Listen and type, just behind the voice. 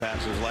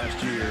Passes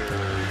last year.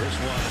 This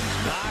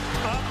one's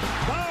knocked up.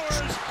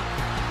 Bowers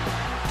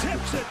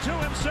tips it to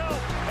himself,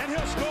 and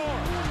he'll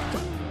score.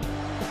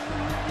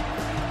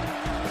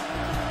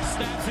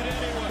 Snaps it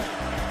anyway.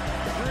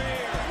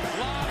 Greer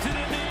lobs it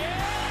in the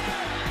air.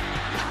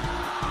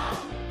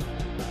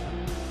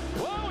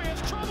 Whoa, he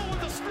has trouble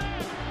with the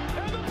snap,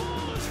 and the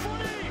ball is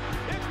free.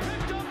 It's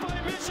picked up by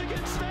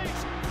Michigan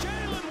State.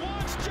 Jalen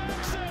Watts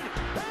Jackson,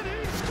 and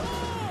he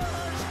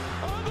scores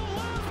on the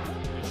left.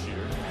 This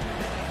year.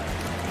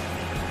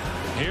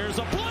 Here's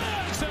a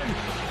blast, and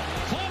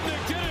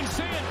Klubnik didn't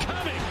see it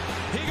coming.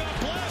 He got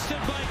blasted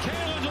by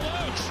Kalen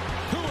DeLoach,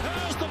 who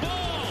has the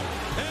ball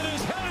and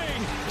is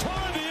heading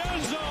toward the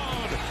end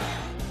zone.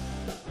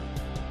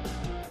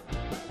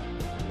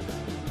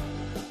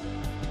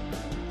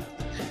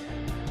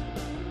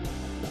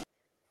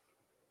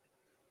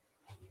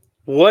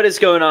 What is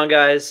going on,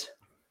 guys?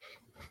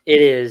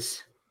 It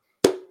is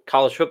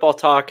college football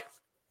talk.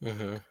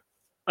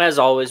 As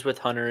always, with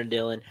Hunter and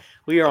Dylan.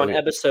 We are on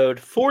episode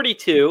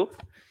 42,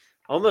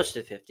 almost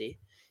to 50.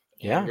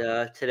 Yeah.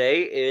 And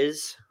today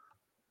is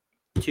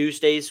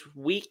Tuesday's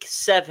week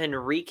 7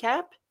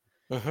 recap.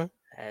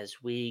 As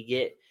we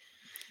get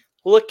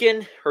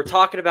looking or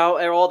talking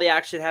about all the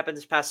action that happened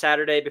this past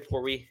Saturday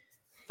before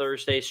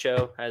Thursday's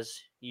show, as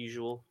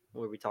usual,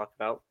 where we talk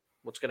about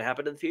what's going to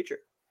happen in the future.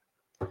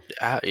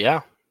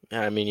 Yeah.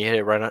 I mean, you hit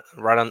it right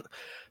on.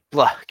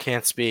 Blah,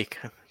 can't speak.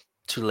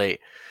 Too late.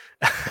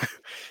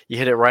 You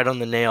hit it right on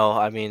the nail.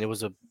 I mean, it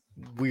was a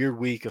weird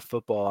week of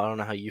football. I don't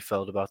know how you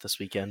felt about this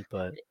weekend,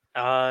 but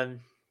in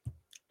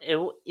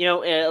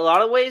a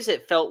lot of ways,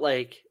 it felt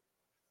like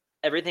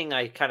everything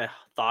I kind of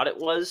thought it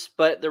was.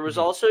 But there was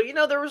also,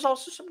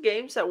 some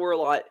games that were a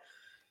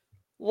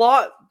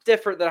lot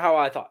different than how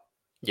I thought.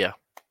 Yeah,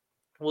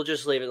 we'll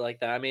just leave it like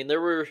that. I mean,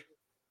 there were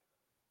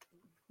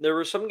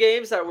some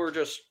games that were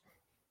just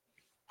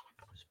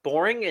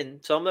boring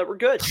and some that were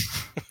good.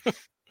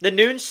 The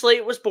noon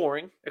slate was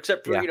boring,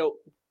 except for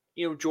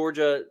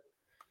Georgia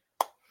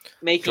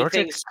making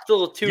things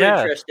still too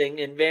interesting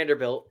in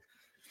Vanderbilt.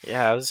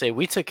 Yeah, I would say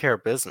we took care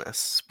of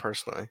business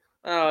personally.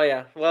 Oh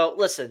yeah. Well,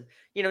 listen,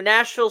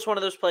 Nashville's one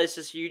of those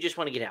places you just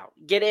want to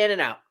get in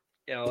and out.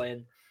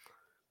 And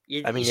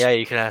you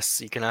can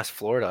ask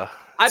Florida.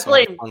 I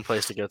blame one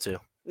place to go to.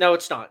 No,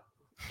 it's not,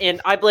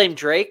 and I blame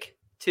Drake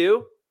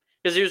too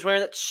because he was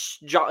wearing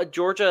that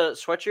Georgia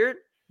sweatshirt.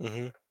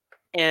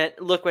 And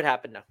look what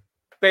happened now.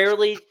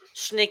 Barely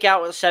sneak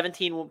out with a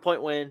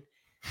 17-point win,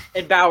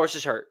 and Bowers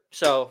is hurt.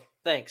 So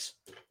thanks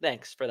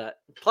for that.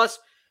 Plus,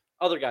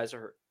 other guys are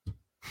hurt.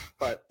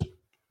 But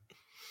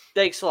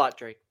thanks a lot,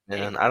 Drake.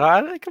 And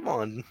I come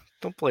on,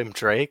 don't blame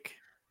Drake.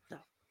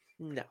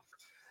 No.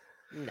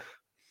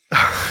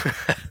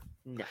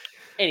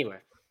 Anyway,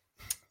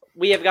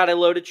 we have got a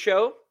loaded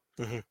show,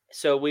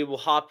 so we will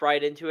hop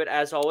right into it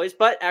as always.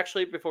 But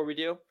actually, before we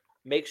do,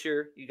 make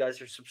sure you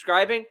guys are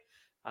subscribing.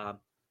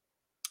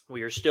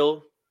 We are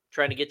still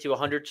trying to get to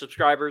 100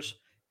 subscribers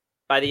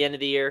by the end of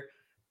the year.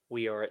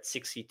 We are at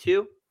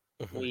 62.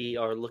 We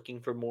are looking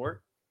for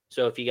more.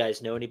 So if you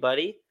guys know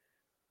anybody,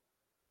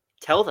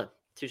 tell them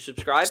to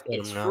subscribe.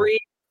 It's free.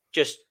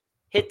 Just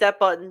hit that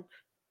button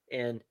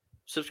and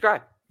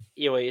subscribe.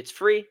 It's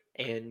free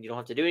and you don't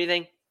have to do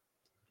anything.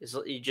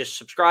 You just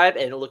subscribe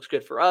and it looks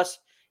good for us.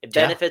 It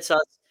benefits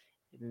us.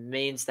 It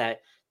means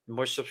that the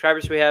more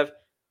subscribers we have,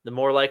 the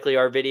more likely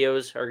our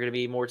videos are going to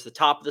be more to the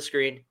top of the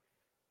screen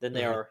than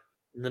they are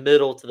in the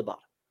middle to the bottom.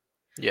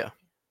 Yeah.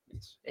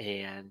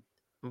 And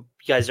you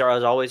guys are,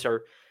 as always,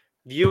 are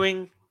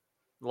viewing,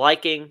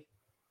 liking.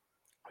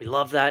 We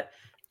love that.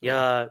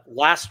 Yeah.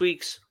 Last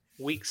week's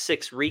week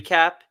 6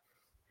 recap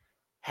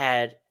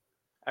had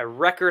a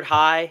record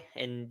high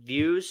in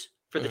views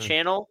for the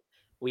channel.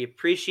 We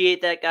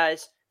appreciate that,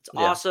 guys. It's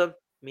awesome.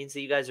 It means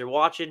that you guys are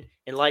watching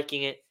and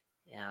liking it.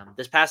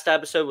 This past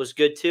episode was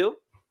good too,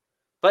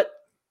 but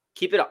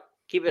keep it up.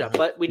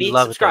 But we need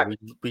subscribers.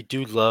 We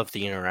do love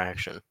the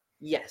interaction.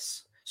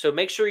 Yes. So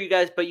make sure you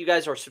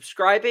guys are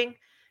subscribing,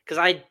 because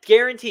I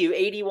guarantee you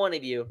 81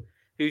 of you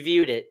who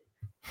viewed it,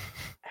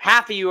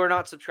 half of you are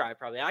not subscribed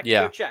probably. I can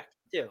go check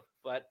too,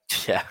 but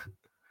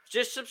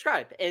just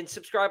subscribe and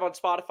subscribe on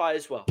Spotify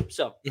as well.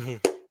 So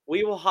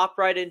we will hop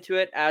right into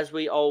it as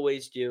we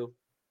always do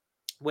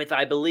with,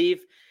 I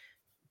believe,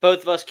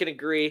 both of us can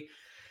agree,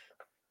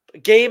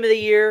 game of the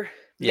year,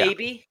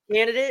 maybe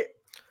candidate.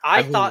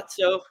 I thought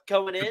so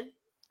going in.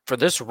 For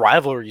this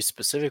rivalry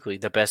specifically,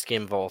 the best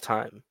game of all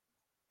time.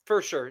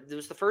 For sure. It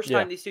was the first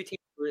time these two teams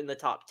were in the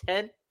top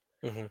 10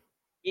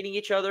 beating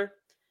each other.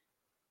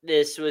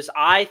 This was,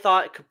 I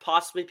thought, could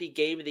possibly be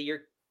game of the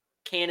year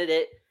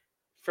candidate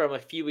from a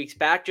few weeks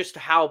back, just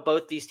how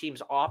both these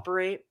teams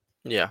operate.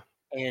 Yeah.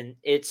 And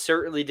it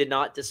certainly did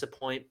not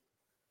disappoint.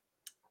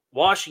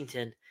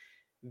 Washington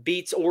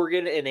beats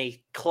Oregon in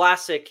a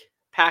classic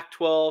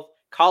Pac-12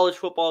 college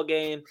football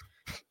game,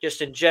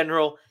 just in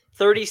general.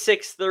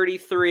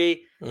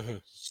 36-33.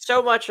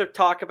 So much to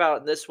talk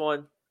about in this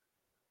one.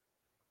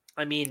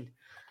 I mean,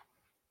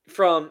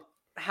 from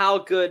how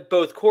good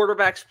both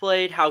quarterbacks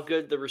played, how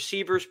good the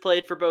receivers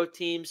played for both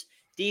teams,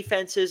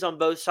 defenses on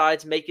both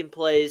sides making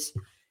plays.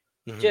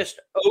 Just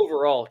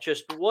overall,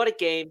 just what a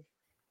game.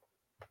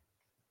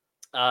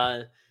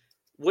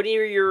 What's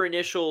your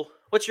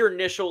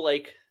initial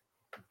like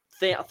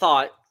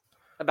thought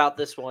about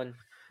this one?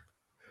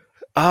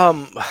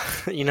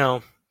 You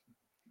know,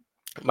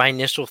 my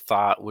initial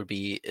thought would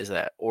be is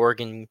that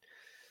Oregon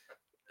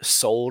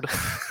sold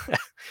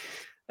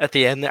at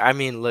the end there. I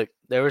mean, look,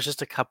 there was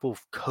just a couple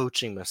of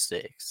coaching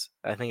mistakes.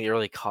 I think it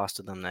really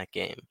costed them that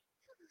game.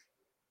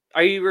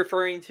 Are you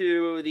referring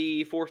to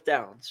the fourth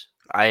downs?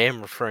 I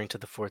am referring to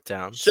the fourth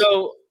downs.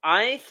 So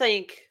I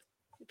think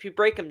if you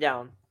break them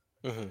down,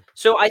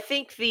 so I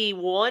think the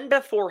one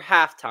before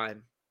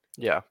halftime,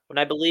 when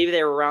I believe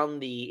they were around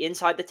the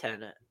inside the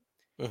 10,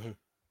 I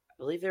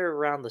believe they were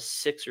around the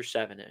 6 or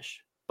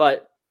 7-ish.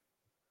 But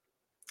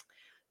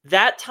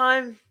that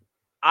time,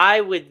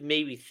 I would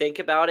maybe think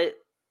about it,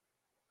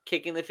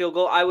 kicking the field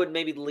goal. I would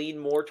maybe lean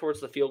more towards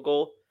the field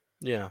goal.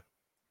 Yeah.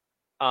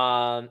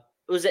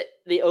 Was it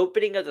the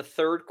opening of the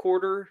third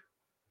quarter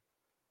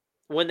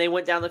when they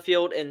went down the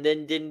field and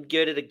then didn't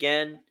get it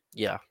again?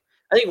 Yeah.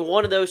 I think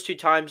one of those two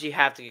times you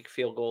have to kick a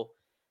field goal.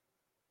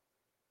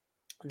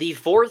 The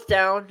fourth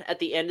down at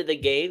the end of the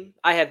game,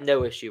 I have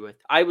no issue with.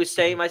 I was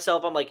saying to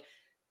myself, I'm like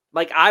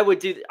I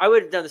would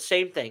have done the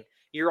same thing.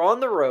 You're on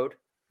the road.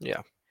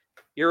 Yeah.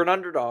 You're an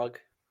underdog.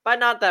 By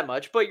not that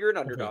much, but you're an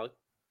underdog.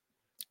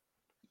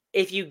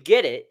 If you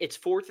get it, it's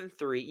 4th and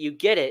 3. You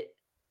get it.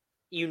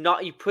 You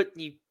put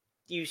the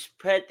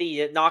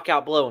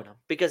knockout blow in them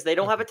because they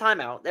don't have a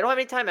timeout. They don't have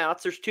any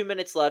timeouts. There's 2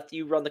 minutes left.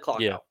 You run the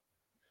clock out.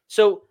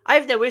 So I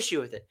have no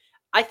issue with it.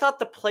 I thought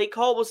the play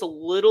call wasn't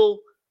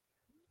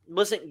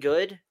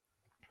good.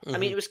 I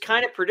mean, it was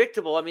kind of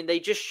predictable. I mean, they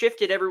just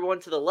shifted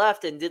everyone to the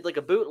left and did like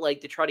a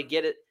bootleg to try to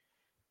get it.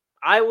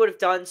 I would have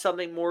done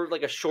something more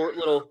like a short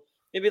little,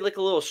 maybe like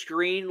a little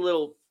screen,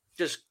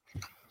 just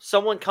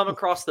someone come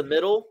across the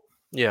middle.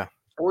 Yeah.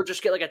 Or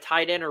just get like a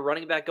tight end or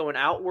running back going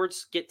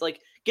outwards. Get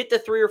the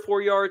 3 or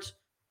 4 yards,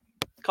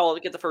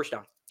 get the first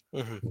down.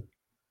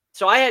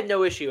 So I had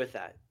no issue with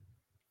that.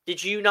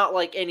 Did you not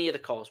like any of the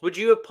calls? Would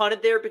you have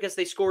punted there because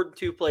they scored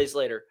 2 plays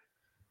later?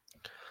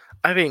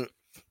 I mean,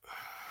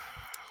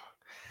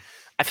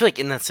 I feel like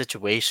in that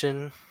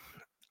situation,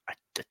 I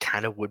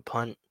kind of would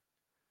punt.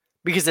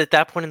 Because at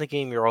that point in the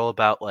game, you're all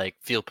about like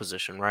field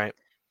position, right?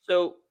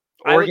 So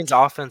Oregon's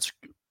offense,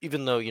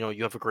 even though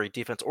you have a great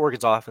defense,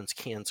 Oregon's offense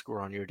can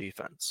score on your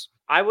defense.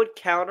 I would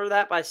counter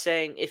that by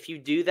saying if you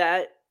do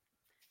that,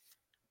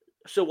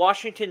 so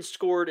Washington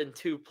scored in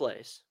 2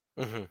 plays.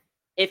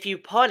 If you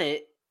punt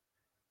it,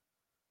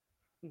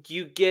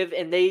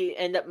 and they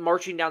end up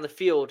marching down the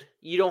field,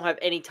 you don't have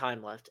any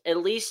time left. At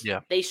least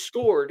they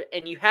scored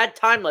and you had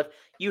time left.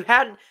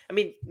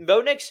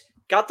 Bo Nix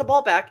got the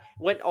ball back,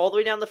 went all the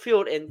way down the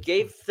field and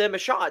gave them a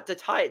shot to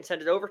tie it and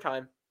send it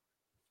overtime.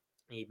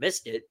 He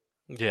missed it.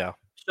 Yeah.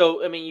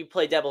 So, you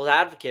play devil's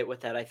advocate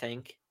with that, I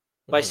think,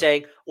 by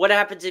saying, what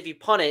happens if you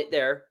punt it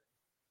there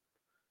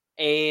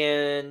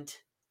and,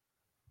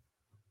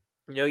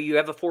 you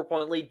have a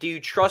 4-point lead? Do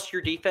you trust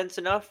your defense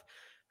enough,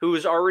 who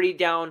was already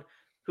down,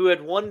 who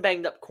had one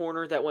banged up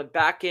corner that went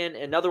back in,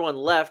 another one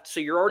left, so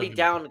you're already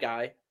down,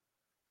 guy.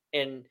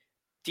 And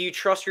do you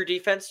trust your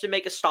defense to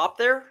make a stop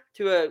there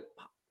to a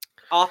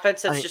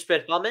offense that's just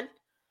been humming?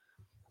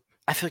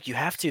 I feel like you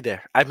have to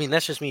there. I mean,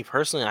 that's just me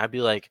personally. I'd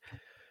be like,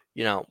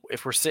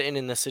 if we're sitting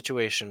in this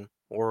situation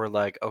or we're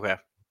like, okay,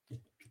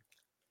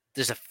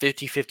 there's a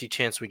 50-50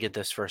 chance we get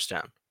this first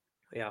down.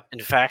 Yeah. In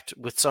fact,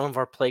 with some of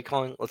our play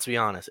calling, let's be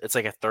honest, it's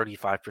like a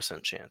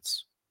 35%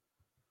 chance.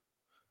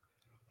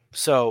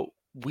 So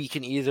we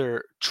can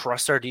either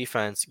trust our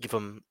defense, give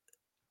them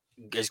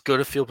as good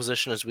a field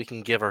position as we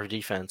can give our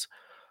defense,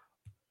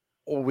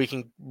 or we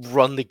can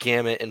run the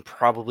gamut and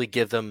probably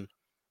give them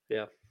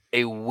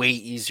a way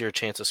easier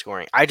chance of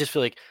scoring. I just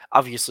feel like,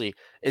 obviously,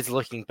 it's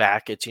looking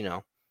back. It's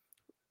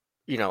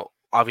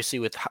obviously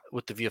with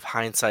the view of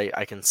hindsight,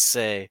 I can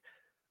say,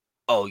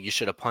 oh, you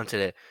should have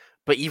punted it.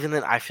 But even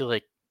then, I feel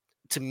like,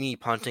 to me,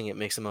 punting it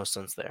makes the most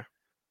sense there.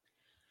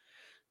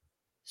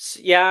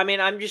 Yeah,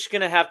 I'm just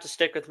gonna have to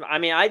stick with.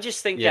 I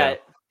just think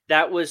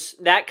that was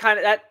that kind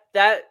of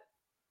that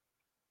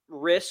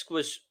risk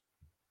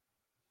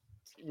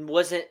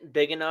wasn't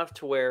big enough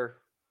to where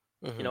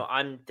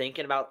I'm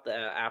thinking about the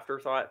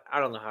afterthought. I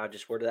don't know how I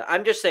just worded that.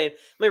 I'm just saying.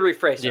 Let me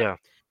rephrase that. Yeah,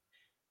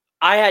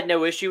 I had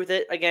no issue with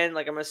it. Again,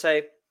 like I'm gonna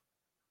say,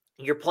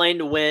 you're playing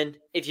to win.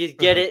 If you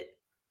get it,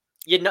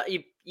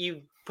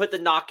 you put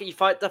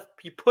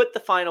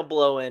the final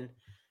blow in.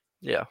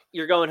 Yeah,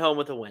 you're going home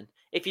with a win.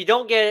 If you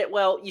don't get it,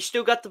 well, you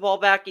still got the ball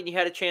back and you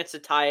had a chance to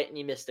tie it and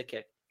you missed the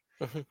kick.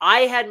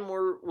 I had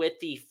more with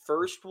the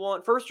first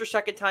or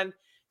second time.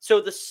 So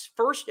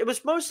it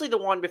was mostly the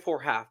one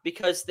before half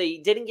because they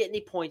didn't get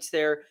any points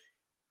there.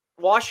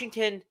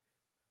 Washington,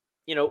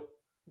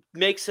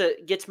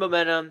 gets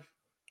momentum.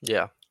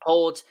 Yeah.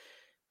 Holds.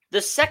 The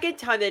second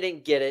time they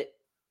didn't get it,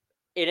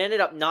 it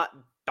ended up not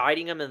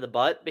biting them in the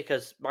butt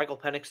because Michael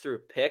Penix threw a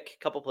pick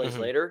a couple plays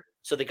later.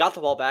 So they got the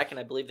ball back and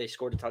I believe they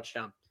scored a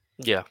touchdown.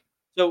 Yeah.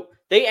 So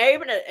they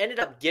even ended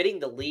up getting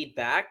the lead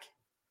back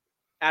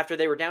after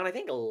they were down, I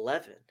think,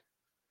 11.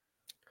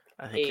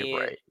 I think you're And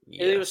right. it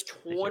Yes, was I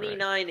think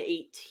you're right.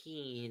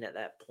 29-18 at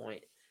that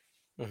point.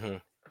 Mm-hmm.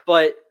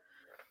 But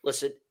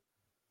listen,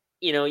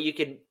 you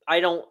can.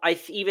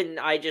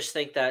 I just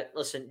think that,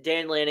 listen,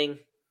 Dan Lanning,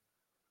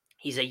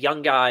 he's a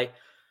young guy.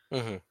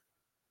 Mm-hmm.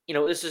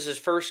 This is his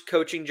first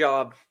coaching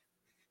job,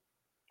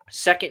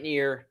 second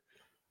year.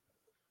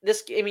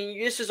 This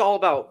is all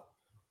about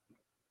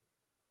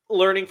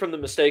learning from the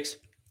mistakes.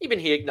 Even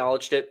he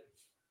acknowledged it.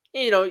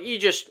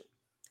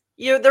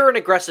 They're an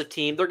aggressive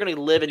team. They're going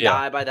to live and Yeah.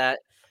 die by that.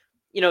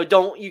 You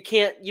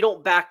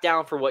don't back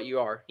down for what you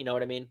are. You know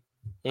what I mean?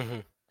 Mm-hmm.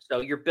 So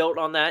you're built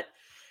on that.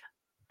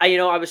 I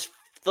was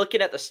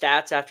looking at the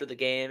stats after the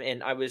game,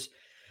 and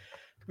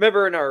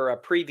remember in our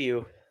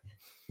preview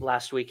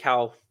last week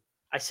how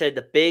I said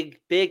the big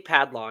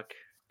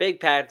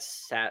pad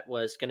stat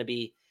was going to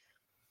be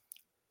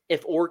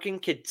if Oregon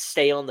could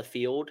stay on the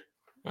field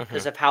Mm-hmm.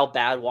 because of how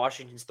bad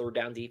Washington's third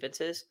down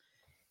defense is.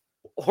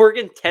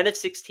 Oregon 10 of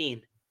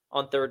 16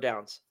 on third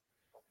downs.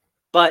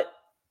 But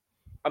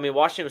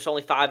Washington was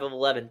only 5 of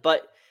 11,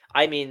 but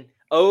 0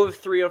 of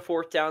 3 on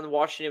fourth down.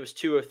 Washington was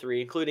 2 of 3,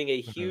 including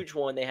a Mm-hmm. huge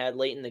one they had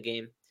late in the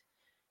game.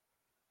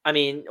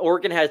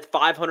 Oregon had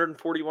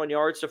 541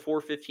 yards to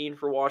 415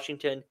 for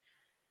Washington,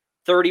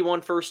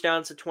 31 first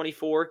downs to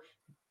 24.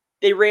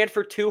 They ran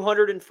for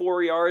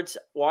 204 yards.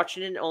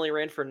 Washington only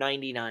ran for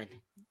 99.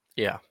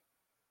 Yeah.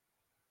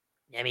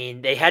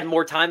 They had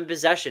more time in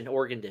possession,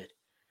 Oregon did.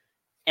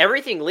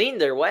 Everything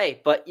leaned their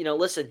way, but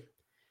listen,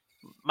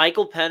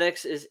 Michael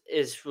Penix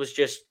was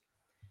just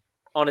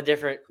on a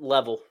different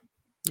level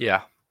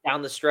Yeah.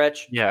 down the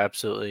stretch. Yeah.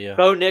 Absolutely. Yeah.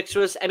 Bo Nix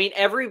was.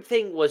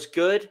 Everything was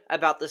good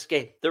about this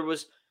game. There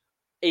was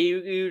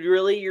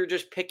you're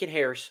just picking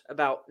hairs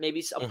about maybe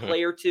a Mm-hmm.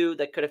 play or two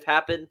that could have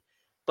happened,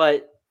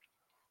 but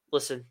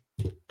listen,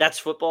 that's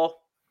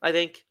football. I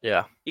think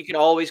Yeah. you can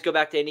always go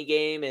back to any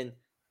game and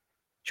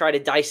try to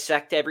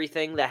dissect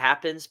everything that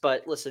happens.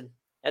 But listen,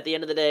 at the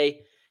end of the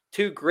day,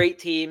 two great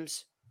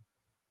teams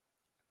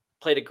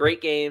played a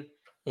great game,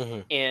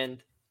 Mm-hmm.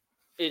 and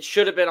it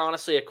should have been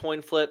honestly a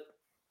coin flip,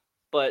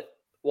 but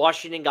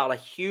Washington got a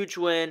huge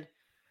win,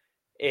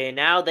 and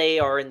now they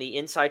are in the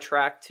inside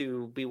track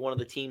to be one of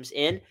the teams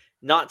in.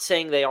 Not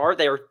saying they are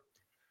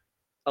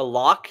a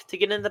lock to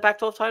get into the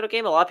Pac-12 title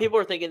game. A lot of people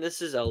are thinking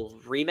this is a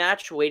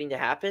rematch waiting to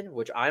happen,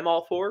 which I'm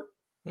all for.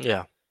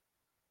 Yeah.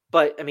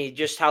 But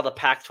just how the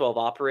Pac-12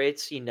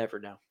 operates, you never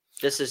know.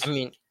 This is I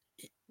mean,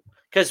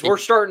 because we're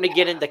starting to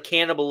get into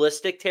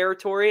cannibalistic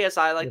territory, as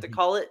I like to Mhm.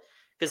 call it.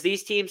 Because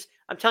these teams,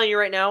 I'm telling you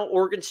right now,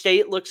 Oregon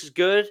State looks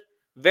good,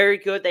 very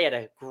good. They had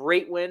a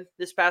great win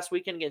this past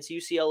weekend against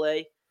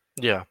UCLA.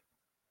 Yeah.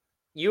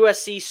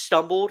 USC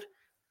stumbled.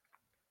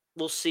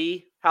 We'll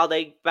see how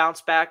they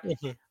bounce back.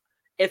 Mm-hmm.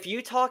 If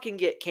Utah can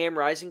get Cam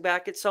Rising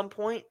back at some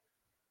point,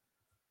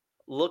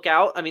 look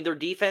out. Their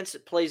defense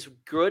plays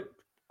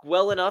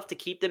well enough to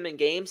keep them in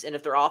games, and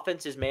if their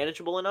offense is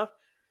manageable enough,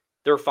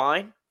 they're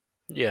fine.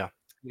 Yeah.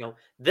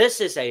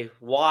 This is a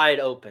wide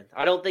open.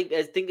 I think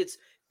it's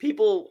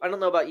people. I don't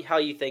know about how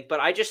you think, but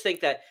I just think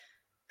that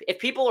if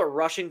people are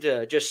rushing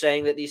to just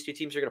saying that these two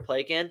teams are going to play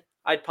again,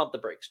 I'd pump the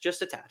brakes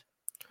just a tad.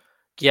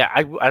 Yeah.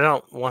 I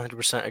don't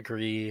 100%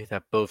 agree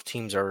that both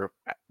teams are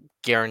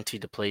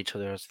guaranteed to play each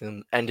other at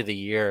the end of the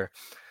year.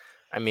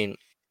 I mean,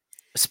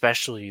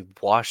 especially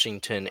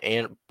Washington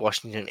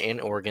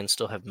and Oregon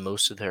still have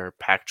most of their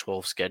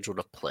Pac-12 schedule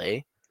to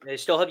play. They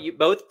still have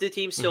both the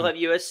teams still Mhm. have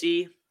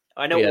USC.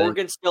 I know Yeah,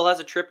 Oregon still has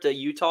a trip to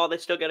Utah. They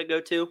still got to go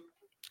to.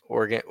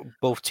 Oregon.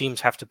 Both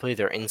teams have to play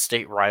their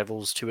in-state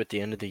rivals too at the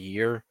end of the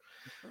year.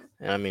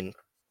 And I mean,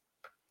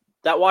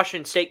 That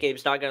Washington State game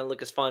is not going to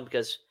look as fun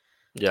because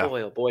yeah.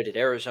 boy, oh boy, did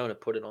Arizona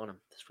put it on them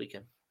this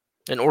weekend.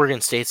 And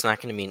Oregon State's not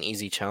going to be an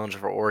easy challenge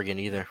for Oregon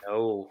either.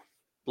 No.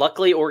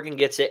 Luckily, Oregon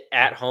gets it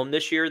at home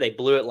this year. They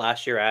blew it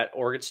last year at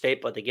Oregon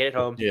State, but they get it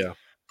home. Yeah.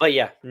 But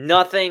yeah,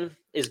 nothing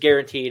is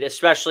guaranteed,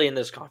 especially in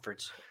this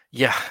conference.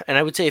 Yeah, and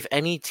I would say if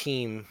any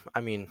team,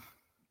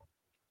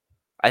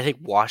 I think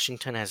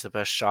Washington has the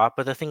best shot.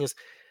 But the thing is,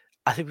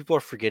 I think people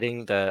are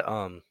forgetting that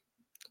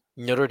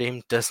Notre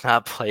Dame does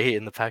not play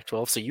in the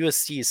Pac-12, so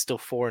USC is still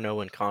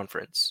 4-0 in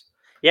conference.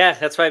 Yeah,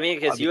 that's what I mean,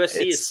 because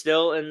USC is It's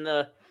still in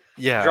the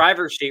yeah,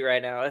 driver's seat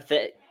right now. If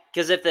the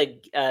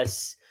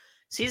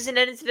season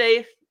ended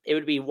today, it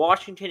would be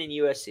Washington and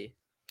USC.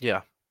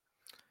 yeah.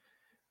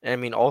 And I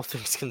mean, all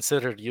things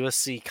considered,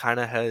 USC kind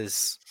of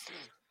has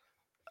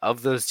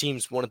of those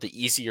teams one of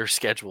the easier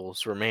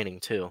schedules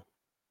remaining too.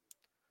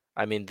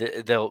 I mean,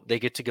 they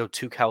get to go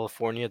to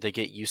California. They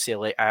get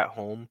UCLA at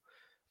home.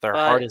 Their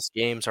But hardest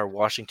games are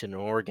Washington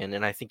and Oregon,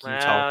 and I think Utah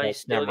well, you without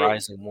still Cam get.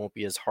 Rising won't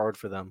be as hard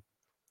for them.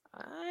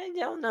 I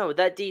don't know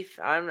that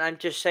I'm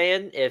just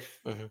saying if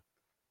Hmm.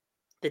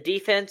 the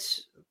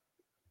defense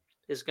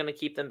is going to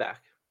keep them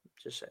back.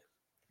 Just say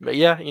But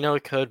yeah,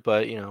 it could,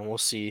 but we'll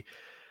see.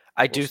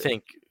 I we'll do see.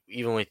 think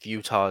even with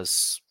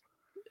Utah's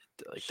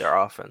their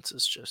offense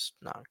is just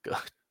not good.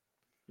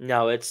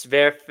 No, it's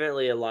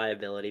definitely a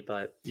liability,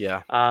 but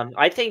Yeah.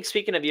 I think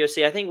speaking of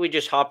USC, I think we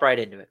just hop right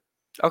into it.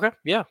 Okay.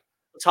 Yeah.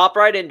 Let's hop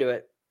right into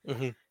it.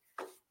 Mm-hmm.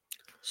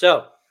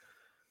 So,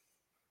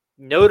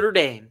 Notre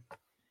Dame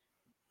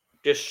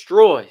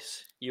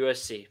destroys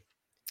USC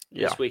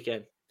Yeah. this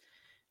weekend.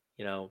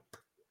 You know,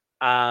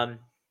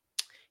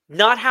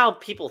 not how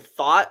people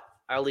thought,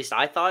 or at least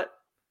I thought.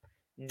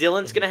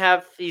 Dylan's going to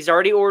have, he's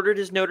already ordered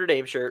his Notre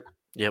Dame shirt.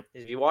 Yep.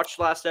 If you watched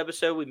last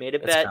episode, we made a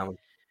It's bet. coming.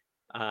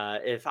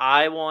 If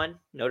I won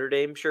Notre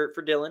Dame shirt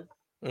for Dylan,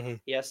 Mm-hmm.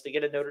 he has to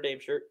get a Notre Dame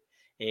shirt.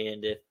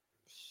 And if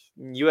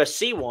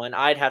USC won,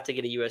 I'd have to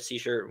get a USC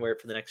shirt and wear it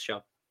for the next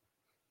show.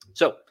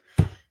 So,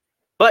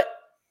 but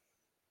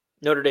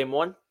Notre Dame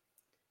won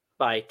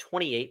by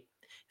 28.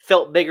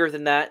 Felt bigger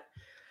than that.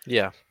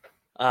 Yeah.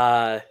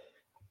 But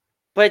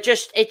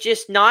it's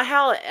just not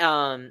how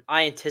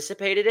I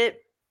anticipated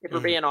it, if we're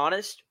being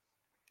honest.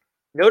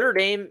 Notre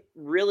Dame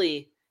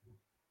really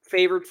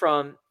favored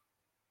from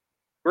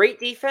great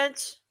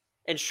defense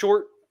and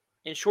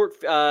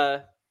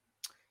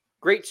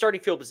great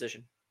starting field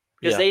position.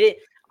 Because they did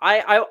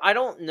I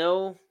don't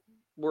know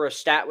where a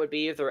stat would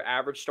be if their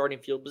average starting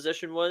field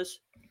position was.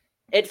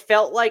 It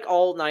felt like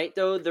all night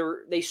though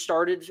they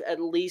started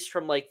at least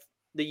from like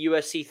the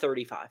USC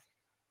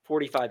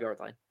 45-yard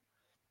line.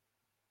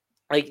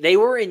 Like they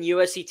were in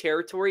USC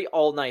territory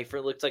all night for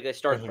it looks like they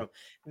started from.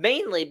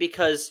 Mainly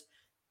because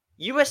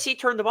USC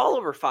turned the ball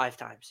over 5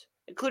 times.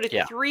 Included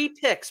 3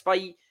 picks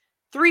by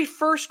 3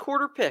 first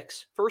quarter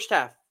picks. First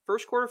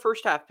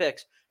half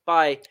picks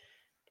by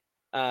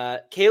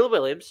Caleb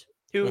Williams,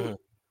 who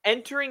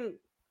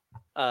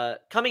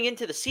coming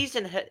into the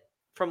season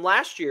from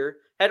last year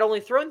had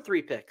only thrown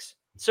 3 picks.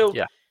 So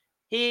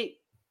he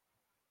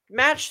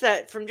matched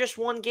that from just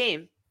one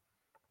game.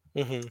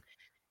 Mm-hmm.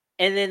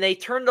 And then they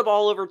turned the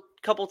ball over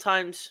a couple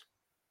times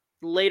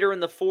later in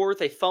the fourth.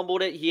 They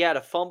fumbled it. He had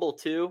a fumble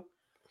too.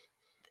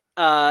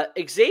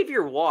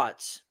 Xavier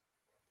Watts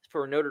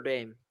for Notre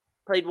Dame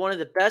played one of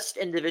the best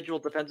individual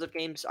defensive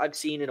games I've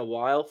seen in a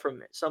while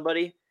from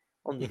somebody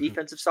on the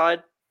defensive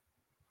side.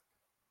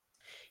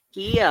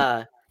 He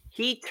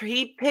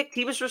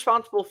was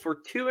responsible for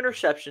 2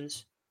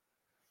 interceptions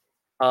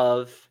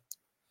of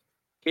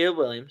Caleb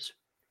Williams.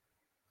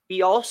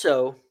 He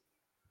also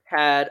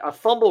had a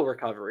fumble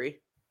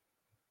recovery,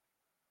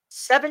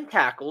 7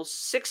 tackles,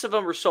 6 of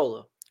them were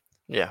solo.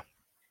 Yeah.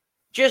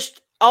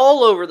 Just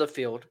all over the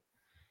field.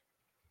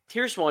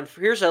 Here's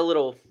a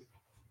little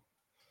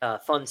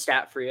fun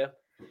stat for you.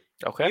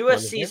 Okay.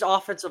 USC's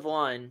offensive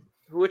line,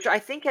 which I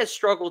think has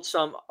struggled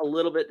a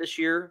little bit this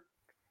year.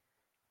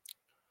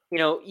 You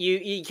know,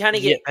 you kind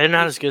of get... they're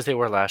not as good as they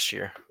were last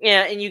year.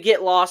 Yeah, and you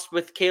get lost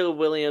with Caleb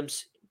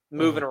Williams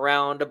moving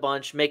around a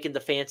bunch, making the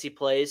fancy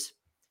plays.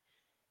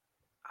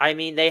 I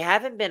mean, they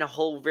haven't been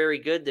very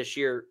good this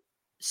year.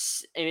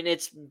 I mean,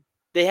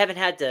 they haven't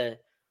had to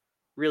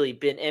really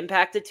been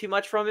impacted too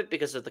much from it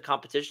because of the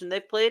competition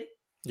they've played.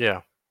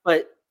 Yeah.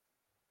 But,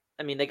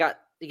 I mean, they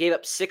gave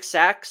up 6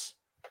 sacks,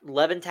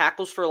 11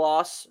 tackles for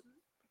loss.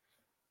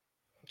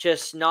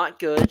 Just not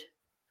good.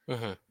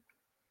 Mm-hmm.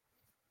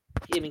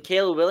 I mean,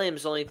 Caleb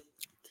Williams only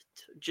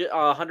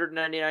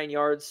 199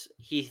 yards.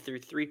 He threw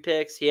 3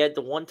 picks. He had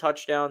the 1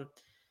 touchdown.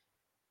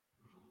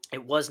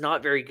 It was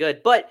not very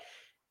good. But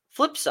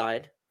flip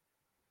side,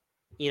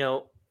 you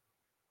know,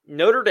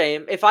 Notre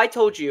Dame, if I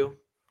told you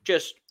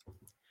just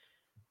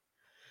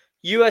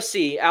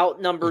USC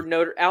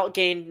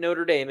outgained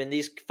Notre Dame in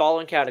these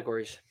following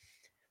categories.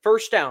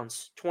 First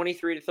downs,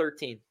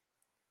 23-13.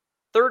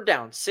 Third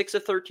down, 6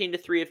 of 13 to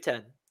 3 of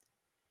 10.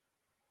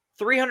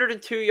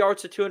 302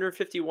 yards to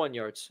 251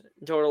 yards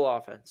in total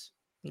offense.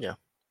 Yeah.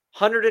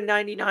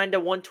 199 to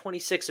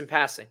 126 in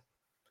passing.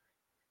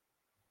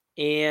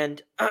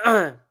 And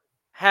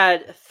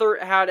had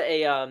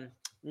a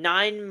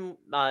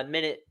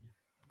 9-minute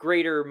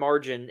greater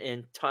margin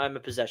in time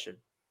of possession.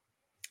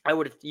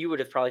 You would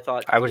have probably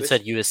thought I would have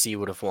said USC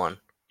would have won.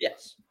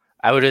 Yes.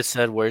 I would have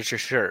said, "Where's your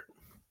shirt?"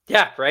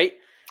 Yeah, right?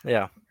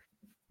 Yeah.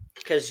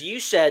 Because you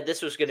said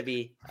this was going to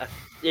be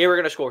they were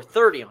going to score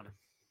 30 on him,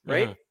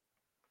 right? Mm-hmm.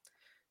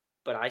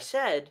 But I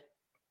said,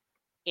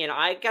 and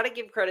I got to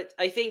give credit,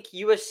 I think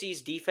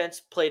USC's defense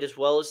played as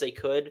well as they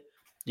could.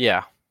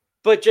 Yeah.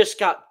 But just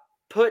got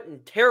put in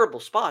terrible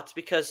spots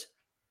because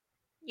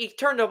you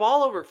turned the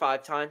ball over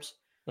 5 times.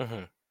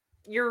 Mm-hmm.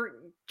 You're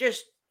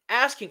just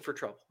asking for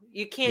trouble.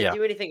 You can't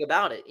do anything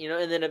about it, you know.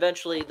 And then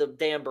eventually the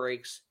dam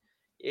breaks.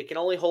 It can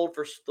only hold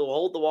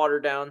the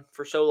water down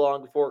for so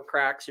long before it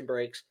cracks and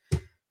breaks.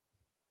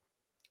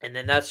 And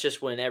then that's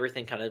just when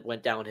everything kind of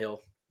went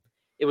downhill.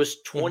 It was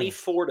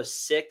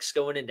 24-6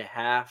 going into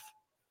half.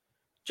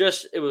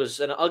 It was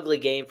an ugly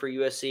game for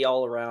USC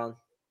all around.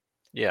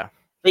 Yeah.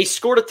 They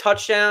scored a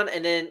touchdown,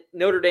 and then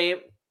Notre Dame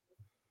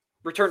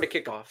returned a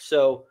kickoff.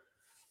 So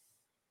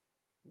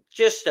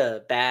just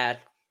a bad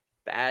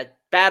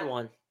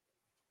one.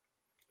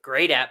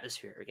 Great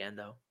atmosphere again,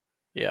 though.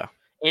 Yeah.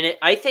 And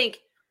I think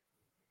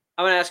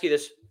I'm going to ask you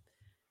this.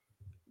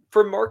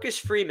 For Marcus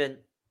Freeman,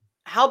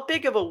 how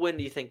big of a win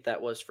do you think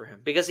that was for him?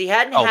 Because he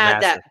hadn't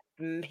had massive.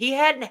 he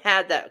hadn't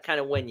had that kind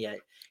of win yet.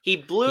 He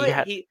blew He it.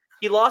 had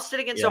He lost it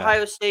against yeah.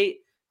 Ohio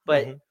State,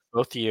 but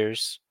Both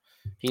years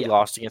he Yeah.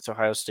 lost against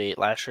Ohio State.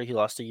 Last year he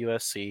lost to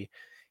USC.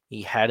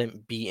 He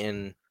hadn't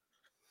beaten.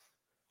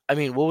 I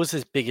mean, what was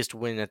his biggest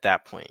win at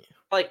that point?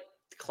 like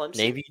Clemson.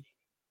 Navy?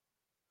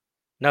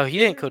 No, he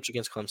didn't coach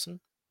against Clemson.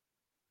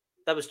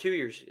 That was 2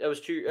 years. That was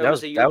a year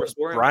That was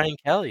before him. Brian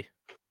Kelly.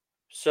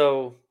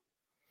 So,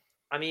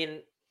 I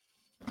mean,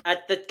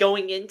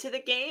 going into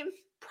the game,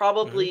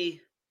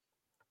 probably.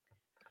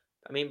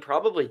 I mean,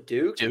 probably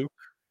Duke. Duke.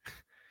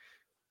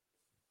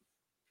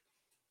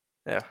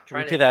 Yeah,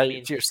 Trying repeat to- that I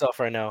mean, to yourself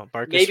right now.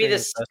 Marcus maybe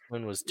Freeman's this- best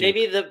win was Duke.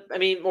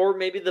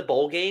 maybe the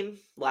bowl game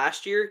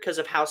last year because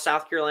of how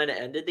South Carolina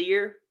ended the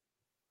year,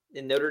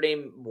 and Notre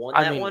Dame won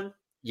that one.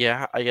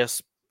 Yeah, I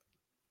guess.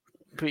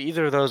 But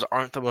either of those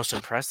aren't the most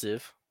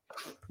impressive.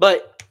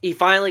 But he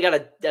finally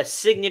got a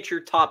signature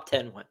top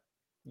 10 win.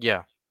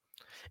 Yeah.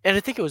 And I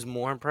think it was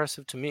more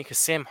impressive to me because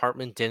Sam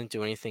Hartman didn't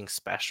do anything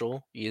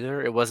special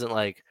either. It wasn't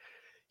like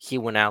he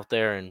went out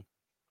there and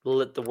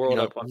Lit the world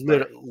up on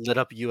fire. lit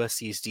up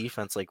USC's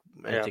defense. Like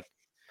I Yeah. think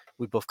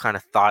we both kind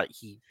of thought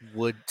he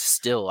would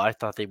still. I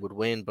thought they would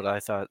win, but I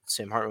thought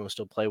Sam Hartman would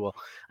still play well.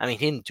 I mean,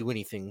 he didn't do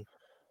anything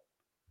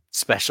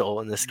special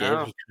in this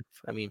No. game.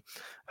 I mean,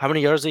 how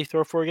many yards did he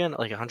throw for again?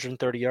 Like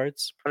 130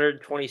 yards?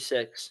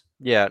 126.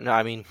 Yeah, no,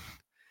 I mean,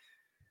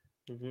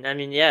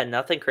 Yeah,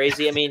 nothing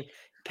crazy. I mean,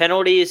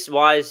 penalties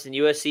wise, and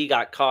USC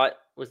got caught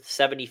with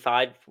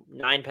 75,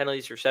 9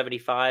 penalties for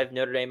 75.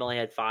 Notre Dame only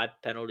had 5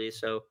 penalties.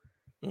 So,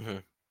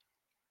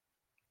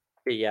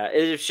 yeah,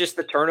 it's just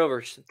the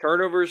turnovers.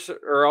 Turnovers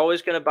are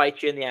always going to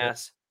bite you in the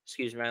ass.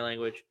 Excuse my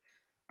language.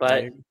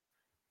 But,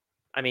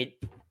 I mean,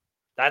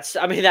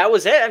 that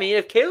was it. I mean,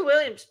 if Caleb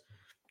Williams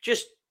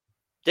just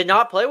did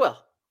not play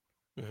well.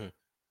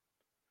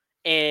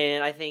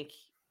 And I think,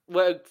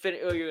 what are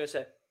you going to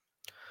say?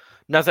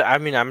 nothing. I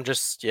mean, I'm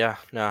just,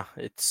 no,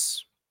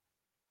 it's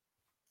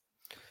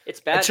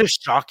bad. It's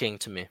just shocking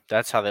to me.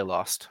 That's how they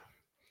lost.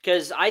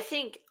 Because I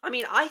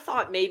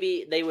thought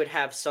maybe they would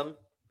have some,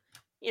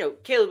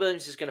 Caleb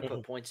Williams is going to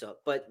put points up.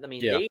 But, I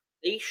mean,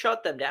 they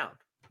shut them down.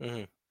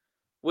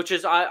 Which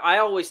is, I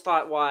always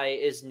thought, why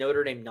is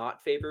Notre Dame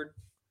not favored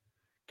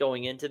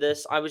going into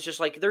this? I was just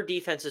like, their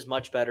defense is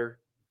much better.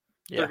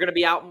 Yeah. They're going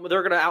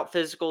to out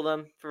physical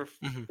them. They're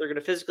going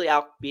to physically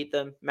outbeat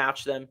them,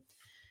 match them.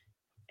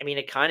 I mean,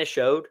 it kind of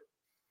showed.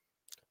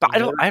 But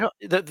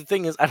the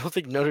thing is, I don't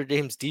think Notre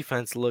Dame's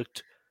defense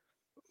looked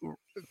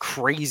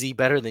crazy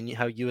better than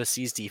how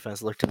USC's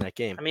defense looked in that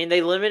game. I mean,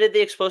 they limited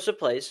the explosive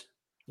plays.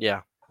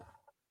 Yeah.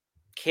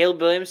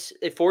 Caleb Williams,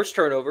 they forced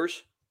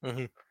turnovers.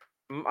 I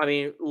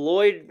mean,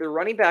 Lloyd, the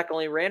running back,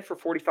 only ran for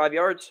 45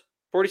 yards,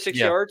 46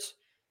 yards.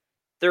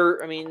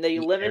 They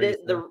limited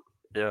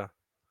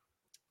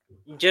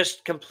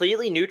just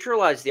completely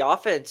neutralized the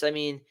offense. I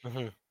mean,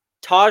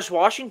 Taj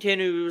Washington,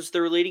 who was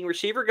their leading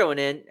receiver going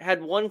in,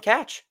 had 1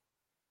 catch.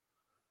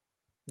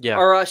 Yeah.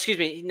 Or excuse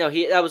me, no,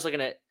 he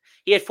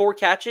had 4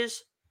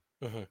 catches.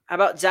 How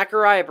about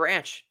Zachariah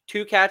Branch?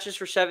 2 catches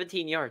for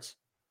 17 yards.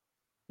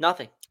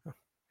 Nothing.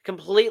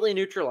 Completely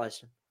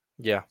neutralized him.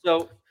 Yeah.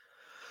 So,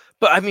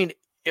 but I mean,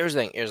 here's the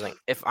thing.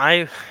 If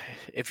I'm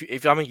a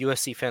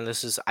USC fan,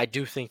 I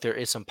do think there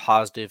is some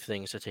positive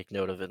things to take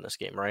note of in this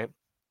game, right?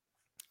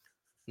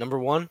 Number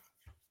 1,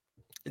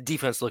 the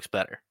defense looks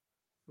better.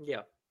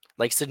 Yeah.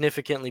 Like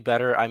significantly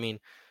better. I mean,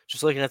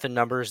 just looking at the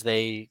numbers,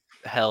 they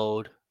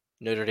held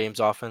Notre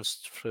Dame's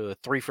offense for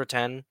 3 for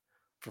 10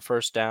 for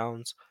first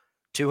downs,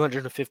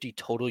 250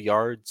 total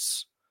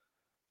yards.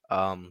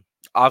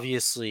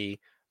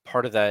 Obviously,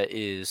 part of that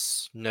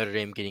is Notre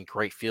Dame getting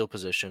great field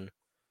position,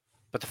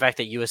 but the fact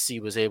that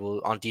USC was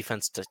able on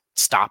defense to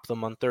stop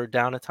them on 3rd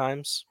down at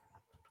times,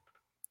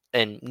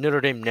 and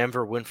Notre Dame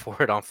never went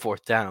for it on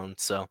 4th down.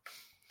 So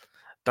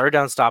 3rd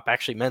down stop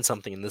actually meant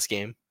something in this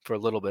game for a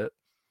little bit.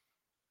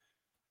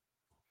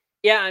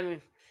 Yeah, I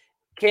mean,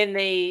 I'm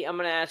going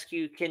to ask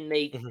you, can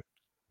they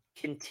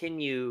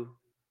continue?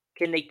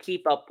 Can they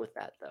keep up with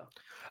that, though?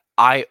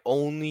 I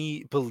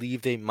only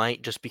believe they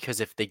might, just because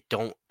if they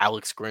don't,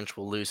 Alex Grinch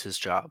will lose his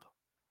job.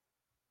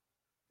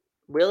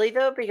 Really,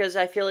 though? Because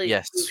I feel like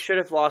Yes. should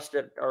have lost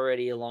it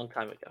already a long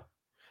time ago.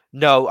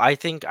 No, I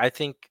think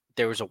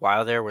there was a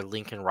while there where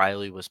Lincoln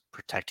Riley was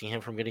protecting him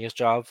from getting his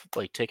job,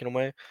 like, taken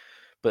away.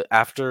 But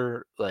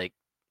after, like,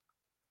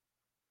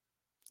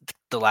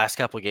 the last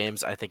couple of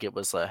games, I think it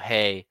was like,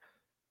 hey,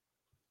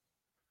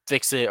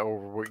 fix it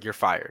or you're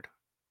fired.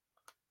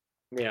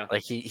 Yeah.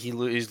 Like,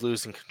 he's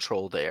losing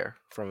control there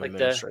from like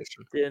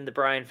administration. The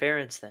Brian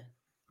Ferentz thing.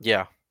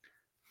 Yeah.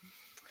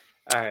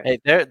 All right.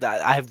 Hey,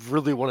 I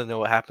really want to know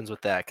what happens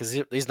with that, because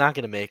he's not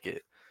going to make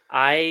it.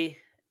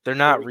 They're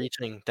not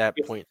reaching that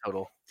point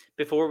total.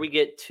 Before we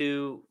get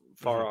too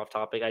far off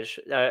topic,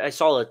 I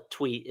saw a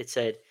tweet. It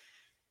said,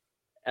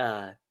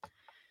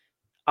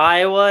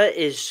 Iowa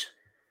is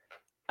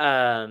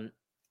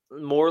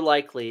more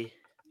likely.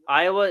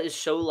 Iowa is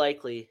so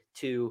likely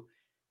to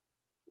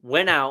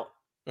win out,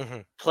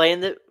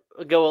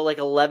 go like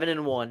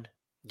 11-1.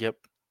 Yep.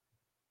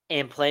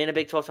 and playing a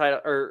Big 12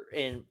 title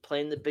and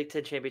playing the Big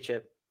 10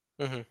 championship.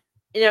 Mm-hmm.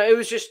 It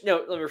was just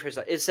no. Let me rephrase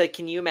that. It's like,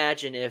 can you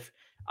imagine if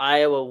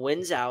Iowa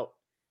wins out,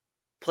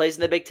 plays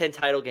in the Big 10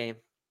 title game,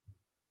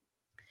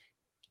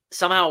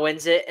 somehow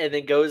wins it, and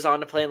then goes on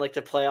to play in like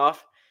the playoff,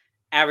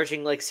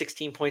 averaging like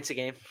 16 points a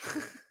game?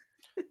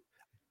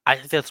 I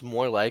think that's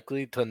more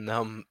likely than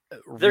them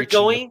They're reaching the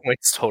going.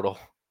 points total.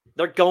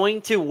 They're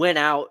going to win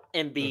out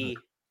and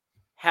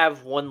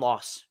have one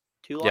loss,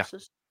 two Yeah.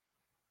 losses,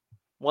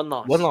 one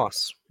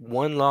loss.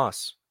 One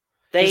loss.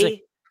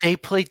 They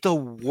played the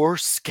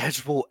worst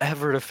schedule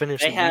ever to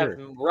finish the have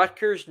year.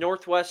 Rutgers,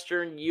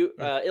 Northwestern,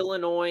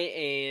 Illinois,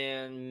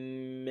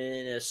 and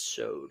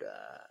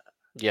Minnesota.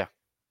 Yeah.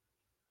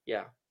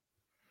 Yeah.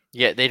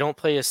 Yeah, they don't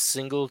play a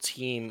single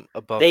team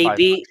above They 500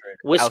 beat outside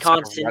of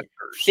Wisconsin Rutgers.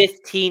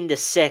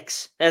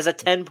 15-6 as a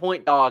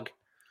 10-point dog.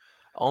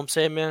 All I'm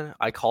saying, man,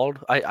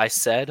 I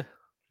said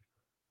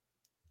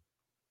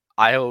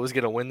Iowa was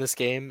going to win this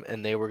game,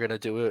 and they were going to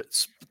do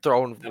it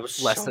throwing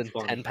less than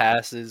 10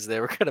 passes. They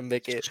were going to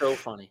make it so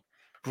funny,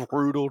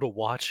 brutal to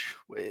watch.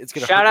 It's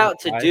going to shout out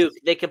to Duke.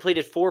 They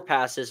completed 4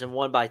 passes and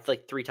won by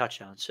like 3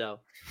 touchdowns. So,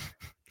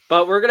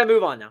 but we're going to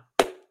move on now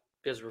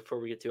because before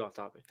we get too off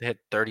topic, they had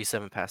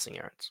 37 passing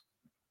yards.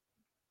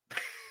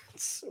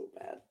 It's so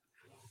bad.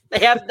 They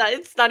have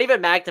it's not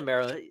even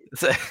McNamara.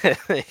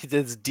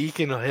 It's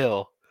Deacon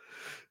Hill.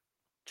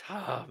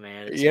 Oh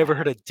man, You ever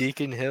heard of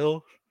Deacon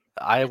Hill?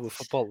 Iowa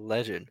football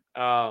legend.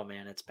 Oh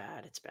man, it's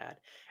bad. It's bad.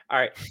 All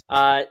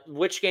right.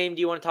 Which game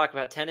do you want to talk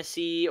about?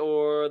 Tennessee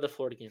or the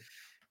Florida game?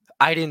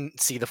 I didn't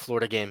see the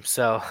Florida game,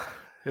 so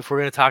if we're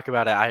gonna talk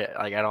about it,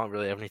 I don't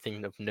really have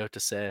anything of note to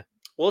say.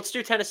 Well, let's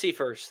do Tennessee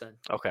first then.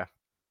 Okay.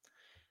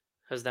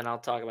 Because then I'll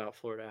talk about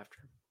Florida after.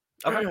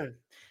 Okay.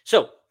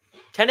 So,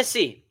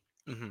 Tennessee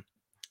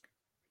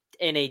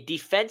in a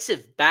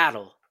defensive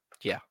battle.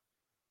 Yeah.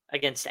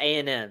 Against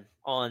A&M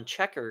on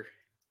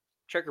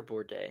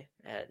checkerboard day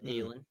at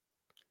Neyland.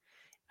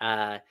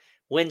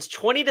 Wins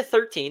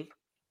 20-13.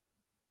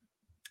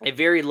 A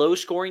very low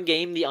scoring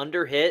game. The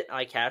under hit.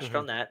 I cashed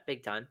on that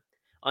big time.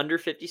 Under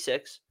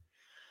 56.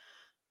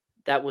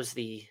 That was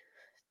the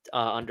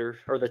under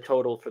or the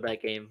total for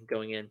that game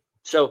going in.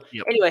 So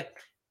anyway,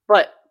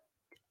 but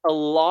a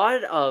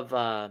lot of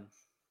a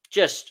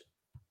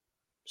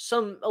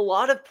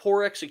lot of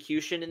poor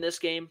execution in this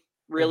game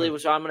really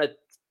was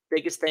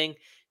biggest thing.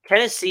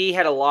 Tennessee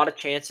had a lot of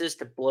chances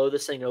to blow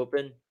this thing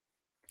open.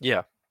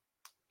 Yeah.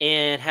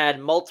 And had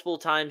multiple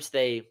times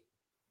they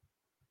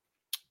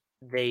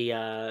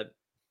either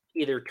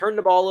turned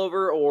the ball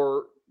over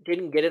or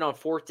didn't get it on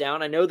 4th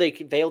down. I know they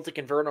failed to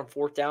convert on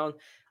 4th down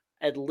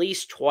at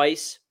least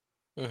twice.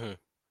 They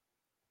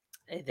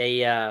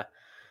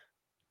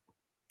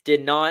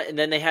did not, and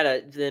then they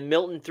had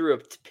Milton threw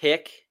a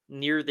pick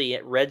near the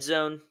red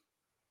zone.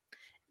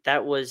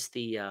 That was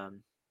they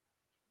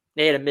had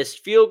a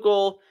missed field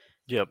goal.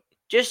 Yep.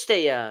 Just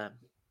an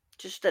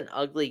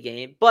ugly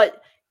game,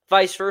 but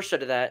vice versa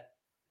to that.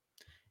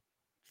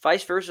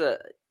 Vice versa,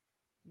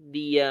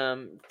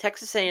 the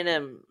Texas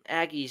A&M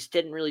Aggies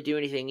didn't really do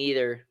anything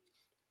either.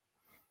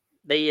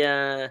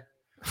 They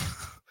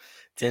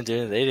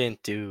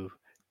didn't do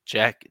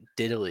jack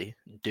diddly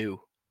do.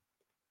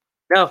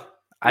 No.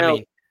 I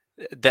mean,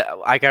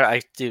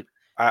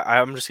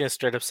 I'm just gonna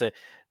straight up say,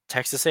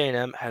 Texas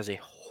A&M has a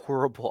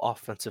horrible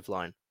offensive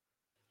line.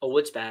 Oh,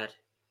 it's bad.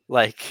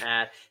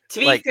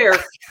 To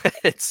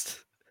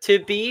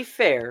be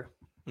fair,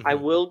 I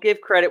will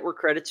give credit where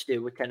credit's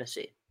due with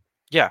Tennessee.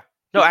 Yeah.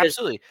 No,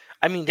 absolutely.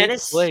 I mean, they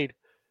played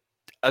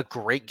a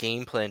great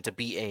game plan to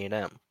beat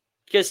A&M.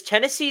 Because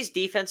Tennessee's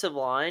defensive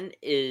line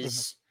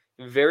is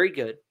very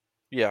good.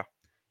 Yeah.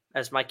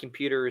 As my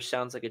computer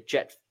sounds like a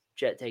jet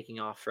taking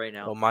off right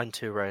now. Oh, mine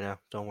too right now.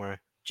 Don't worry.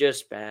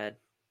 Just bad.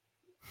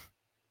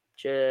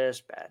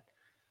 Let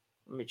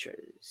me try to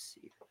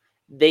see.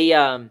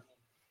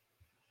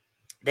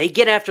 They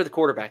get after the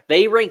quarterback.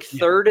 They rank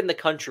 3rd in the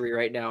country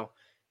right now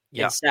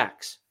in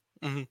sacks.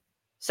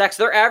 Sacks.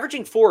 They're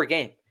averaging 4 a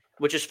game,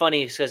 which is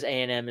funny because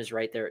A&M is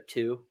right there at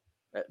 2.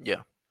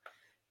 Yeah.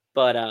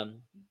 But,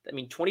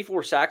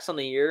 24 sacks on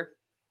the year,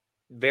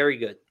 very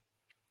good.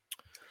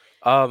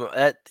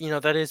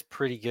 That is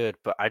pretty good,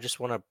 but I just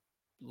want to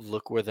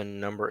look where the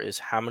number is.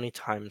 How many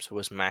times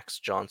was Max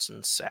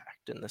Johnson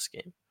sacked in this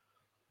game?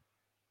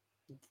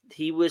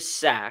 He was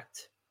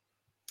sacked.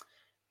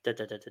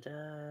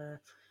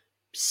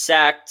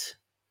 Sacked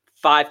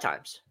 5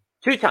 times.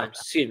 2 times,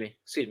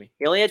 excuse me.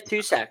 He only had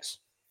 2 sacks.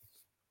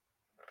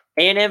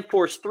 A&M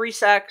forced 3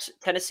 sacks.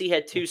 Tennessee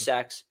had 2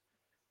 sacks.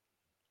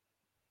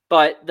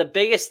 But the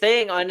biggest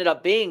thing ended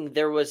up being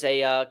there was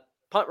a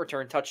punt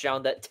return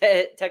touchdown that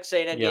Texas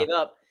A&M gave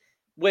up,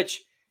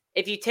 which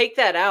if you take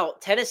that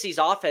out, Tennessee's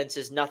offense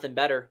is nothing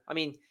better. I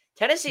mean,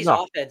 Tennessee's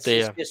offense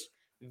is just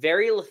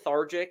very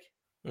lethargic.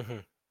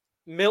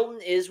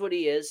 Milton is what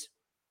he is.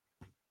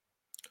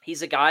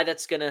 He's a guy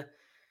that's going to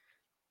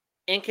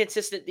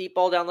inconsistent deep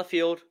ball down the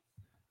field.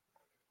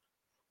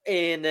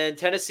 And then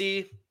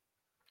Tennessee,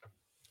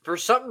 for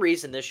some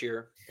reason this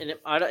year, and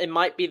it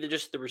might be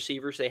just the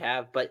receivers they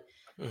have, but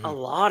A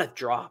lot of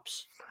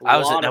drops. A I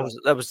was lot of them.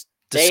 that was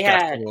They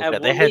had disgusting.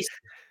 at They had least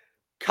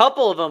a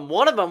couple of them.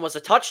 One of them was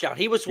a touchdown.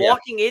 He was yeah.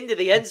 walking into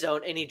the end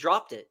zone and he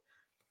dropped it.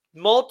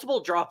 Multiple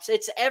drops.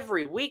 It's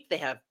every week they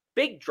have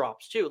big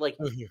drops too. Like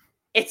Mhm.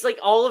 it's like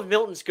all of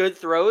Milton's good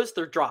throws,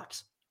 they're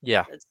drops.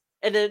 Yeah.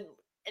 And then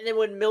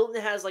when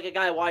Milton has like a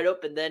guy wide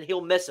open, then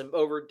he'll miss him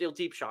over. He'll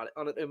deep shot it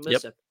on it and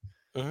miss Yep.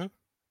 him. Mhm.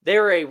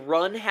 They're a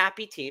run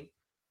happy team,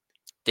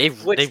 They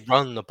which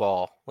run the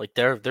ball. Like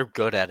they're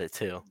good at it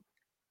too.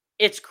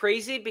 it's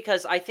crazy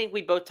because I think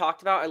we both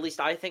talked about. At least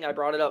I think I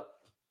brought it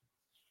up.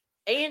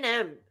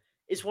 A&M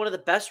is one of the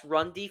best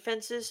rush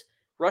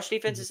Mhm.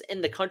 defenses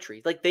in the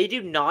country. Like they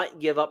do not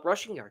give up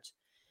rushing yards,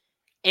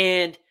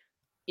 and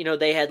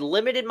they had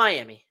limited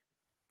Miami,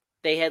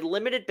 they had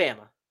limited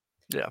Bama,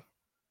 Yeah.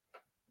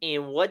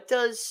 and what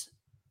does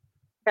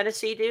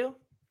Tennessee do?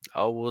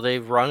 Oh, well,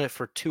 they've run it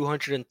for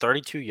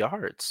 232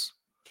 yards.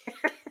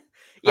 I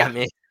Yeah,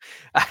 mean,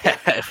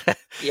 yeah,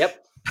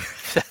 yep.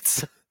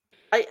 that's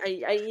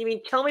I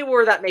mean, tell me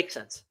where that makes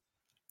sense.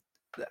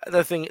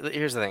 the thing.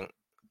 Here's the thing.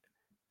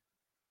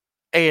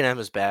 A&M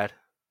is bad,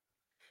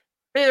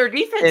 Their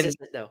defense and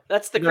isn't though.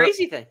 That's the no,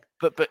 crazy thing.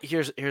 but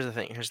here's the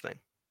thing. Here's the thing.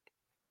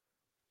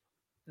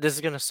 This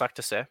is gonna suck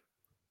to say,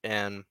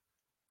 and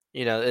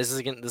this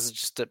is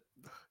just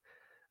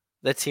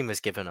that team has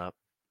given up.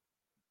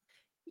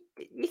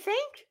 You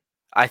think?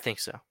 I think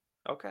so.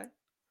 Okay.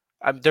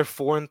 They're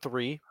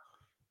 4-3.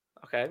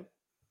 Okay.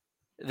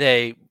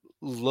 They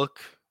look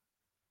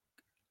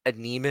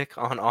anemic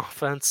on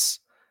offense.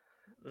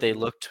 They Mhm.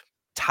 looked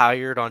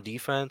tired on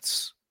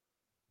defense.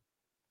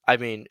 I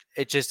mean,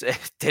 it just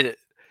it did it.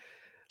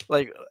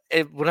 Like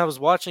when I was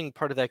watching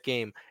part of that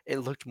game, it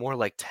looked more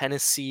like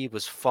Tennessee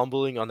was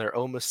fumbling on their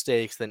own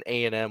mistakes than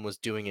A&M was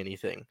doing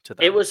anything to It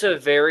them. was a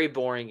very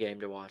boring game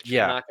to watch. I'm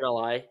Yeah. not gonna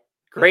lie.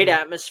 Great Hmm.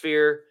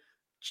 atmosphere.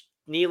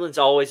 Neyland's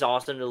always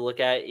awesome to look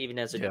at, even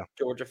as a Yeah.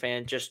 Georgia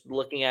fan. Just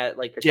looking at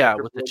like the Yeah,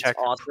 with the checkerboard's checker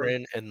awesome.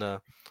 print and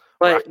the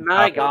But Rocky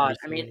my Top God,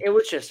 I mean, everything. it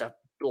was just a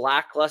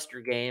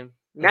lackluster game.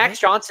 Hmm. Max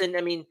Johnson,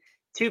 I mean,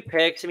 2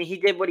 picks. I mean, he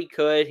did what he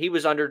could. He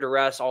was under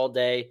duress all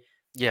day.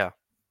 Yeah.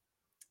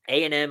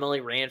 A&M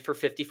only ran for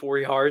 54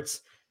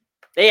 yards.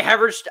 They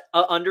averaged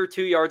under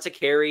 2 yards a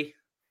carry.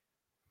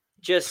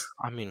 Just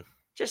I mean,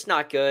 just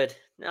not good.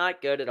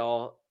 Not good at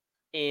all.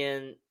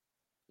 And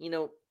you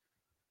know,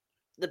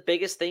 the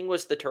biggest thing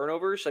was the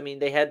turnovers. I mean,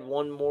 they had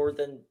one more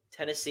than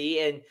Tennessee.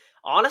 And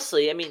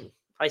honestly, I mean,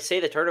 I say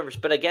the turnovers,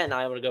 but again,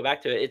 I want to go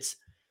back to it. It's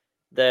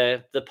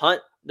the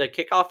punt, the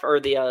kickoff,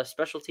 or the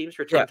special teams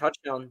yeah. return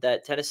touchdown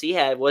that Tennessee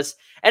had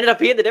ended up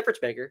being the difference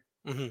maker.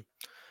 Hmm.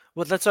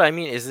 Well, that's what I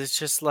mean. Is it's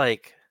just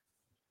like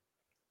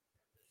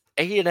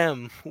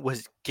A&M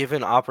was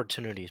given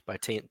opportunities by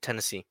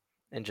Tennessee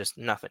and just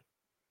nothing.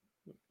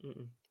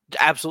 Mm-mm.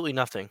 Absolutely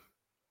nothing.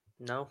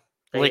 No,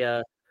 they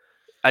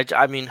Like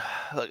I mean,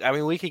 look, I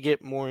mean, we could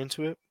get more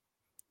into it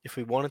if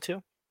we wanted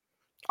to.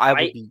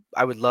 I.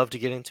 I would love to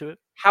get into it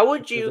How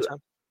would another you? time.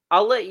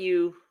 I'll let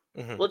you.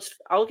 Hmm.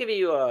 I'll give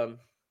you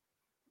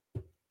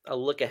a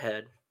look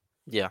ahead.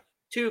 Yeah.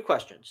 2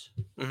 questions,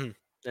 Hmm.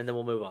 and then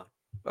we'll move on.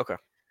 Okay.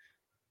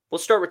 We'll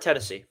start with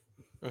Tennessee.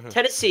 Hmm.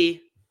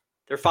 Tennessee,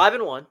 they're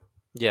 5-1,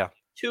 Yeah.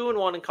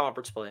 2-1 in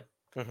conference play.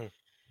 Hmm.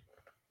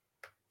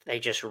 They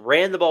just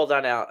ran the ball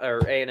down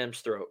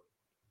A&M's throat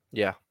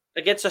Yeah.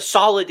 against a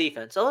solid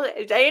defense.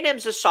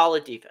 A&M's a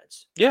solid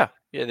defense. Yeah.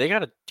 Yeah. They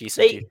got a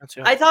decent defense.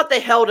 Yeah. I thought they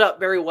held up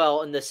very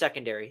well in the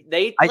secondary.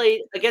 They I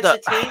played against the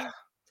a team.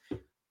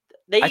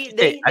 I They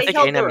think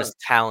held A&M their is own.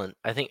 talent.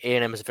 I think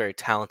A&M is a very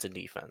talented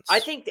defense. I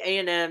think the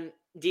A&M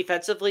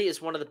defensively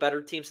is one of the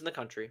better teams in the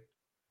country.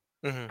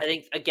 Hmm. I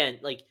think again,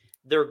 like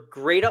they're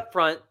great up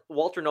front.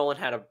 Walter Nolan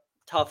had a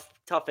tough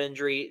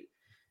injury.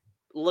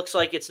 Looks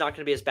like it's not going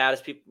to be as bad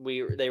as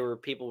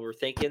people were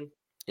thinking.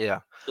 Yeah.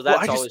 So Well,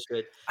 that's always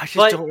good. I just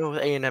But don't know with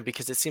A&M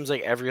because it seems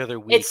like every other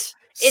week it's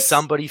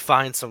somebody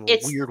finds some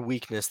it's weird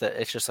weakness that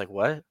it's just like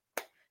what?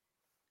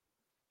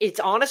 it's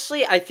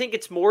honestly, I think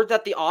it's more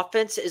that the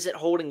offense isn't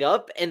holding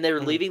up and they're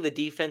Mhm. leaving the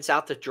defense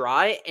out to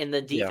dry, and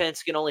the Yeah.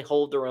 defense can only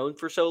hold their own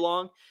for so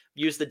long.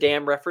 Use the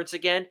damn reference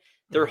again.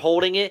 They're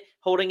Mhm.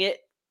 holding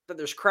it, but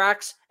there's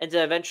cracks, and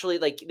then eventually,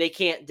 like they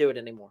can't do it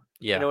anymore.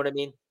 You Yeah. know what I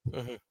mean?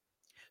 Mhm.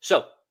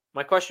 So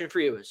my question for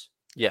you is: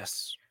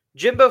 Yes.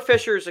 Jimbo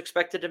Fisher is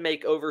expected to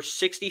make over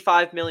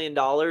 $65 million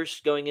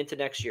going into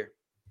next year.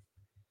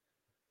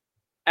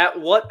 At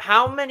what?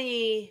 How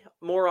many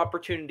more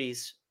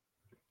opportunities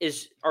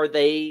are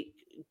the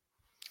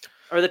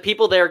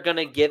people they're going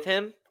to give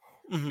him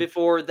Mhm.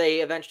 before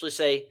they eventually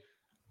say,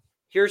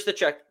 "Here's the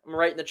check. I'm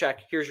writing the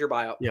check. Here's your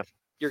buyout. Yeah.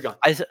 You're gone."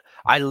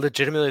 I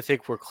legitimately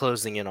think we're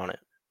closing in on it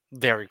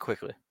very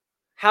quickly.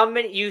 How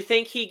many you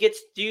think he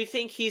gets? Do you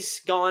think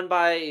he's gone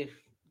by?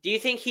 Do you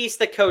think he's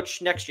the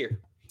coach next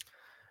year?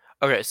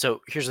 Okay,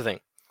 so here's the thing.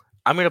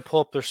 I'm gonna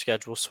pull up their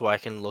schedule so I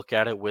can look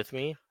at it with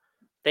me.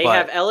 They But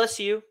have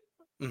LSU.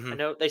 I mhm.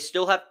 know they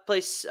still have to play.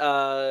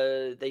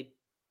 They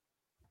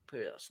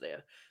who else they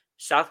have?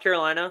 South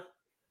Carolina.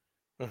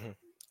 Mhm.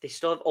 They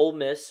still have Ole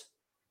Miss,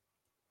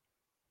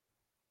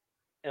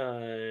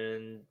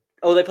 and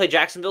Oh, they play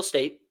Jacksonville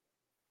State.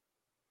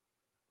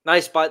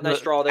 Nice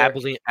draw there.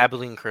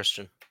 Abilene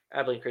Christian.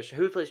 Abilene Christian.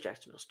 Who plays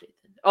Jacksonville State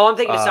then? Oh, I'm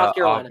thinking of South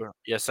Carolina. Auburn.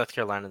 Yeah, South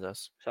Carolina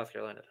does. South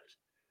Carolina does.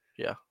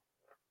 Yeah.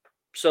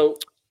 So,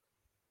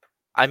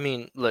 I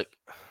mean, look.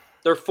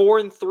 They're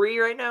 4-3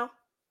 right now?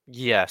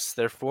 Yes,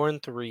 they're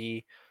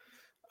 4-3.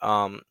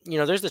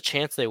 There's a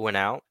chance they win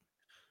out.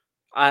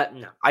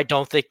 No. I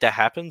don't think that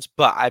happens,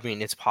 but I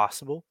mean, it's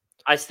possible.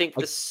 I think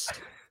ceilings.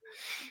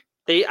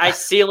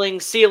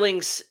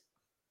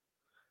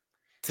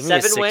 To me,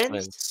 7 6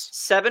 wins?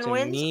 7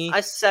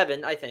 wins?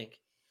 7, I think.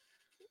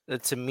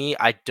 To me,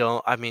 I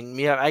don't. I mean,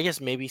 yeah, I guess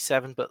maybe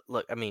 7, but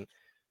look, I mean,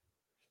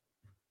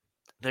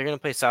 they're gonna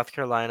play South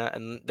Carolina,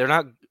 and they're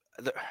not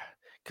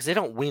because they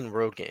don't win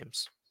road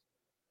games.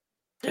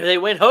 They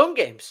win home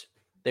games.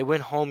 They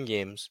win home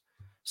games.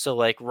 So,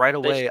 like, right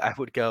away, I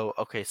would go,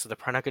 okay, so they're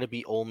probably not going to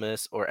beat Ole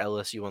Miss or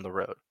LSU on the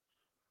road.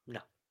 No.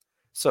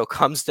 So it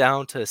comes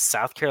down to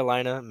South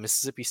Carolina,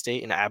 Mississippi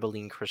State, and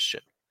Abilene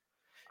Christian.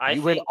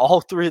 You win think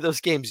all 3 of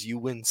those games, you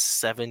win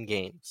 7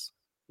 games.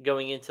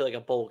 Going into, like, a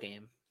bowl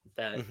game.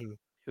 That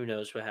who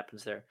knows what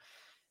happens there.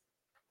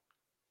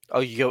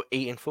 Oh, you go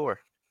 8-4.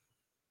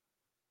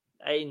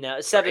 I know.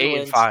 7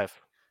 wins. 8-5.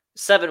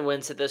 7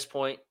 wins at this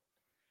point.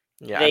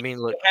 Yeah, they I mean,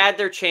 look, had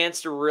their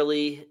chance to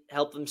really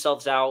help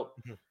themselves out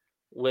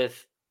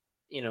with,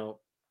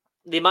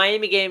 the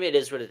Miami game. It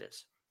is what it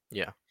is.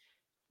 Yeah.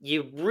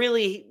 You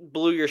really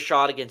blew your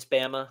shot against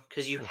Bama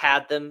because you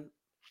had them,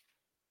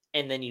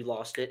 and then you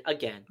lost it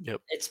again.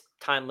 Yep. It's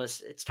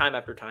timeless. It's time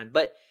after time.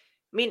 But,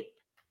 I mean,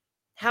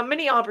 how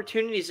many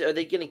opportunities are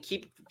they going to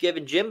keep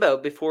giving Jimbo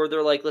before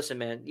they're like, listen,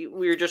 man,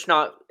 we're just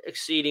not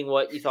exceeding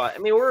what you thought? I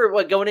mean,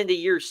 we're going into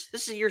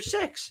this is year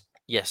 6.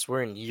 Yes,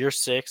 we're in year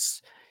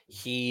 6.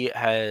 He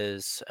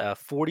has a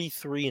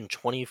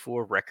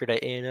 43-24 record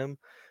at A&M,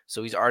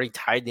 so he's already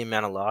tied the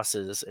amount of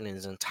losses in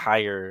his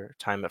entire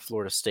time at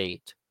Florida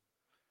State.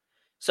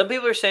 Some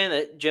people are saying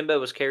that Jimbo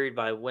was carried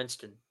by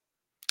Winston.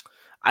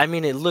 I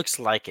mean, it looks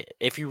like it.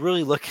 If you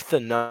really look at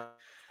the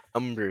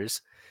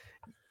numbers,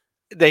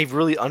 they've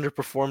really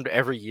underperformed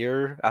every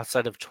year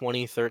outside of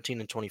 2013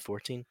 and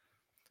 2014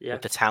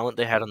 with the talent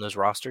they had on those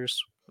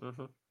rosters.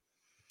 Mm-hmm.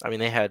 I mean,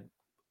 they had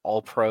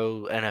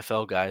all-pro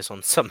NFL guys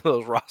on some of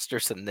those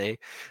rosters, and they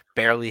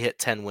barely hit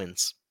 10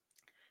 wins.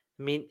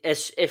 I mean,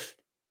 if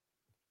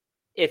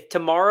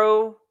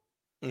tomorrow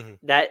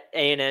that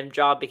A&M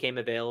job became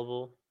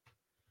available,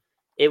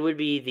 it would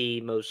be the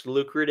most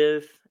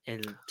lucrative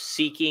and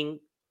seeking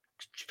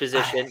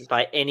position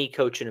by any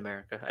coach in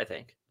America, I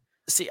think.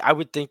 See, I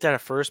would think that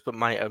at first, but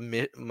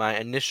my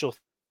initial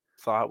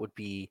thought would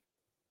be,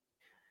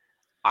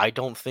 I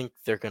don't think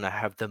they're going to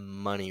have the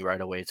money right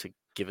away to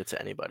give it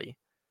to anybody.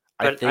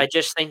 But I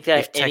just think that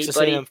if Texas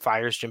A&M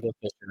fires Jimbo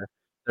Fisher,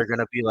 they're going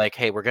to be like,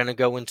 hey, we're going to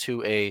go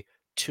into a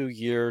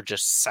 2-year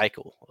just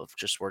cycle of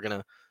just we're going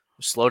to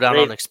slow down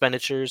on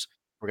expenditures.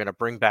 We're going to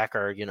bring back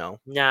our,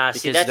 Nah,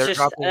 see, that's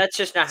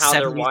just not how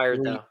they're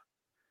wired, though.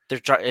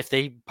 If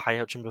they buy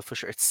out Jimbo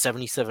Fisher, it's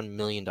 $77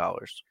 million.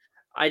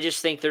 I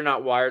just think they're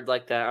not wired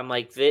like that. I'm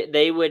like,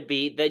 they would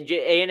be.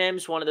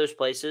 A&M's one of those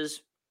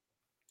places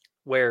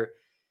where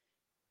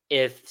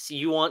if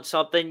you want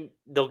something,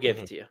 they'll give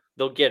it to you.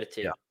 They'll get it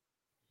to you.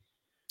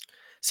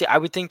 See, I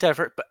would think that,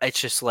 but it's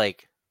just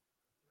like,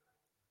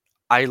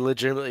 I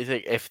legitimately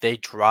think if they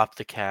drop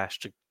the cash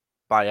to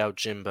buy out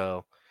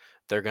Jimbo,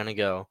 they're going to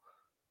go,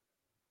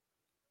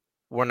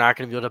 we're not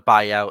going to be able to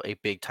buy out a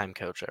big-time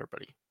coach,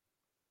 everybody.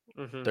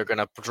 Mm-hmm. They're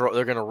gonna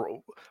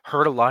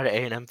hurt a lot of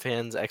A&M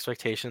fans'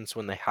 expectations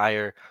when they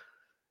hire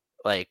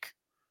like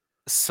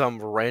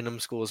some random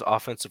school's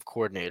offensive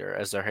coordinator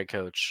as their head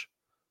coach.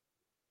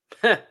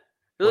 They'll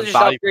just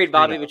upgrade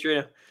Bobby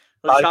Petrino.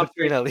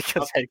 Upgrade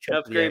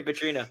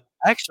Petrino.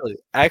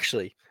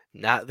 Actually,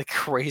 not the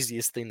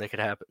craziest thing that could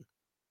happen.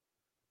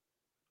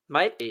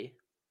 Might be.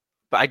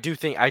 But I do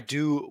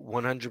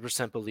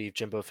 100% believe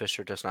Jimbo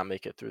Fisher does not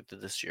make it through to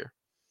this year.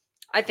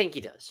 I think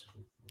he does.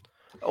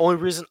 The only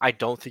reason I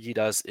don't think he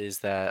does is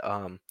that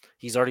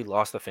he's already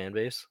lost the fan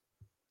base.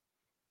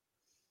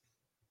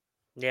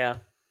 Yeah.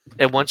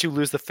 And once you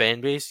lose the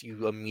fan base,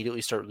 you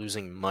immediately start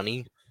losing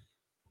money.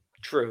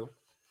 True.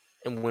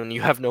 And when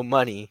you have no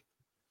money,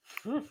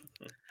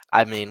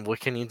 I mean,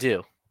 what can you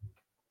do?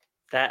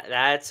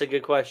 That's a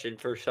good question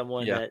for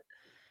someone that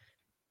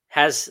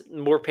has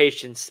more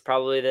patience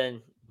probably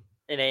than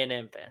an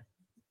A&M fan.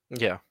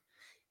 Yeah.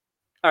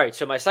 All right,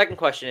 so my second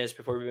question is,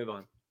 before we move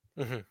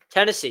on,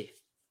 Tennessee.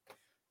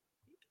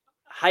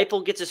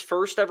 Heupel gets his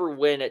first ever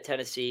win at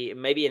Tennessee,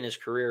 maybe in his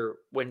career,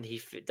 when he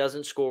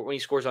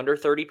scores under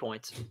 30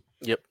 points.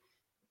 Yep.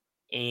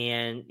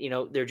 And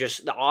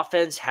the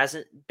offense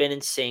hasn't been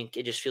in sync.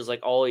 It just feels like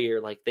all year,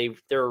 like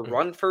they're a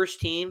run first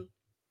team.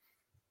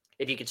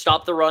 If you can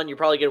stop the run, you're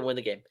probably going to win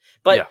the game.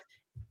 But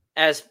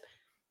as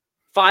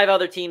 5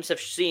 other teams have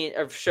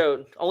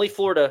shown, only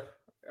Florida,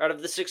 out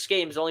of the 6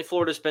 games, only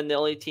Florida's been the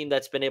only team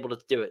that's been able to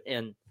do it,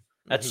 and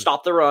that's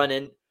stop the run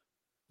and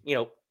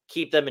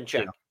keep them in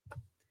check. Yeah.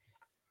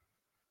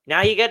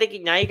 Now you got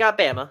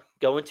Bama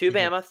going to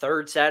Bama,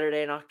 3rd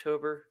Saturday in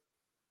October.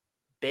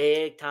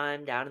 big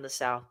time down in the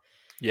South.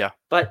 Yeah.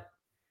 But,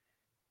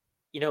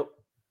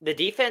 the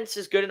defense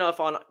is good enough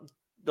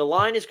the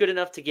line is good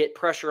enough to get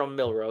pressure on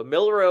Milrow.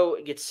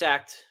 Milrow gets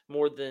sacked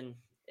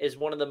is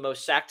one of the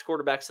most sacked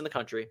quarterbacks in the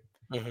country.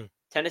 Mm-hmm.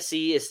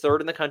 Tennessee is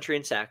third in the country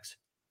in sacks.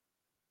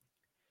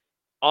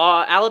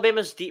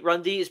 Alabama's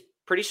run D is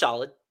pretty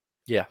solid.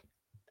 Yeah.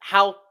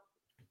 How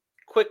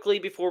quickly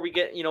before we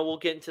get, we'll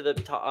get into the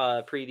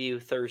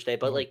preview Thursday,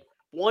 but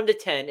 1 to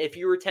 10, if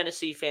you're a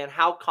Tennessee fan,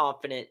 how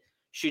confident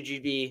should you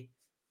be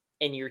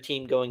in your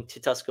team going to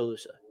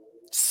Tuscaloosa?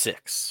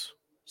 6.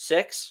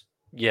 6?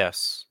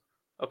 Yes.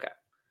 Okay.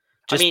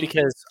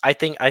 Because I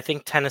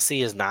think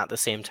Tennessee is not the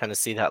same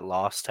Tennessee that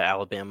lost to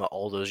Alabama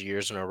all those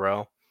years in a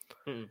row.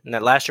 And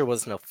that last year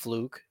wasn't a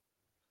fluke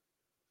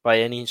by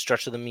any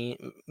stretch of the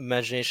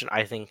imagination.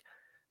 I think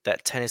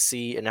that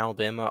Tennessee and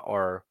Alabama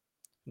are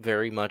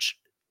very much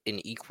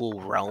in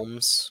equal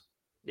realms.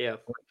 Yeah. When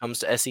it comes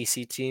to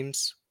SEC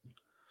teams.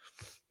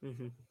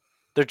 Mm-hmm.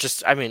 They're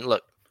just,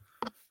 look,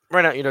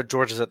 right now,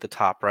 Georgia's at the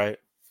top, right?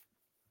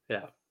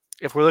 Yeah.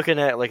 If we're looking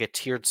at like a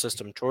tiered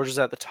system, Georgia's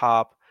at the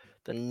top.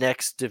 The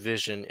next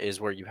division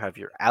is where you have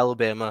your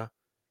Alabama,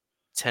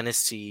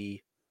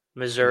 Tennessee,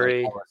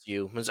 Missouri,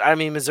 LSU.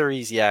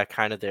 Missouri's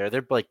kind of there.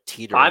 They're like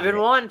teetering.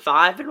 5-1,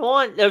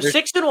 5-1. No,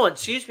 6-1.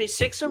 Excuse me,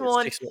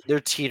 6-1. They're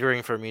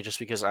teetering for me just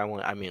because I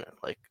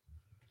they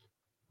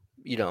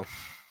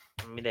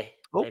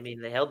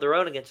they held their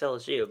own against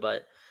LSU,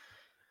 but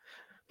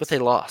they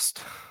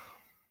lost.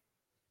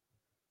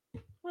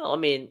 Well,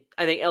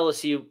 I think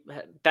LSU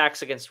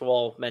backs against the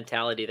wall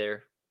mentality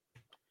there.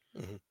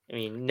 Mm-hmm.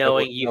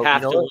 Knowing you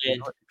have to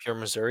win. If you're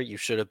Missouri, you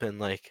should have been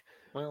like,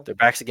 their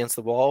backs against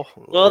the wall.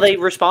 Well, they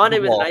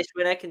responded with a nice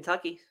win at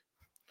Kentucky.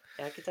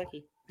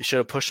 Kentucky. You should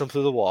have pushed them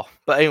through the wall.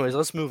 But anyways,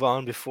 let's move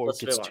on before it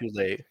gets too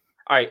late.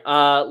 All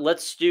right,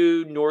 let's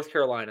do North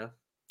Carolina.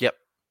 Yep.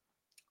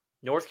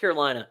 North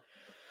Carolina.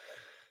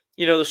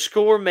 The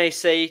score may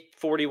say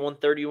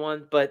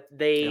 41-31, but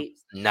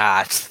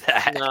not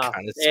that kind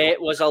of score.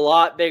 It was a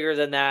lot bigger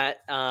than that.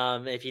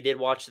 If you did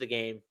watch the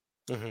game,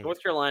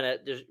 North Carolina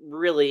just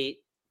really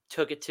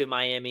took it to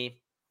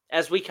Miami,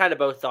 as we kind of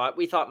both thought.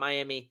 We thought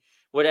Miami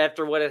would,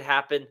 after what had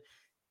happened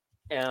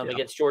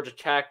against Georgia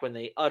Tech, when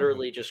they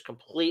utterly just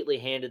completely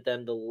handed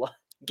them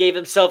gave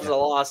themselves a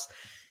loss.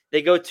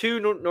 They go to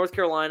North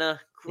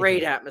Carolina.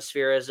 Great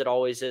atmosphere, as it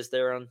always is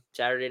there on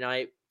Saturday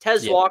night.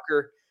 Tez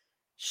Walker.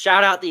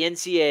 Shout out the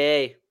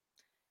NCAA.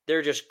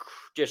 They're just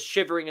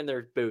shivering in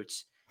their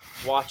boots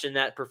watching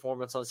that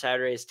performance on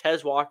Saturday as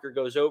Tez Walker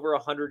goes over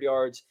 100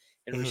 yards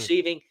and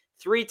receiving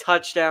 3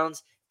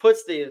 touchdowns,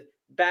 puts the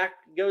back,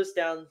 goes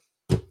down,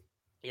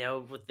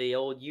 with the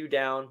old U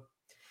down.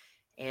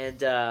 And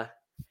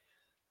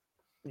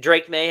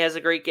Drake May has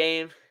a great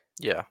game.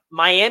 Yeah.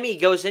 Miami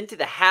goes into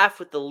the half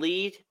with the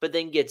lead, but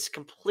then gets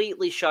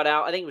completely shut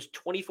out. I think it was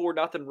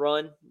 24-0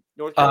 run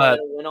North Carolina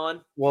went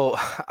on. Well,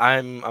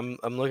 I'm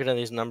looking at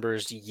these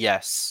numbers.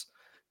 Yes,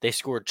 they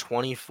scored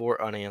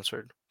 24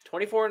 unanswered.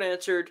 24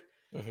 unanswered,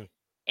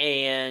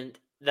 and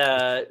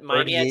the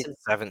Miami had some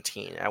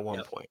 17 at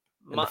one point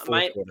in the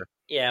fourth quarter.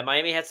 Yeah,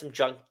 Miami had some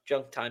junk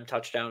time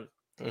touchdown.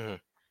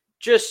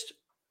 Just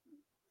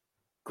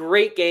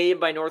great game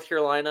by North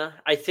Carolina.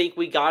 I think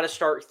we got to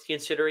start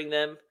considering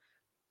them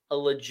a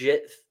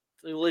legit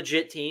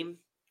team.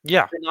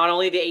 Yeah. But not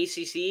only the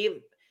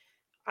ACC.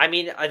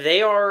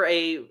 They are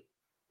a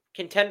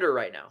contender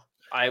right now,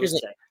 I would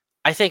say.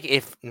 I think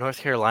if North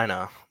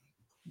Carolina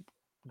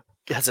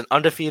has an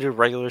undefeated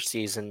regular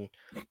season,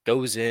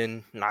 goes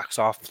in, knocks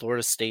off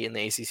Florida State in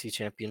the ACC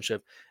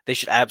championship, they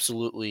should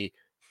absolutely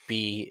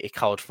be a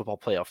college football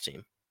playoff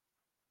team.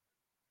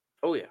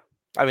 Oh, yeah.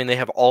 They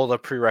have all the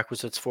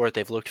prerequisites for it.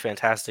 They've looked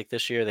fantastic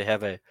this year. They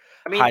have a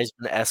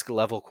Heisman-esque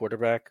level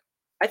quarterback.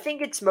 I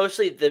think it's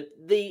mostly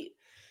the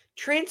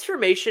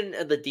transformation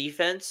of the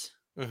defense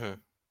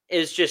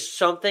is just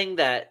something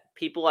that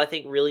people, I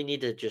think, really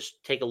need to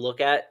just take a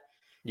look at.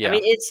 Yeah.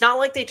 It's not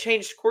like they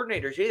changed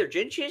coordinators either.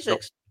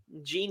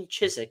 Gene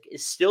Chizik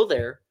is still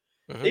there.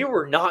 They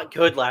were not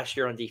good last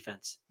year on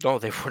defense. No,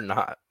 they were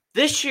not.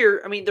 This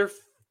year, they're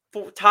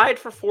tied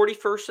for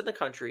 41st in the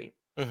country,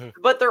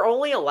 but they're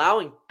only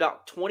allowing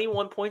about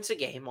 21 points a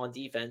game on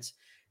defense.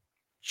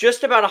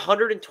 Just about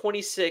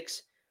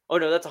 126. Oh,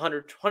 no, that's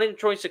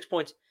 126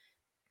 points.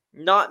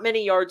 Not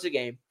many yards a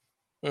game.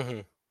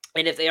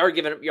 And if they are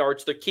giving up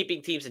yards, they're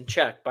keeping teams in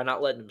check by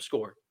not letting them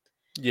score.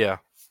 Yeah.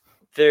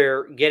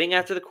 They're getting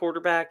after the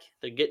quarterback.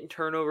 They're getting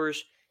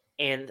turnovers.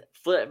 And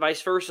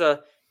vice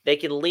versa, they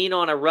can lean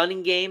on a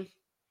running game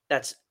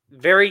that's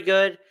very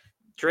good.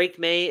 Drake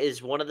May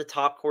is one of the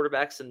top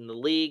quarterbacks in the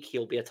league.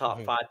 He'll be a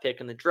top 5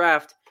 pick in the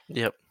draft.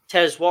 Yep.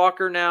 Tez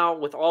Walker now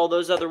with all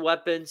those other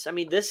weapons.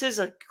 This is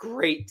a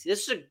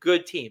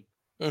good team.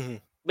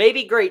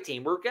 Maybe great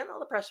team. We're getting on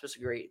the precipice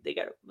of great. They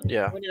got to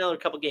win another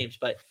couple games,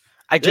 but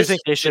I do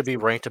think they should be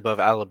ranked above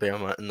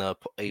Alabama in the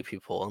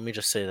AP poll. Let me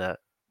just say that.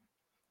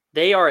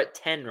 They are at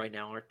 10 right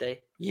now, aren't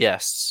they?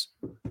 Yes.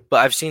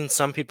 But I've seen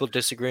some people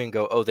disagree and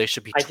go, oh, they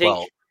should be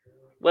 12.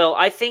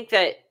 I think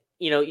that,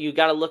 you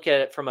got to look at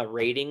it from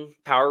a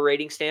power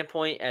rating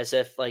standpoint, as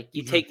if like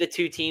you take the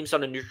two teams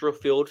on a neutral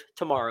field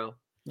tomorrow.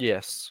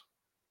 Yes.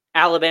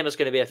 Alabama's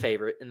going to be a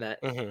favorite in that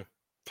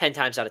 10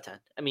 times out of 10.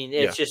 I mean,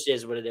 it just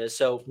is what it is.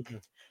 So,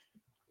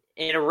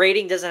 and a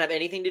rating doesn't have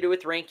anything to do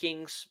with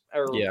rankings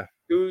or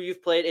who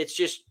you've played. It's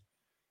just,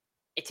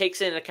 it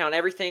takes into account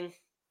everything.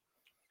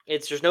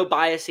 There's no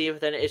bias here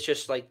within it. It's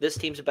just like this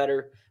team's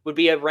better, would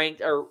be a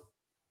ranked or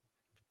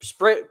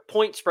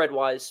point spread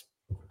wise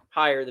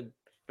higher than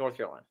North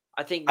Carolina.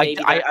 I think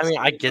maybe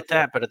I get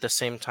that, but at the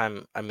same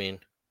time, I mean,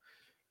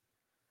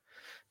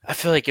 I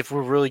feel like if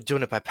we're really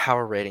doing it by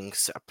power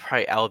ratings,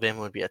 probably Alabama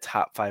would be a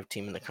top 5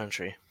 team in the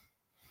country.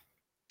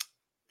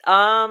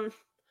 No.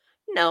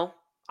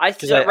 I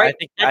think they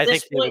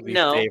would be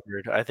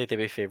favored. I think they'd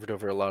be favored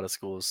over a lot of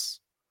schools.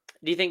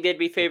 Do you think they'd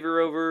be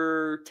favored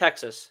over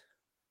Texas?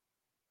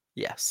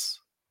 Yes.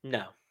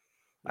 No.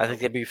 I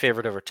think they'd be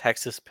favored over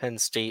Texas, Penn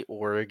State,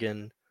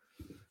 Oregon,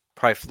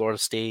 probably Florida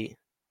State.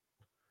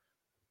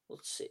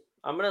 Let's see.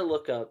 I'm going to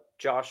look up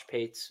Josh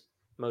Pate's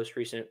most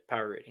recent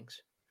power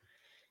ratings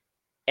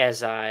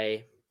as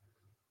I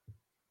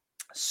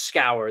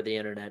scour the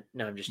internet.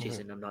 No, I'm just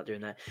teasing. I'm not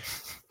doing that.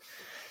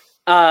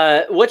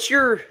 What's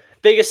your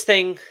biggest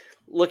thing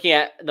looking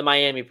at the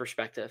Miami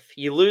perspective?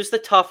 You lose the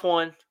tough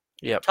one.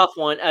 Yep. Tough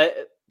one.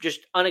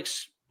 Just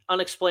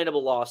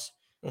unexplainable loss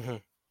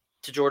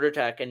to Georgia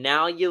Tech. And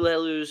now you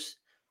lose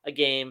a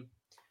game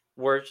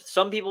where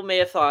some people may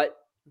have thought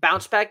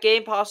bounce back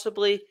game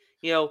possibly.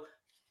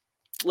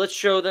 Let's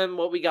show them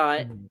what we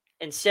got.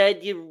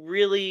 Instead, you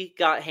really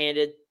got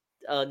handed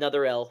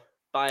another L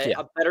by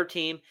a better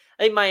team.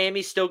 I think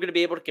Miami's still going to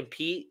be able to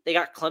compete. They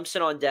got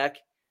Clemson on deck,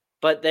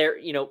 but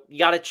you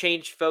got to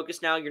change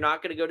focus now. You're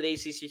not going to go to the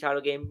ACC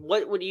title game.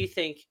 What do you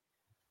think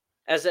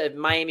as a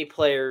Miami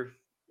player?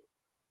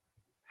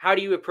 How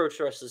do you approach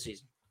the rest of the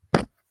season?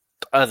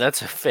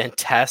 That's a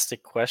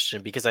fantastic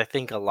question because I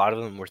think a lot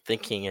of them were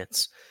thinking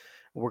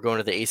we're going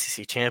to the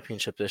ACC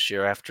championship this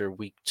year after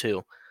week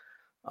 2.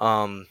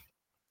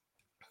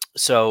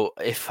 So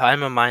if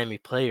I'm a Miami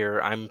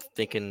player, I'm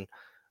thinking,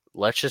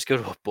 let's just go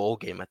to a bowl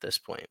game at this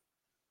point.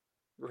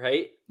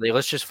 Right?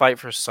 Let's just fight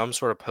for some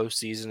sort of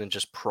postseason and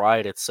just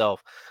pride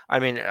itself. I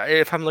mean,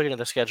 if I'm looking at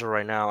the schedule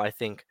right now, I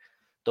think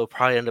they'll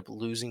probably end up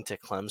losing to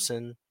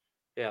Clemson.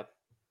 Yeah.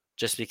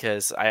 Just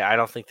because I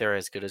don't think they're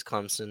as good as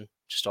Clemson.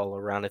 Just all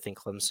around, I think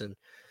Clemson's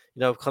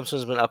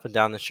been up and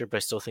down this year, but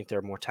I still think they're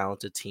a more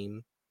talented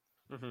team.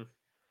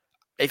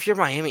 If you're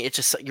Miami, it's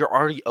just you're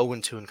already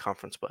 0-2 in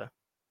conference play.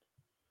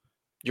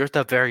 You're at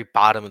the very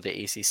bottom of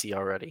the ACC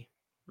already.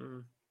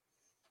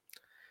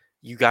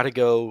 You got to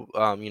go.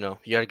 You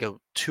got to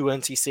go to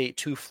NC State,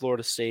 to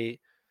Florida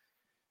State.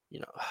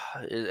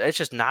 It's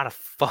just not a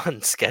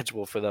fun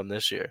schedule for them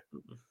this year.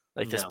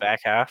 This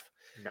back half.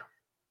 No.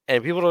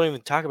 And people don't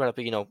even talk about it,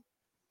 but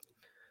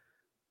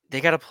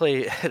they got to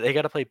play. They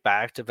got to play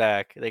back to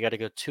back. They got to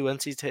go to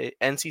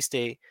NC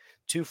State,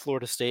 to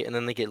Florida State, and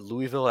then they get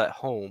Louisville at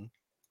home,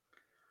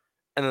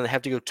 and then they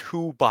have to go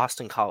to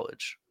Boston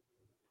College.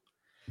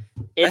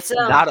 It's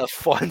not a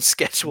fun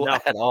schedule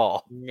at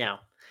all. No.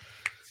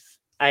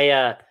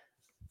 I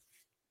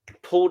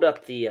pulled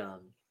up the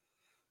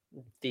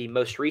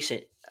most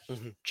recent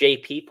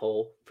JP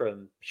poll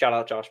from shout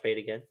out Josh Pate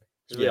again,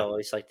 as we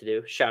always like to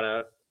do. Shout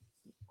out.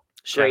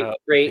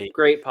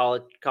 Great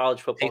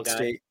college football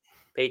guy.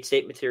 Pate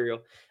State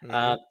material.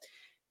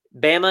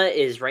 Bama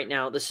is right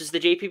now. This is the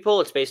JP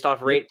poll. It's based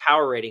off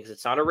power ratings.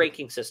 It's not a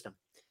ranking system.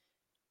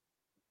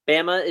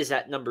 Bama is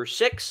at number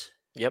 6.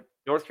 Yep.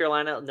 North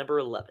Carolina number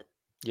 11.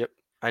 Yep.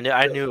 I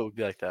knew it would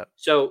be like that.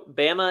 So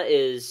Bama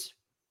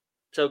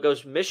it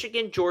goes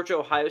Michigan, Georgia,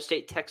 Ohio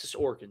State, Texas,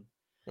 Oregon.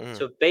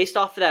 So based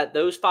off of that,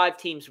 those 5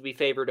 teams would be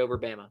favored over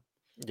Bama.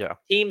 Yeah.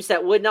 Teams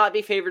that would not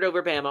be favored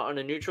over Bama on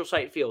a neutral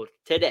site field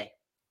today.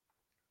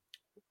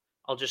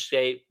 I'll just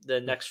say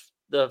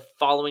the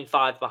following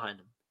 5 behind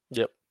them.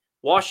 Yep.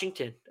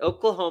 Washington,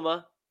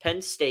 Oklahoma,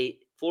 Penn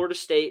State, Florida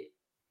State,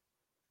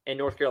 and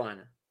North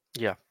Carolina.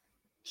 Yeah.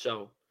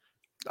 So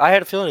I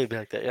had a feeling it'd be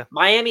like that, yeah.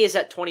 Miami is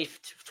at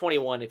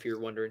 21, if you're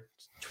wondering.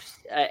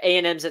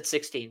 A&M's at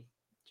 16.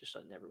 Just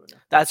letting everyone know.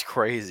 That's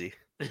crazy.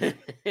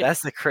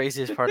 That's the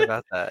craziest part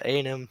about that.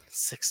 A&M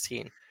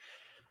 16.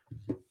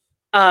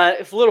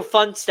 A little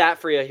fun stat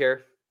for you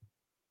here.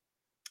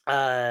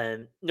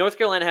 North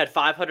Carolina had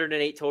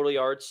 508 total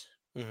yards.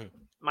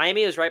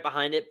 Miami is right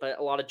behind it, but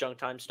a lot of junk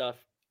time stuff.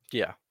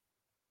 Yeah.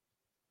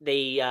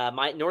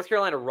 North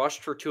Carolina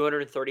rushed for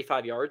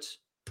 235 yards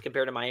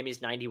compared to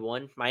Miami's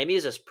 91. Miami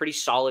is a pretty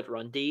solid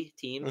run D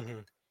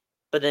team.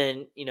 But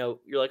then, you're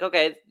like,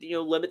 okay,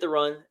 limit the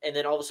run. And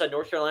then all of a sudden,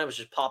 North Carolina was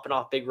just popping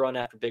off big run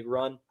after big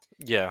run.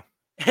 Yeah.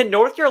 And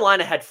North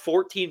Carolina had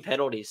 14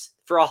 penalties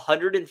for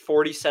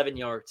 147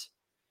 yards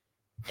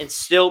and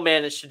still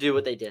managed to do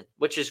what they did,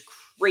 which is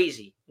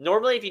crazy.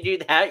 Normally, if you do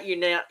that,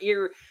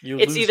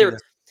 it's either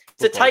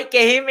it's a tight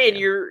game and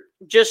you're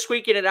just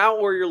squeaking it out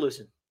or you're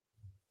losing.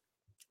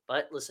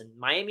 But listen,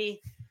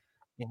 Miami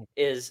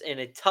is in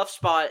a tough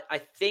spot. I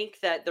think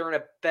that they're in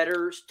a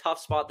better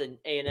tough spot than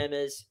A&M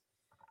is.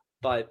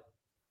 But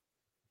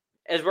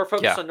As we're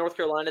focused on North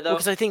Carolina, though,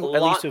 because I think a at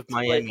least lot with to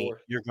play Miami,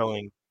 for. you're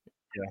going,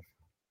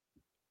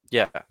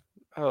 yeah.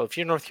 Oh, if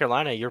you're North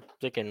Carolina, you're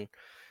thinking,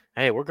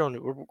 hey, we're going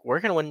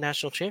to win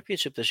national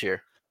championship this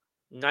year.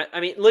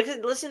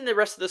 Listen to the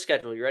rest of the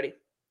schedule. You ready?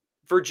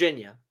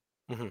 Virginia,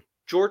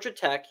 Georgia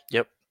Tech,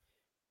 Yep,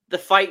 the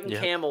Fighting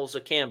Camels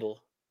of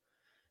Campbell,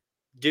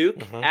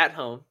 Duke at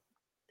home,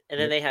 and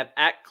then they have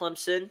at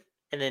Clemson,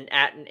 and then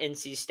at an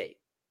NC State.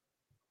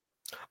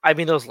 I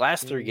mean, those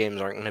last 3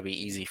 games aren't going to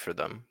be easy for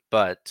them,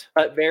 but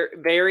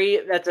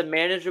that's a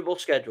manageable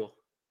schedule.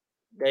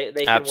 They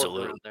can work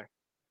around there.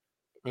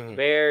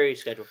 Very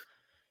schedule.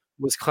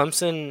 Was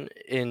Clemson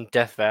in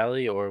Death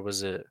Valley or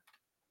was it?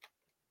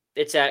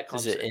 It's at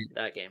Clemson,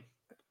 that game.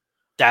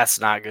 That's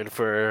not good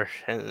for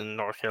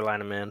North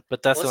Carolina, man.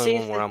 But that's the only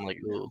one where I'm like,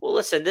 ooh. Well,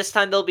 listen, this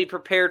time they'll be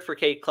prepared for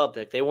Cade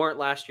Klubnik. They weren't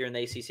last year in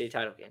the ACC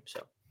title game,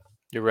 so.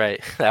 You're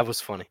right. That was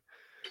funny.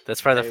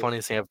 That's probably the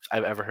funniest thing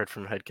I've ever heard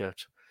from a head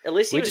coach. At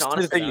least he was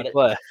honest about it.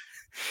 Play.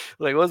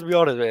 Like, let's be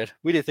honest, man.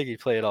 We didn't think he'd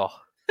play at all.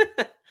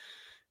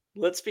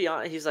 Let's be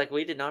honest. He's like,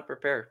 we did not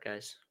prepare,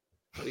 guys.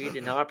 We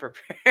did not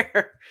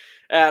prepare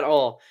at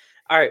all.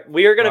 All right,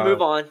 we are going to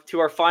move on to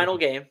our final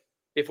game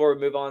before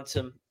we move on to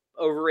some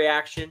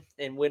overreaction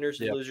and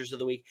winners and losers of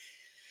the week.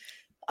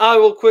 I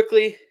will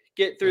quickly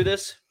get through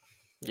this.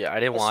 Yeah, I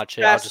didn't watch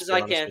it. As fast as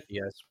I can.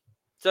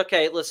 It's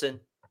okay. Listen,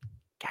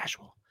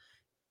 casual.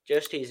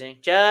 Just teasing.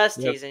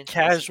 Teasing.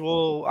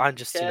 Casual. I'm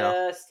just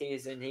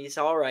teasing. He's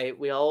all right.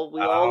 We all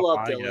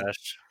love Dylan.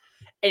 Gosh.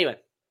 Anyway,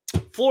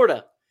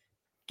 Florida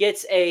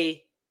gets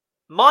a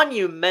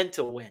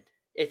monumental win.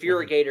 If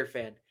you're a Gator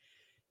fan,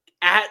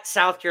 at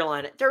South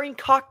Carolina during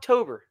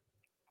Cocktober.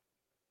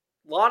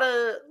 A lot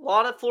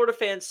of Florida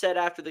fans said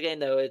after the game,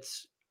 though,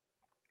 it's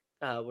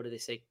what do they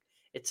say?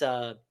 It's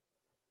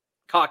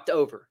cocked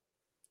over.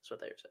 That's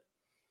what they said.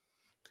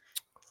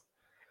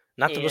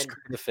 Not the most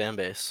creative fan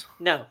base.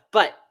 No,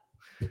 but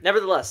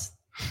nevertheless,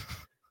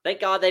 thank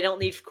God they don't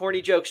need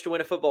corny jokes to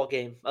win a football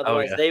game.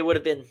 Otherwise, they would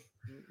have been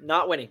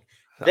not winning.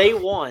 They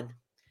won.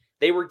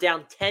 They were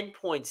down 10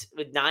 points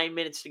with 9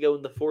 minutes to go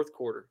in the fourth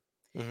quarter.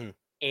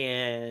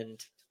 And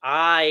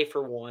I,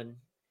 for one,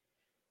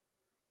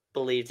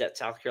 believed that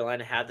South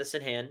Carolina had this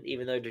in hand,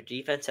 even though their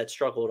defense had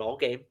struggled all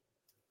game.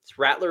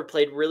 Rattler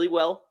played really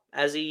well,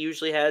 as he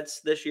usually has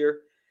this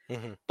year.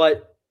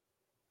 But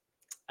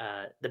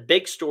the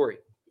big story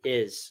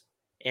is,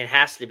 and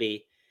has to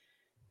be,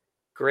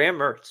 Graham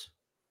Mertz.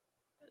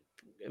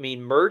 I mean,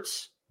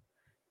 Mertz,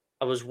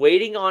 I was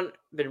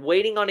been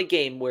waiting on a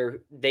game where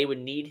they would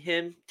need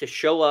him to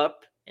show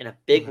up in a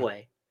big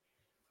way,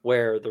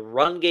 where the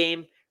run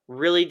game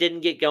really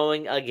didn't get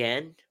going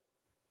again,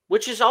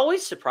 which is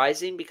always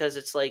surprising because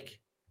it's like,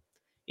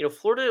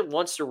 Florida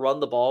wants to run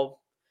the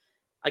ball.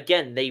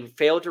 Again, they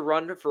failed to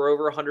run for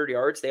over 100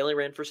 yards. They only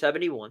ran for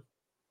 71.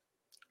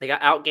 They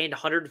got outgained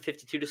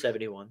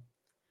 152-71.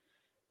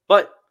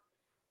 But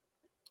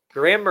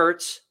Graham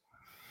Mertz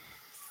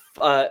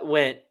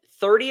went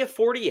 30 of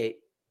 48,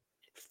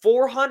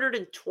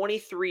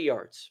 423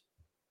 yards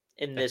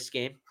in this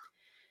game.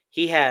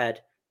 He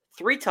had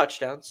 3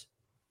 touchdowns.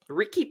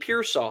 Ricky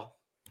Pearsall,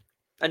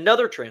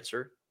 another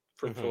transfer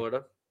from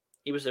Florida.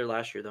 He was there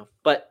last year, though.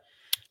 But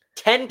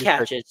 10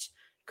 catches,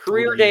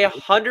 career day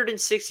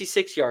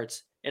 166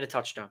 yards, and a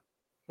touchdown.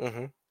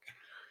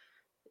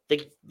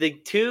 The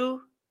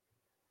two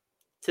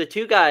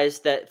guys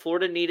that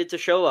Florida needed to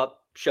show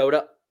up showed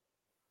up.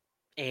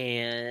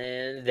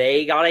 And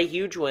they got a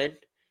huge win.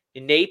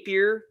 And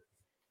Napier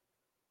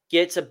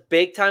gets a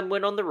big-time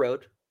win on the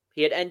road.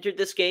 He had entered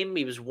this game.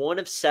 He was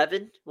 1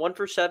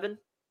 for 7.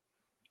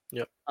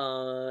 Yep.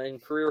 In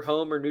career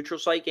home or neutral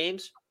site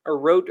games, or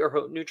road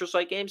or neutral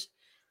site games.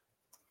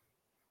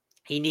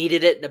 He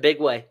needed it in a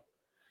big way.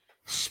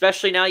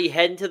 Especially now you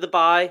head into the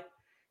bye.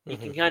 You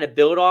can kind of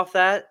build off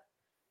that.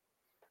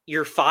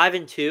 You're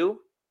 5-2.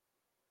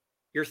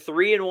 You're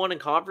 3-1 in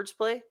conference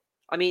play.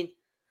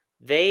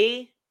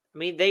 They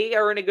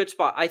are in a good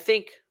spot. I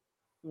think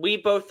we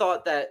both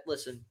thought that,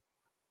 listen,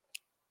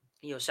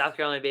 South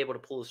Carolina would be able to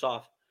pull this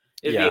off.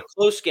 It would be a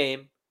close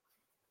game,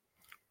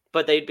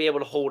 but they'd be able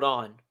to hold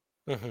on.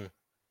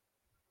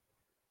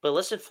 But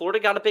listen, Florida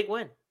got a big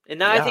win. And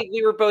now I think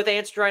we were both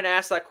trying to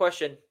ask that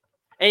question.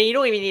 And you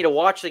don't even need to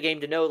watch the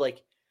game to know,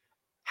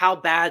 how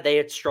bad they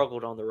had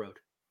struggled on the road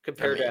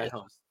compared to at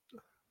home.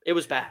 It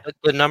was bad.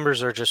 The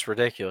numbers are just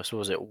ridiculous. What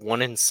was it,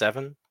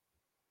 1-7?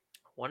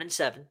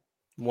 1-7.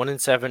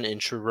 1-7 in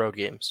true road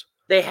games.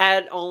 They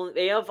have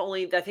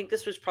only. I think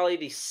this was probably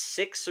the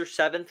 6th or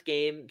 7th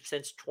game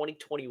since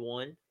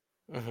 2021,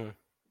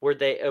 where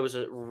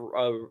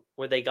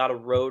they got a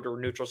road or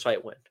neutral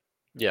site win.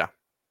 Yeah.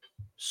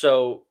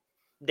 So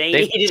they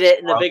needed it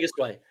in the biggest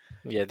way.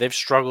 Yeah, they've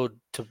struggled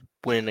to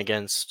win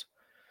against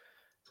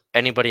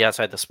anybody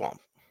outside the swamp.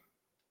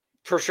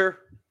 For sure.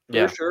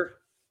 For sure.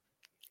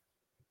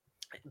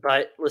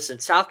 But listen,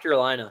 South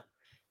Carolina,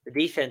 the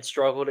defense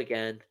struggled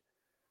again.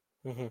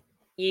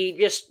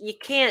 You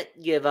can't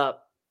give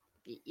up.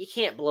 You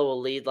can't blow a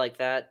lead like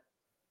that.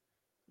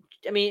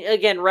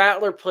 Again,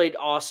 Rattler played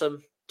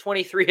awesome.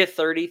 23 of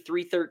 30,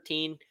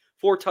 313,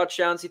 4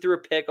 touchdowns. He threw a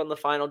pick on the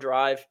final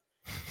drive.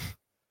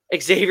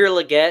 Xavier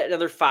Legette,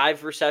 another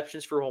 5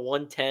 receptions for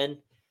 110.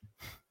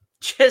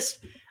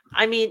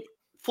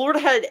 Florida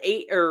had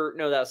 8, or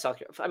no, that was South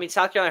Carolina.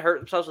 South Carolina hurt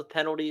themselves with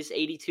penalties,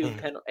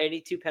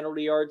 82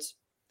 penalty yards.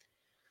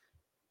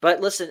 But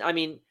listen, I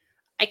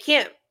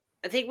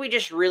think we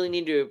just really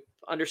need to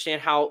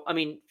understand how,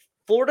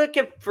 Florida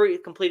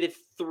completed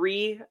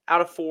 3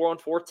 out of 4 on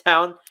fourth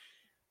down,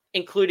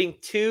 including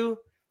 2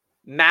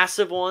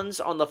 massive ones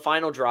on the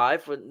final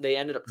drive when they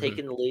ended up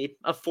taking the lead.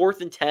 A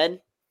 4th and 10.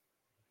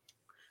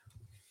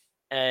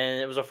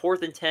 And it was a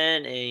 4th and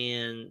 10,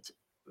 and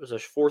it was a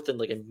 4th and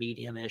like a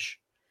medium-ish.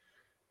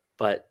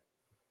 But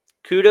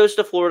kudos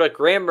to Florida.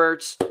 Graham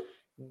Mertz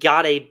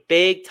got a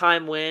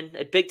big-time win,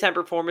 a big-time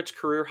performance,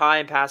 career high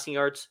in passing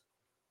yards.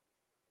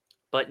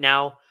 But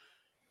now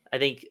I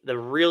think the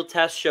real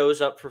test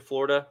shows up for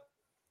Florida.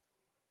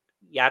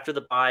 After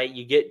the bye,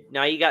 you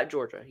got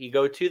Georgia. You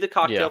go to the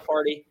cocktail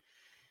party.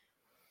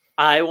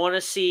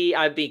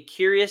 I'd be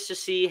curious to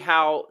see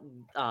how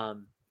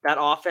that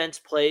offense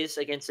plays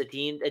against a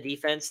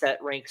defense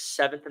that ranks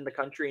 7th in the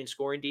country in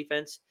scoring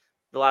defense.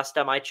 The last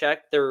time I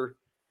checked,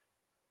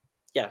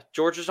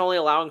 Georgia's only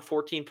allowing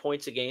 14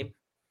 points a game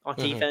on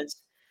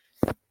defense.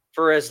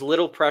 For as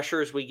little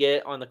pressure as we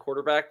get on the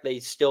quarterback, they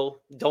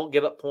still don't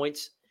give up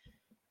points.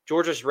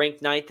 Georgia's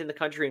ranked 9th in the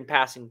country in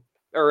passing,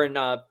 or in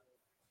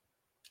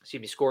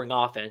scoring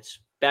offense.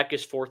 Beck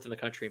is 4th in the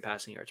country in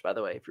passing yards, by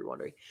the way, if you're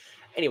wondering.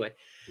 Anyway,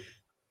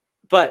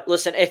 but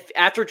listen, if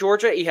after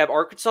Georgia you have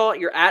Arkansas,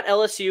 you're at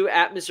LSU,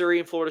 at Missouri,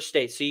 and Florida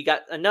State. So you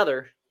got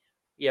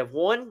you have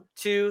 1,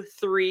 2,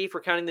 3 for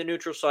counting the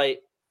neutral site,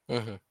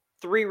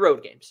 3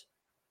 road games,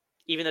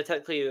 even though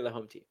technically they're the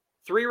home team.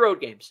 3 road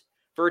games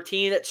for a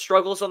team that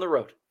struggles on the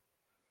road.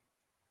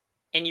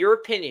 In your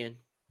opinion,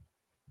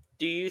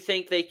 do you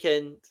think they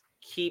can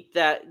keep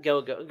that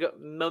go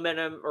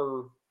momentum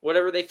or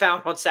whatever they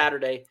found on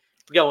Saturday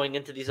going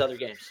into these other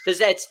games? Because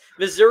that's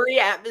Missouri,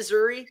 at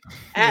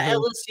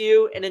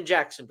LSU, and in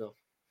Jacksonville.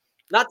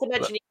 Not to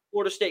mention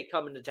Florida State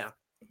coming to town.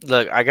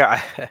 Look,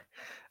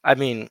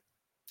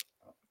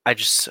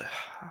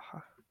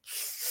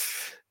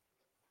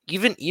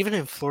 even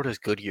in Florida's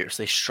good years,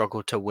 they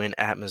struggled to win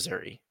at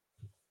Missouri.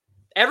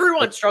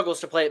 Everyone struggles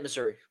to play at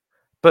Missouri.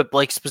 But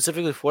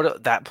specifically Florida,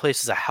 that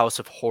place is a house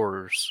of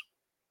horrors.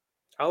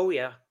 Oh,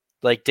 yeah.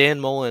 Dan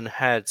Mullen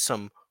had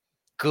some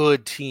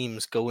good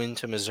teams go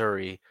into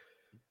Missouri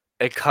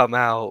and come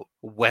out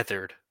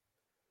weathered.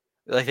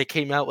 They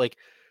came out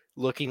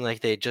looking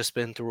like they had just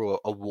been through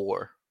a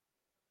war.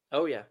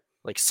 Oh, yeah.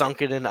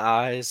 Sunken in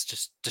eyes,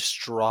 just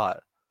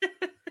distraught.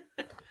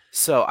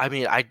 So, I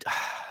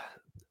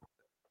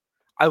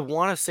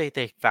want to say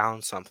they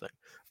found something.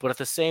 But at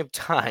the same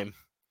time,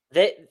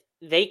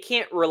 they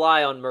can't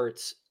rely on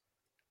Mertz.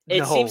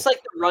 It seems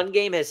like the run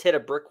game has hit a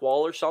brick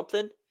wall or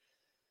something.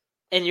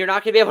 And you're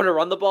not going to be able to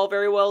run the ball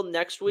very well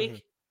next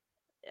week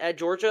at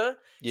Georgia.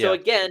 Yeah. So,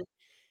 again,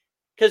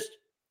 because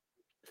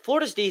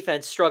Florida's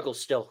defense struggles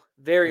still,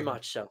 very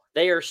much so.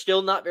 They are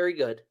still not very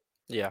good.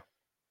 Yeah.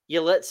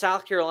 You let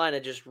South Carolina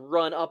just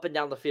run up and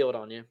down the field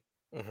on you.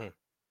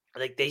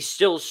 They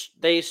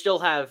still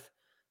have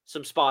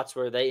some spots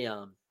where they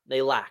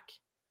lack.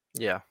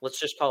 Yeah. Let's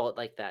just call it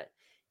like that.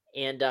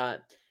 And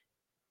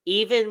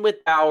even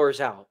with Bowers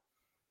out,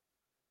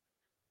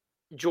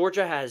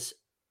 Georgia has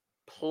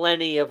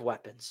plenty of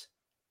weapons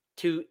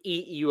to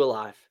eat you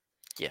alive.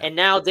 Yeah. And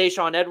now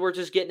Deshaun Edwards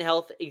is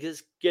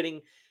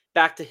getting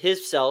back to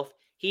himself.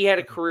 He had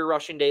a career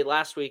rushing day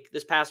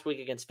this past week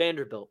against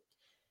Vanderbilt.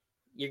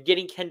 You're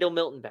getting Kendall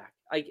Milton back.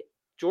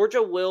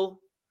 Georgia will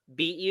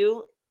beat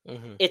you.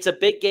 It's a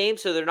big game,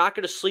 so they're not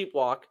going to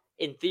sleepwalk.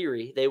 In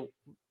theory,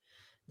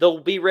 they'll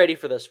be ready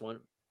for this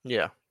one.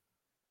 Yeah.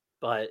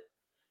 But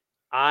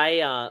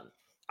I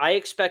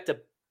expect a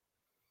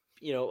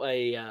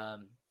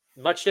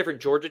much different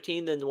Georgia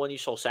team than the one you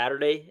saw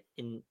Saturday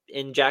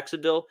in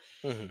Jacksonville.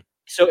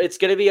 So it's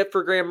going to be up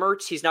for Graham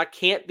Mertz.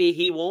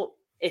 He won't.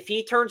 If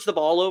he turns the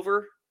ball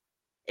over,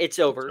 it's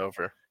over. It's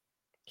over.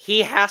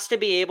 He has to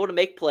be able to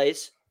make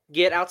plays,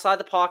 get outside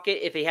the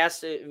pocket. If he has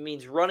to, it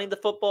means running the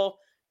football,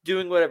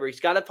 doing whatever. He's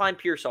got to find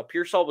Pearsall.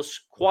 Pearsall was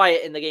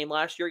quiet in the game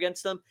last year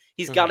against them.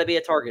 He's got to be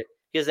a target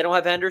because they don't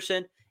have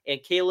Henderson,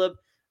 and Caleb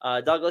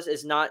Douglas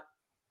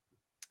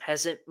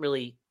hasn't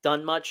really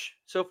done much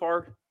so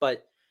far,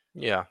 but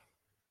yeah,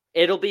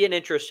 it'll be an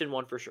interesting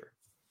one for sure.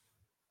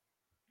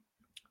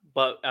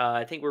 But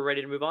I think we're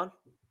ready to move on.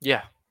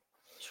 Yeah.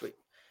 Sweet.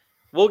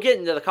 We'll get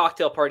into the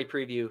cocktail party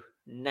preview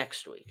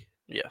next week.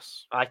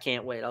 Yes. I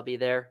can't wait. I'll be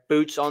there.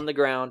 Boots on the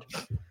ground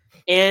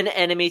in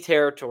enemy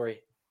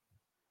territory.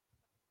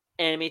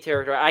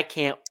 I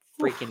can't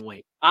freaking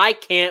wait. I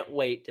can't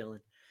wait,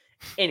 Dylan.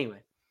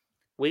 Anyway,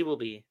 we will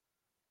be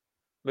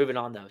moving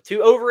on, though, to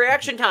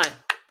overreaction time.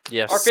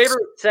 Yes. Our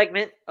favorite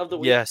segment of the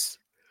week. Yes.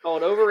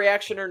 Called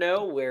Overreaction or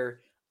No, where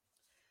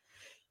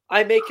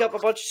I make up a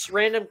bunch of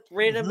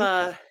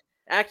random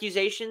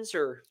accusations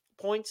or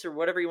points or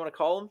whatever you want to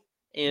call them,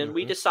 and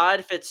we decide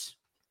if it's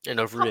an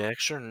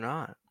overreaction or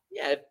not.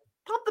 Yeah,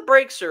 pump the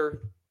brakes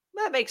or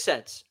that makes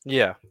sense.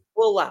 Yeah.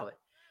 We'll allow it.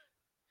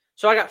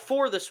 So I got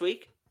 4 this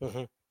week.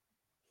 Mm-hmm.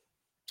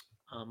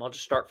 I'll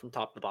just start from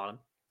top to bottom.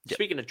 Yep.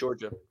 Speaking of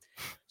Georgia.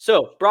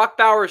 So Brock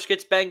Bowers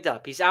gets banged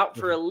up. He's out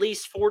for Mhm. at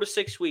least 4 to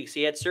 6 weeks.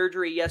 He had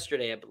surgery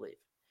yesterday, I believe.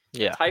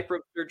 Yeah.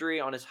 Tightrope surgery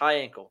on his high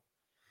ankle.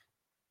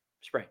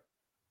 Sprain.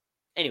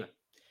 Anyway,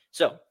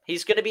 so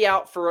he's going to be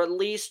out for at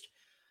least,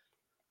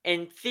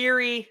 in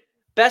theory,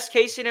 best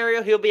case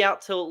scenario, he'll be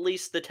out till at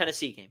least the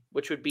Tennessee game,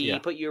 which would be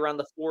put you around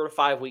the 4 to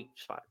 5 week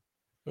spot.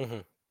 Mm-hmm.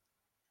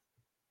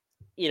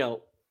 You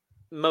know,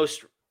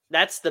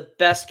 that's the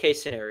best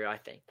case scenario, I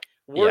think.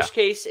 Worst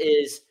case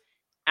is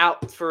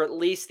out for at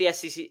least the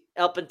SEC,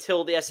 up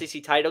until the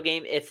SEC title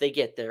game if they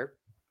get there.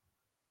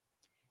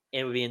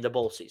 And it would be in the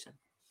bowl season.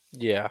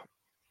 Yeah.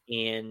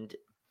 And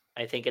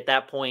I think at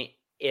that point,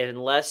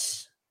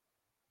 unless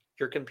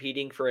you're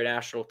competing for a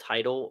national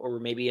title or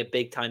maybe a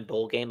big time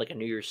bowl game like a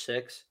New Year's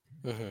Six,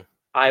 Mm-hmm.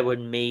 I would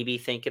maybe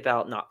think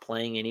about not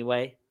playing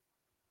anyway,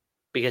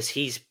 because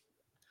he's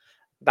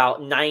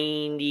about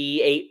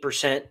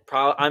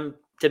 98%.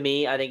 To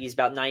me, I think he's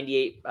about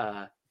 98.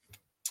 Or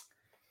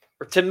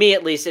to me,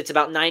 at least, it's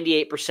about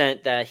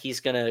 98% that he's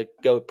going to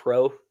go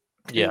pro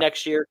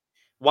next year.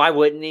 Why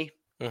wouldn't he?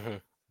 Mm-hmm.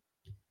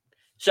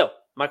 So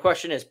my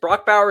question is,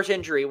 Brock Bowers'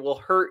 injury will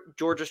hurt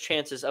Georgia's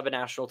chances of a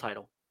national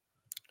title.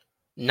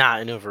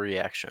 Not an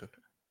overreaction.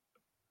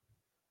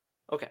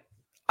 Okay.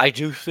 I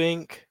do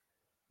think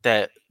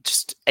that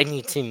just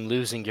any team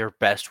losing your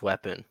best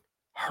weapon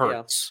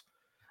hurts,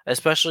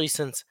 especially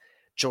since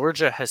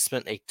Georgia has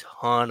spent a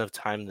ton of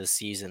time this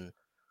season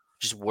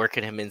just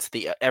working him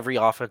into every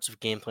offensive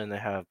game plan they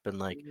have been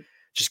like,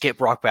 just get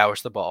Brock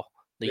Bowers the ball,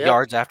 the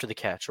yards after the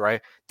catch, right?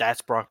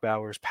 That's Brock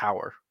Bowers'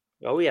 power.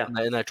 Oh, yeah.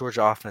 In that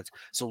Georgia offense.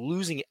 So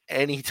losing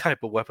any type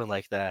of weapon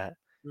like that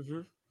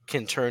Mm-hmm.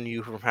 can turn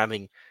you from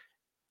having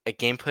a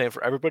game plan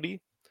for everybody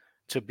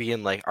to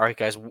being like, all right,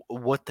 guys,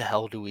 what the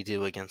hell do we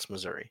do against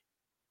Missouri?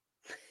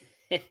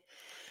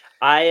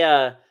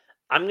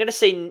 I'm gonna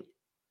say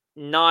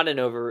not an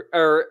over,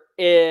 or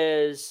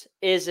is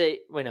a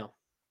wait no,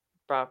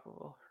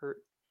 probable hurt,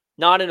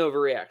 not an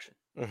overreaction.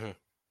 Mm-hmm.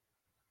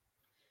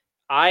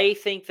 I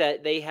think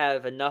that they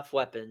have enough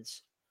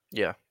weapons.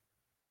 Yeah.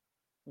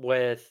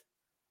 With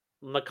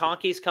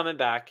McConkey's coming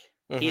back,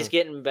 he's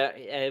getting back.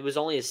 It was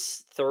only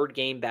his 3rd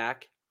game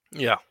back.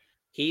 Yeah.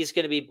 He's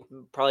going to be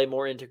probably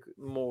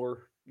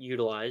more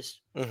utilized.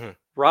 Mm-hmm.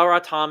 Ra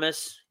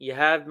Thomas, you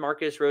have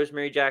Marcus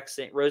Rosemary Jack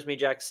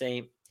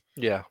Saint.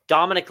 Yeah.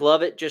 Dominic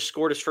Lovett just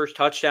scored his first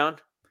touchdown.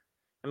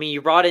 I mean,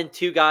 you brought in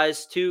 2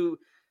 guys, two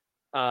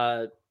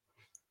of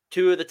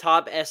the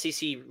top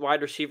SEC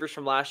wide receivers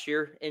from last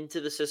year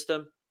into the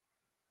system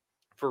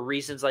for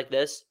reasons like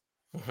this,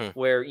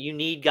 where you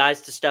need guys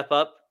to step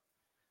up.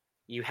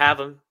 You have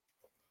them.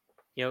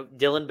 You know,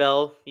 Dylan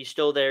Bell, he's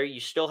still there.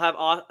 You still have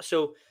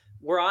so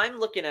where I'm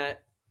looking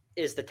at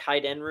is the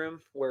tight end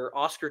room, where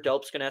Oscar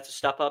Delp's going to have to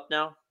step up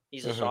now.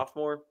 He's a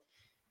sophomore.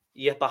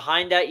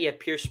 Behind that, you have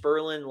Pierce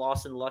Spurlin,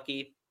 Lawson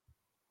Lucky,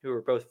 who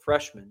are both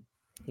freshmen.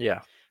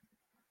 Yeah.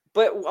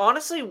 But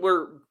honestly,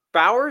 where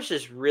Bowers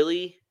is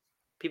really,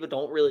 people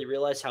don't really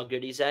realize how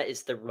good he's at,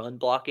 is the run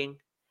blocking,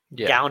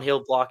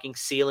 downhill blocking,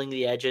 sealing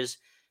the edges.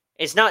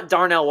 It's not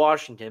Darnell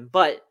Washington,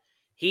 but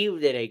he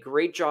did a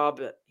great job.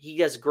 He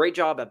does a great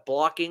job at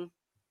blocking.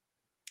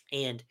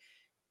 And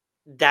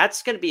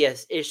that's going to be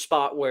a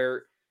spot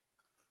where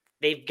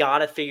they've got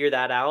to figure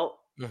that out.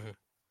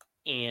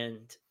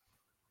 And,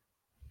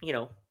 you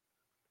know,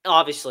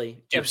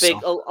 obviously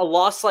a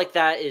loss like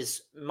that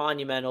is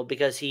monumental,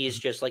 because he is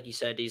just, like you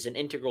said, he's an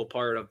integral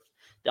part of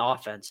the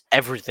offense.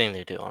 Everything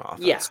they do on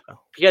offense. Yeah,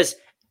 because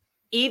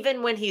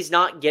even when he's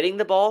not getting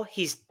the ball,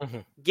 he's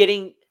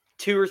getting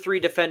 2 or 3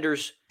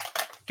 defenders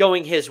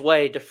going his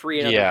way to free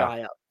another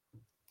guy up.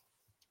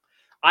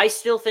 I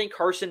still think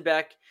Carson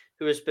Beck,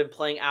 who has been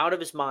playing out of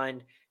his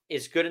mind,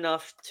 is good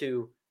enough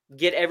to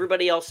get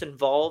everybody else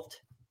involved.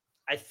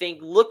 I think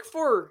look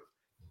for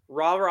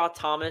Ra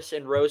Thomas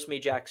and Rosemary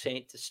Jack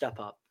Saint to step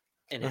up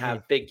and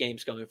have big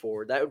games going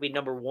forward. That would be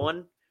number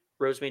 1,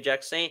 Rosemary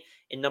Jack Saint,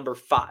 and number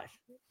 5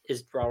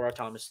 is Ra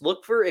Thomas.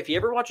 Look for, if you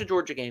ever watch a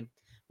Georgia game,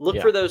 look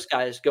for those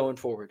guys going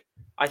forward.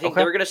 I think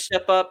they're going to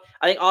step up.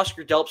 I think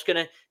Oscar Delp's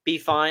going to be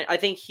fine. I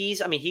think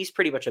he's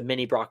pretty much a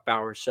mini Brock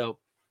Bowers. So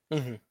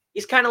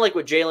he's kind of like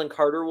what Jalen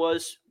Carter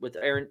was with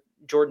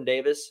Jordan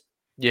Davis.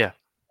 Yeah.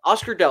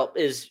 Oscar Delp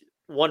is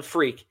one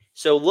freak.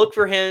 So look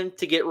for him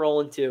to get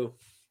rolling too.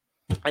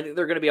 I think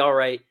they're going to be all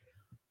right.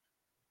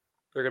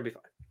 They're going to be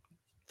fine.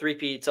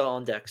 3-peat's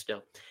on deck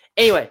still.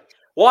 Anyway,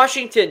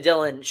 Washington,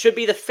 Dylan, should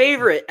be the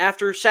favorite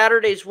after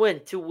Saturday's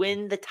win to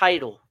win the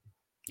title.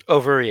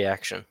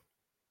 Overreaction.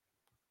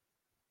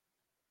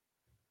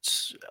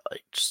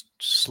 Just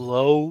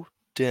slow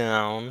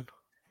down.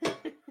 All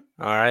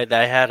right.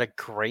 They had a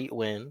great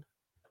win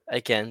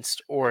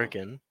against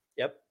Oregon.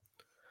 Yep.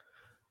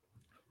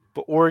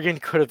 But Oregon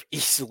could have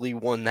easily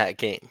won that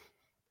game.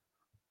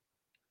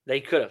 They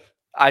could have.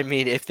 I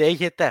mean, if they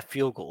hit that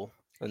field goal,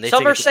 and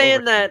some are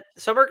saying that.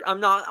 Some are.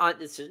 I'm not.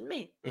 This isn't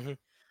me.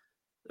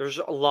 There's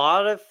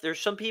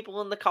some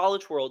people in the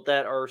college world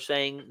that are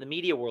saying, the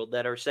media world,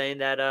 that are saying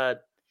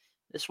that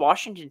this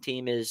Washington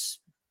team is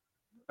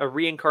a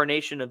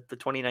reincarnation of the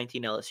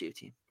 2019 LSU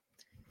team.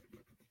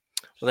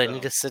 Well, they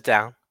need to sit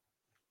down.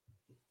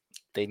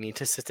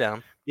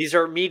 These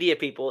are media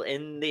people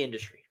in the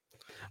industry.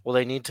 Well,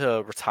 they need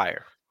to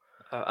retire.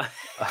 Uh,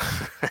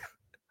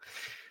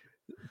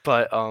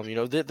 But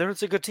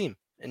there's a good team,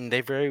 and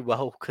they very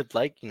well could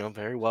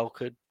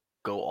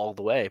go all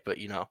the way. But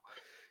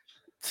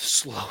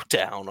slow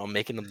down on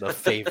making them the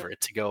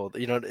favorite to go.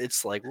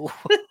 It's like,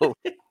 whoa.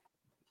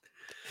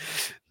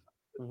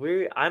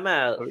 I'm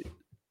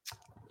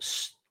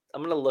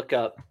gonna look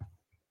up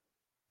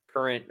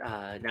current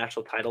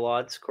national title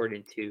odds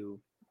according to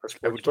our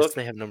I would sports guess book.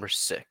 they have number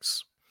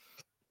 6.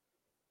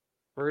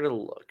 We're gonna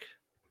look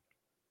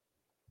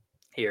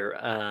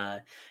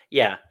here.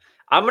 Yeah,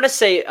 I'm gonna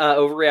say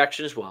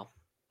overreaction as well.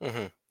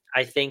 Mm-hmm.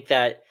 I think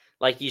that,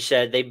 like you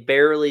said,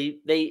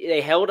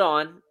 they held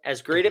on.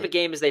 As great of a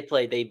game as they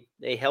played,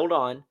 they held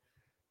on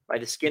by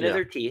the skin of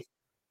their teeth.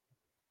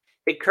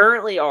 They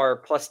currently are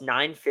plus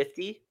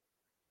 950.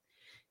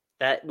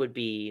 That would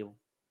be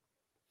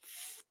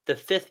the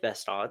 5th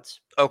best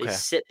odds. Okay. They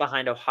sit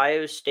behind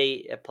Ohio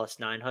State at plus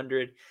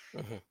 900.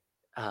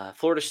 Mm-hmm.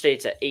 Florida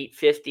State's at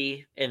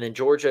 850, and then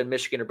Georgia and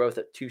Michigan are both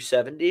at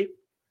 270.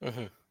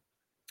 Mm-hmm.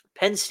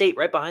 Penn State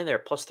right behind there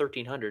at plus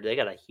 1300. They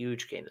got a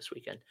huge game this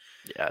weekend.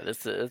 Yeah,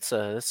 this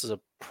is a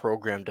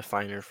program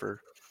definer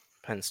for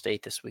Penn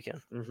State this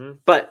weekend. Mm-hmm.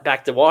 But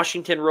back to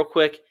Washington real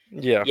quick.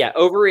 Yeah,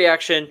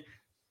 overreaction.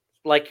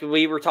 Like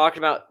we were talking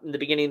about in the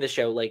beginning of the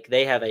show, like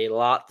they have a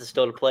lot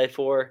still to play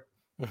for.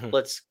 Mm-hmm.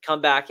 Let's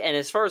come back. And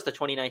as far as the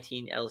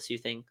 2019 LSU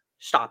thing,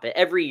 stop it.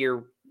 Every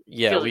year,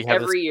 yeah, we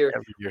have every year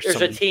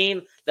there's a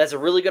team that's a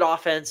really good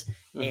offense,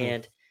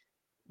 and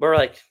we're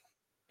like,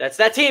 that's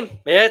that team.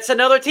 It's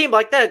another team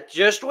like that.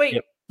 Just wait.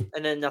 Yep.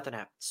 And then nothing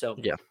happens. So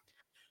yeah.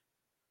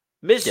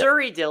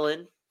 Missouri,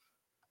 Dylan,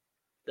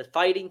 the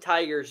Fighting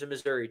Tigers of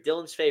Missouri,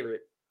 Dylan's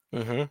favorite.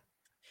 Mm-hmm.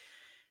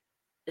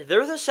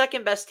 They're the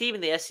second best team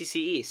in the SEC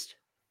East.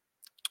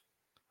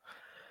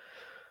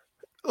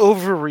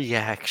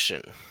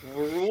 Overreaction.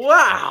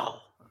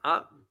 Wow.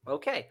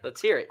 Okay,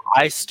 let's hear it.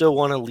 I still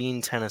want to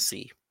lean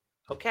Tennessee.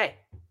 Okay.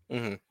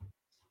 Mm-hmm.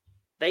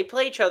 They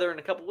play each other in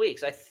a couple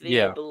weeks. I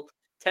think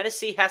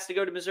Tennessee has to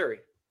go to Missouri.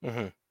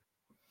 Mm-hmm.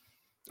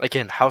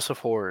 Again, House of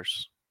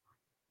Horrors.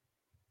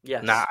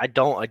 Yes. Nah, I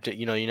don't.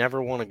 You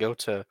never want to go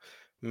to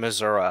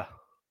Missouri.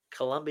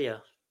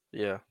 Columbia.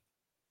 Yeah.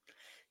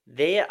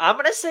 I'm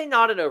going to say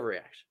not an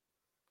overreaction.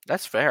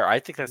 That's fair. I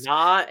think that's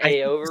not an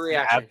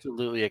overreaction.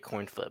 Absolutely a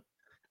coin flip.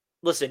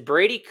 Listen,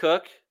 Brady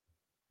Cook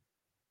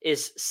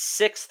is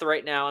 6th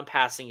right now in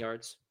passing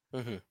yards.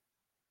 Mm-hmm.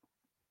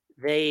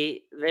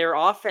 Their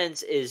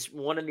offense is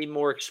one of the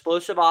more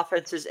explosive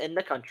offenses in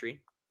the country.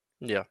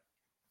 Yeah.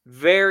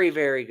 Very,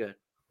 very good.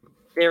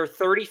 They're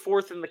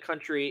 34th in the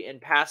country in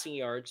passing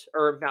yards,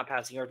 or not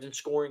passing yards, in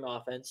scoring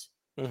offense.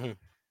 Mm-hmm.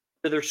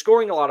 So they're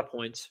scoring a lot of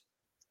points.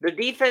 Their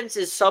defense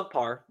is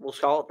subpar. We'll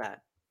call it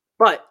that.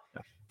 But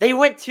they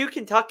went to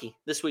Kentucky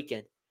this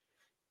weekend,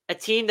 a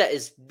team that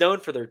is known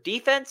for their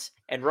defense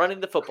and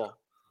running the football.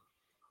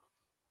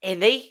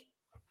 And they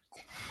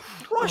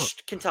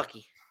crushed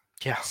Kentucky.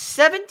 Yeah.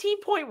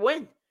 17-point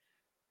win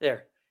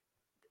there.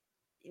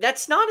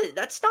 That's not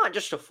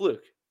just a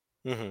fluke.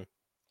 Mm-hmm.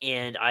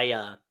 And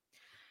I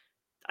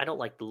don't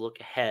like to look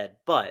ahead,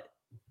 but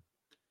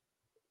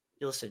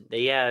listen,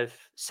 they have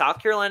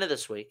South Carolina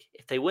this week.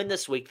 If they win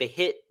this week, they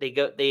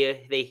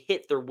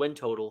hit their win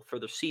total for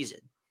the season.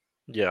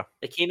 Yeah.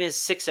 They came in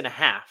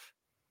 6.5.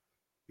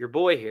 Your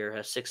boy here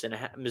has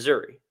 6.5,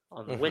 Missouri,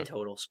 on the win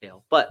total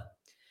scale. But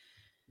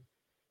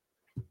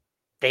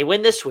they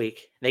win this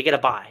week, they get a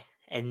bye.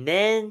 And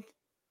then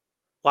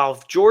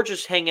while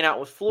Georgia's hanging out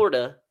with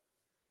Florida,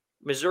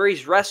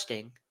 Missouri's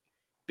resting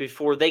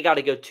before they got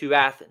to go to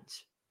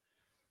Athens.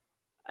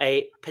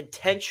 A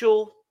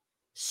potential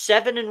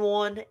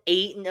 7-1,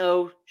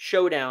 8-0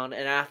 showdown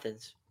in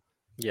Athens.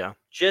 Yeah.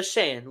 Just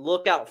saying,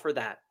 look out for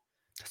that.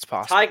 That's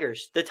possible.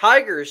 The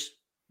Tigers,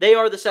 they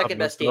are the second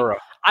best team. Missouri.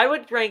 I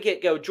would rank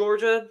go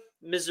Georgia,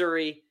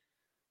 Missouri,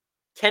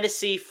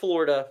 Tennessee,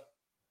 Florida.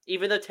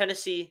 Even though I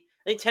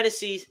think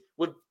Tennessee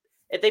would,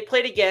 if they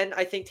played again,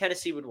 I think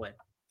Tennessee would win.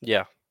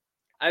 Yeah.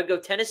 I would go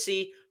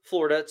Tennessee,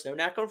 Florida. It's no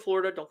knack on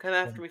Florida. Don't come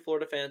after me,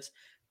 Florida fans.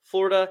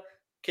 Florida,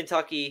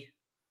 Kentucky,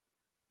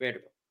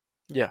 Vanderbilt.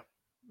 Yeah.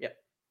 Yep.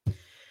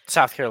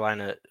 South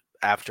Carolina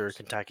after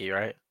Kentucky,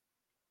 right?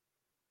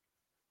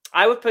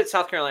 I would put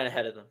South Carolina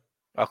ahead of them.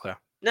 Okay.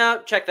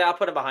 No, check that. I'll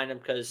put them behind them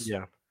because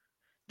Yeah.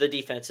 the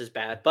defense is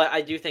bad. But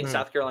I do think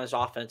South Carolina's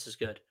offense is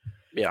good.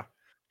 Yeah.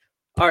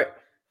 All right.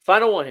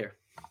 Final one here.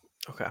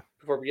 Okay.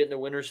 Before we get into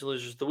winners and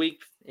losers of the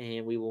week,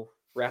 and we will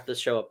wrap this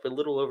show up a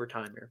little over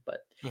time here.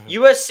 But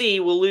USC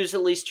will lose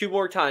at least 2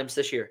 more times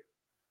this year.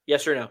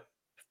 Yes or no?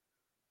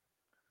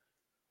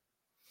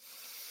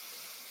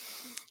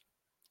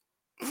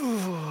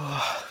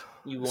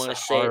 You want to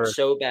say it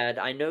so bad.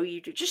 I know you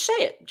do. Just say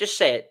it. Just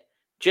say it.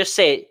 Just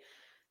say it.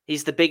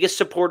 He's the biggest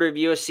supporter of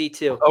USC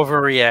too.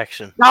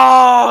 Overreaction.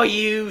 Oh,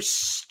 you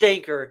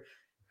stinker!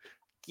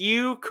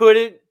 You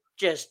couldn't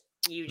just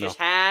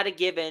had to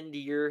give in to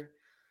your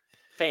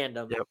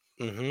fandom. Yep.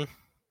 Mm-hmm.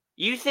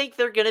 You think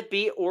they're gonna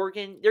beat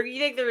Oregon? You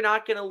think they're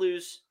not gonna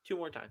lose 2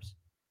 more times?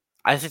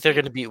 I think they're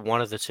going to beat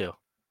one of the two.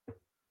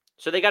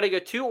 So they got to go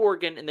to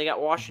Oregon, and they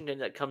got Washington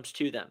that comes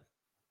to them.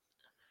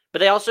 But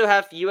they also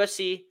have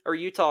USC or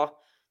Utah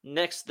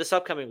this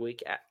upcoming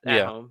week at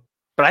home.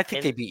 But I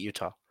think they beat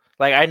Utah.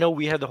 Like, I know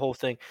we had the whole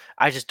thing.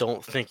 I just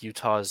don't think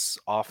Utah's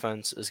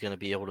offense is going to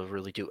be able to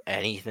really do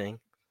anything.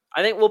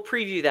 I think we'll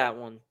preview that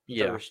one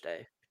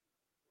Thursday.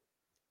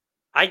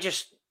 I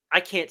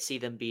can't see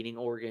them beating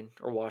Oregon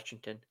or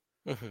Washington.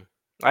 Mm-hmm.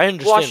 I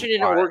understand.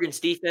 Washington and Oregon's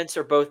defense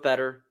are both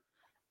better,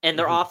 and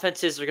their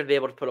offenses are going to be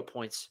able to put up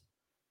points.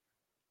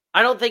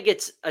 I don't think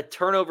it's a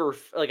turnover,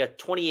 like a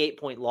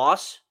 28-point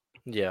loss.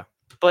 Yeah.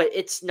 But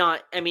it's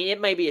not. I mean,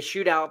 it may be a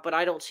shootout, but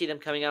I don't see them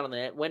coming out on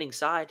the winning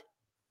side.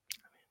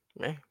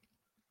 Yeah.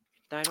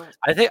 I don't.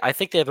 I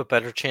think they have a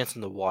better chance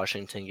in the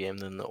Washington game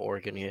than the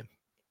Oregon game.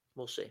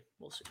 We'll see.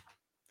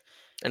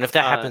 And if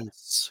that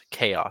happens,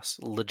 chaos,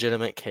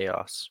 legitimate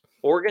chaos.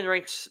 Oregon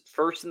ranks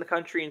first in the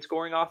country in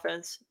scoring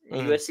offense.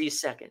 And USC is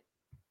second.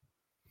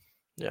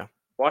 Yeah.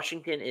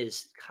 Washington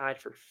is tied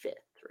for fifth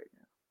right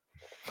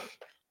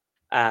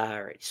now.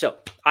 All right. So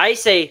I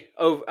say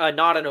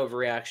not an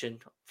overreaction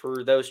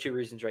for those two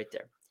reasons right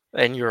there.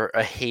 And you're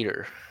a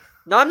hater.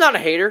 No, I'm not a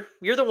hater.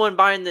 You're the one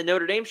buying the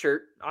Notre Dame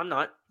shirt. I'm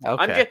not.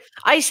 Okay.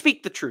 I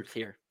speak the truth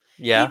here.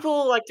 Yeah.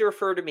 People like to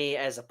refer to me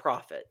as a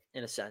prophet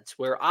in a sense,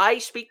 where I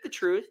speak the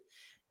truth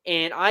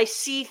and I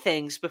see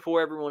things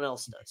before everyone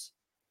else does.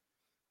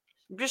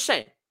 I'm just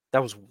saying.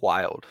 That was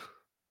wild.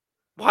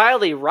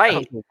 Wildly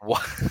right.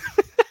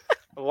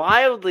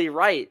 Wildly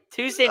right.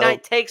 Tuesday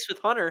night takes with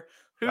Hunter,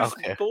 who's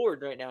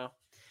bored right now.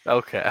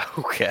 Okay.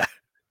 All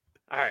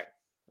right.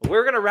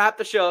 We're gonna wrap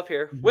the show up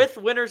here with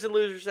winners and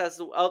losers of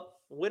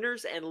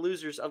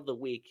the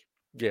week.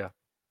 Yeah.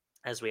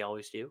 As we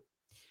always do.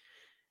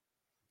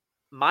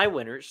 My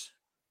winners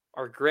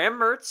are Graham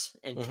Mertz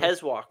and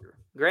Tez Walker.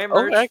 Graham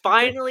Mertz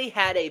finally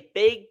had a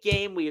big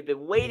game we have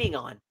been waiting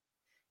on.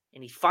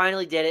 And he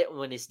finally did it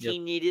when his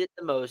team needed it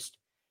the most.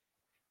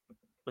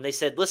 When they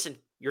said, listen,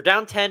 you're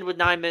down 10 with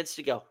 9 minutes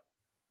to go.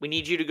 We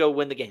need you to go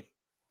win the game.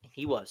 And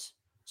he was.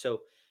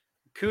 So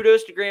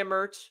kudos to Graham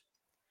Mertz.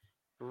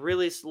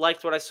 Really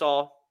liked what I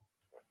saw.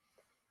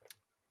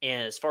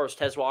 And as far as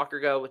Tez Walker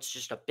go, it's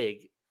just a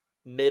big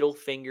middle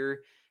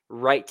finger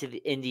right to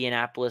the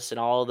Indianapolis and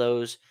all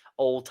those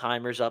old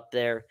timers up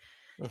there.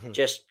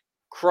 Just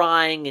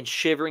crying and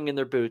shivering in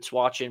their boots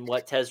watching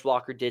what Tez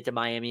Walker did to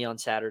Miami on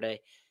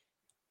Saturday.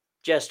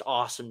 Just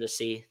awesome to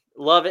see.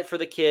 Love it for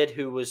the kid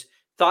who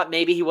thought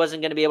maybe he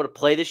wasn't going to be able to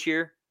play this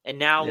year. And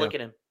now look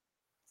at him.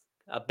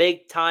 A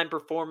big time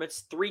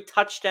performance, 3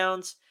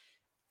 touchdowns,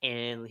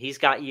 and he's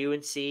got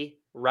UNC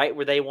right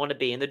where they want to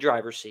be in the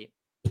driver's seat.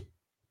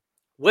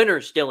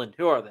 Winners, Dylan,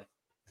 who are they?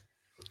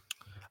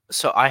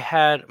 So I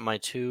had my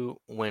 2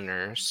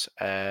 winners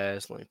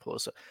let me pull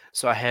this up.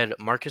 So I had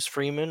Marcus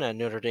Freeman at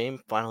Notre Dame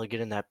finally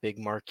getting that big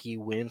marquee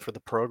win for the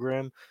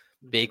program.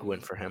 Big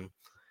win for him.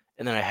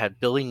 And then I had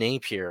Billy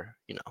Napier,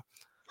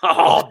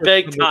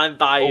 big time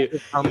value.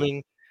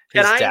 Overcoming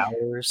his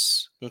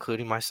doubters,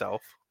 including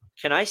myself.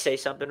 Can I say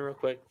something real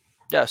quick?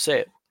 Yeah, say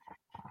it.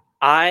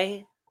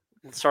 I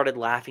started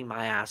laughing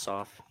my ass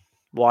off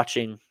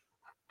watching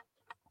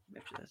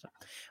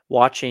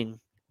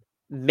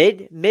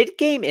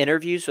mid-game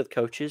interviews with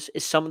coaches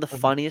is some of the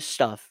funniest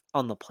stuff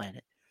on the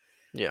planet.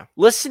 Yeah.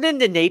 Listening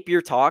to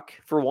Napier talk,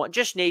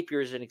 just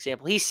Napier as an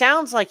example, he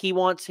sounds like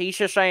he's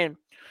just saying,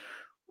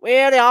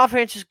 well, the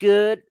offense is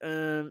good.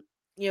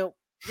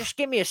 Just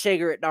give me a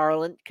cigarette,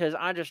 darling, because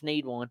I just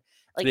need one.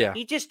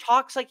 He just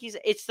talks like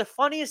it's the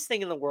funniest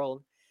thing in the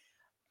world.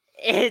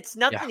 It's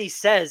nothing he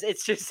says.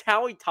 It's just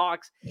how he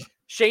talks.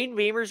 Shane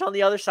Beamer's on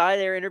the other side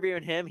there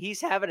interviewing him.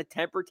 He's having a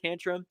temper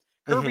tantrum.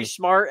 Kirby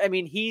Smart, I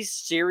mean, he's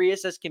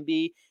serious as can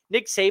be.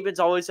 Nick Saban's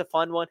always a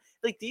fun one.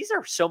 These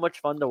are so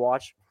much fun to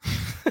watch.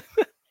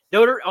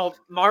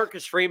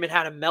 Marcus Freeman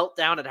had a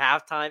meltdown at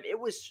halftime. It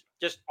was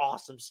just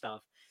awesome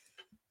stuff.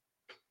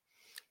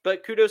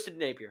 But kudos to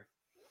Napier.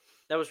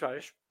 That was right. I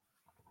just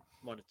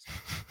wanted to.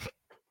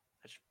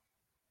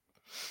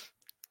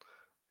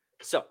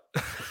 So,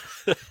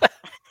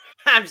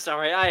 I'm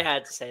sorry. I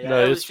had to say that.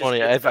 No, it's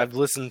funny. I've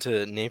listened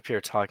to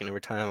Napier talking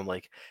every time. I'm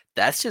like,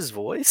 that's his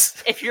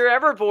voice? If you're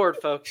ever bored,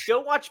 folks,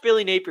 go watch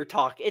Billy Napier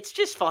talk. It's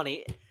just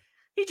funny.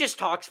 He just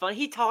talks funny.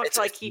 He talks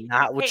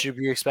not what you'd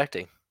be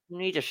expecting. You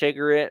need a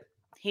cigarette.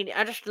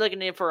 I'm just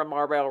looking in for a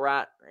Marlboro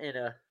Right and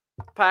a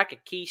pack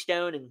of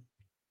Keystone and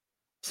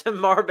some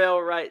Marlboro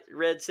Right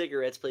red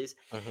cigarettes, please.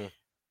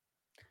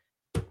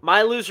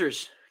 My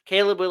losers,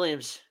 Caleb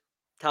Williams.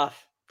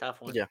 Tough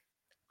one. Yeah.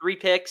 3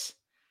 picks.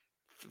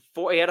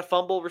 He had a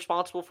fumble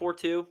responsible for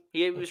 2.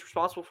 He was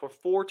responsible for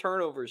 4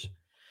 turnovers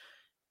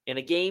in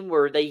a game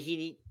where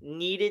he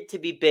needed to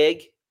be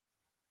big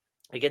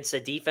against a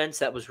defense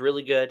that was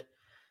really good,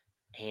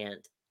 and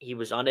he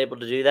was unable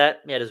to do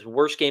that. He had his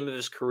worst game of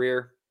his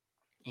career.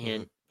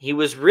 And he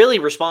was really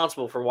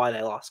responsible for why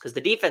they lost because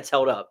the defense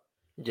held up.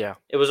 Yeah.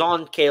 It was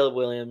on Caleb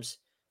Williams.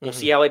 We'll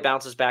see how he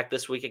bounces back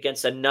this week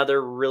against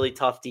another really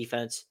tough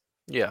defense.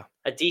 Yeah.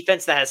 A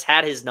defense that has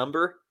had his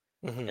number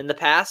in the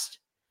past.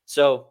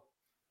 So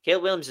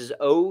Caleb Williams is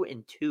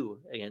 0-2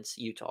 against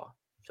Utah.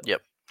 So,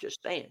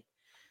 just saying.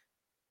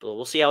 But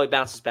we'll see how he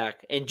bounces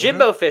back. And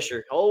Jimbo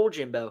Fisher,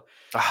 Jimbo,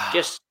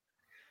 just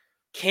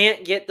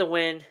can't get the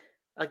win.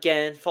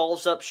 Again,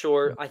 falls up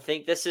short. I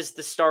think this is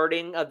the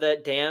starting of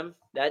that dam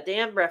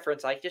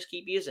reference. I just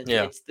keep using.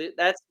 Yeah.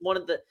 That's one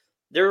of the.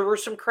 There were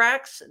some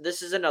cracks.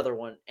 This is another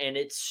one, and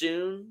it's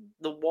soon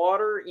the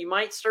water. You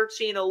might start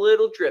seeing a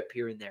little drip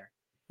here and there.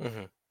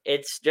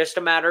 It's just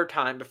a matter of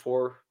time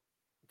before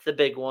the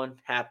big one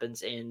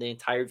happens, and the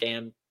entire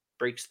dam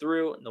breaks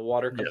through, and the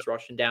water comes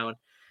rushing down.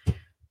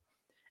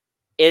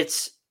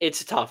 It's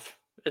tough.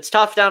 It's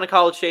tough down in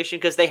College Station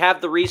because they have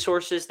the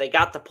resources, they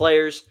got the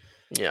players.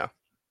 Yeah.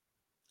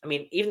 I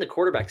mean, even the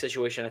quarterback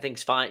situation, I think,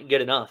 is fine,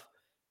 good enough.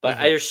 But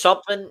there's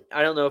something,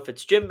 I don't know if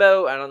it's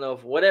Jimbo, I don't know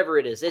if whatever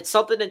it is. It's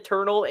something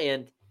internal,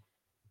 and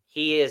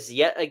he has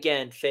yet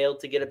again failed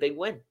to get a big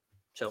win.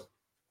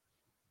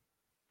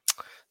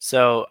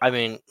 So, I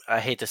mean, I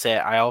hate to say it,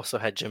 I also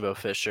had Jimbo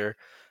Fisher.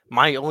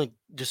 My only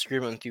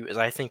disagreement with you is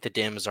I think the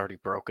dam is already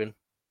broken.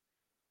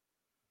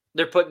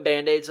 They're putting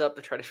Band-Aids up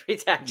to try to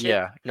reattach it.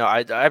 Yeah. No,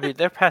 I mean,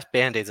 they're past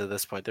Band-Aids at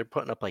this point. They're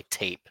putting up, like,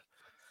 tape.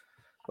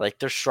 Like,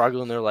 they're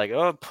struggling. They're like,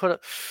 oh, put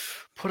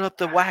up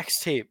the wax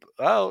tape.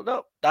 Oh,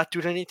 no, not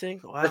doing anything.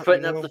 Well, they're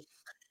putting up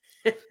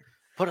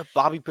put a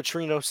Bobby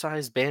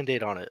Petrino-sized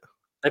Band-Aid on it.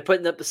 They're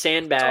putting up the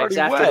sandbags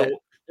they're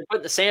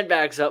putting the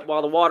sandbags up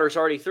while the water's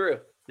already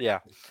through. Yeah.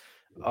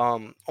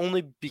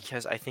 Only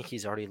because I think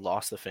he's already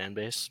lost the fan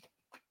base.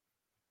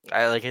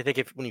 I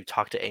think when you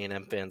talk to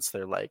A&M fans,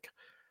 they're like,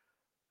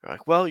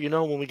 well,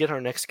 when we get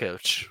our next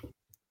coach,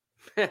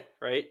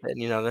 right?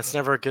 And that's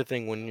never a good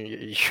thing when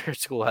your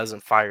school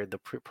hasn't fired the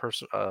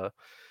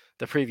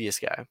previous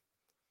guy,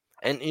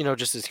 and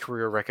just his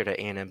career record at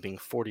A&M being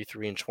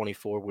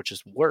 43-24, which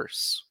is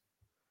worse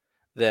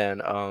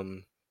than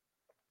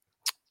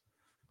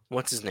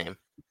what's his name,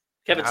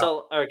 Kevin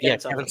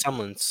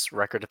Sumlin's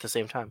record at the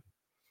same time.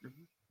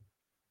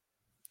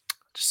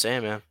 Just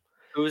saying, man.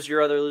 Who was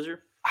your other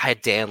loser? I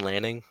had Dan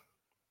Lanning.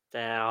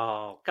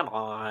 Oh, come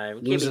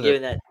on. We can't be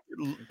giving that.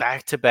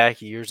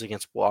 Back-to-back years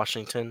against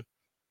Washington.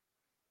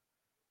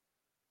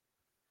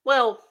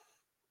 Well,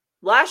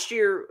 last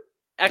year,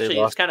 actually,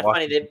 it's kind of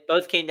funny. They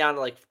both came down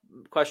to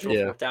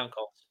questionable fourth down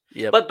calls.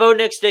 Yeah. But Bo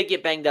Nix did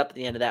get banged up at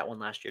the end of that one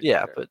last year.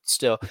 Yeah, but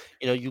still,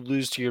 you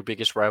lose to your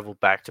biggest rival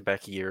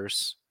back-to-back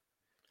years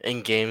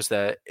in games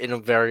that,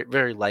 very,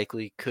 very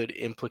likely could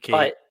implicate.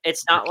 But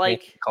it's not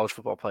like college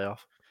football playoff.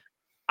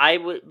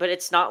 But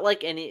it's not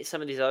like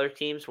some of these other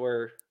teams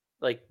where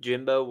like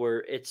Jimbo,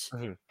 where it's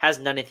has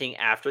nothing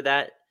after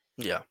that.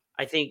 Yeah,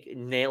 I think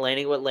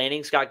what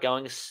Lanning's got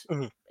going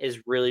is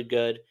really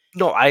good.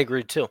 No, I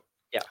agree too.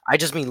 Yeah, I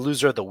just mean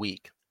loser of the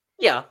week.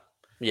 Yeah.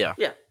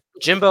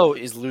 Jimbo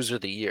is loser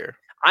of the year.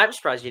 I'm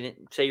surprised you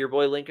didn't say your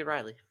boy Lincoln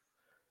Riley.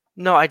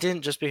 No, I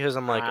didn't, just because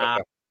I'm like,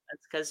 okay.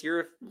 That's because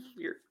you're.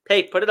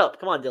 Hey, put it up.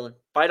 Come on, Dylan.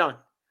 Fight on.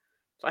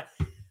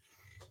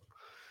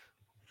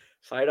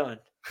 Fight on.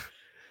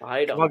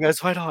 Come on, guys,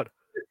 fight on.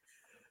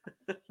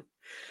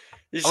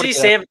 You see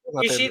Sam?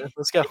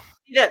 Let's go.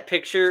 See that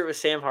picture with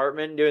Sam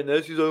Hartman doing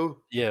this? He's like,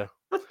 yeah.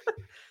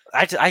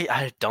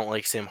 I don't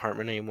like Sam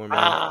Hartman anymore,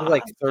 man. He's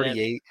like 38.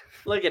 Man.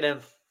 Look at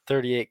him.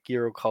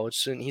 38-year-old college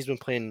student. He's been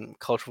playing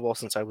college football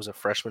since I was a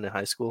freshman in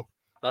high school.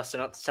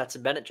 Busting out the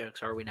Stetson Bennett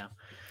jokes, are we now?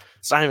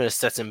 It's not even a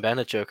Stetson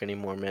Bennett joke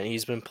anymore, man.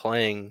 He's been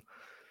playing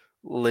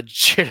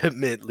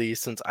legitimately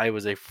since I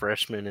was a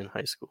freshman in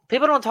high school.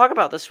 People don't talk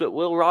about this, but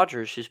Will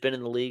Rogers, who's been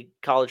in the league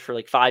college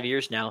for 5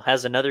 years now,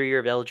 has another year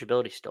of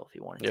eligibility still if he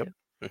wanted to.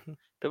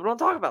 People don't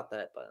talk about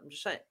that, but I'm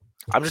just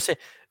saying.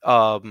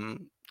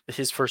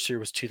 His first year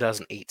was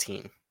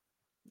 2018.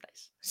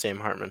 Nice. Sam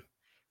Hartman.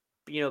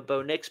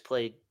 Bo Nix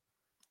played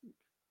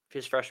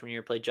his freshman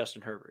year, played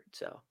Justin Herbert,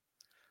 so.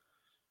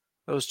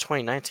 That was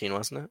 2019,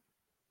 wasn't it?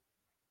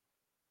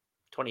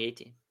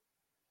 2018.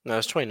 No, it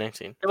was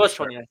 2019. It was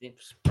 2019.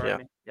 Yeah.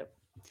 Yep.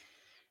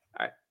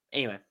 All right.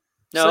 Anyway.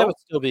 No. So that would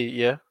still be,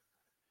 yeah.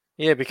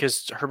 Yeah,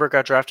 because Herbert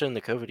got drafted in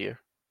the COVID year.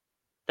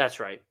 That's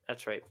right.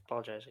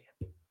 Apologize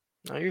again.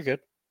 No, you're good.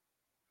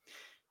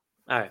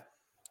 All right.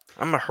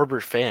 I'm a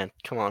Herbert fan.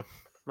 Come on.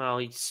 Well,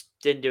 he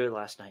didn't do it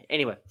last night.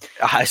 Anyway.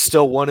 I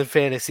still won in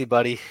fantasy,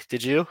 buddy.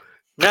 Did you?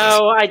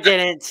 No, I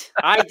didn't.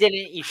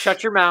 You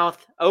shut your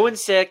mouth.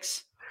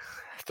 0-6.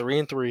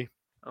 3-3.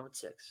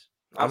 0-6.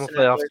 I'm a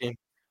playoff team.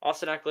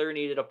 Austin Eckler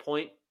needed a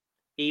point.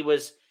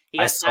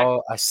 I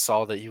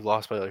saw that you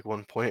lost by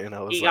 1 point, and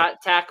I was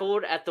got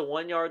tackled at the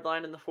 1 yard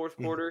line in the fourth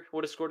quarter.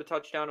 Would have scored a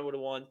touchdown and would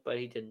have won, but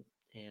he didn't.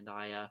 And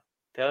I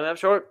failed him up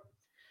short.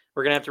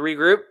 We're gonna have to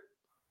regroup,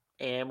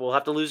 and we'll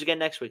have to lose again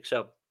next week.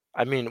 So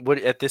I mean,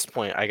 at this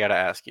point, I gotta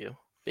ask you,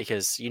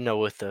 because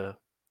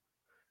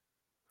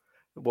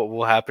what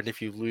will happen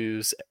if you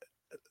lose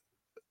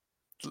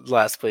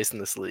last place in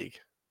this league?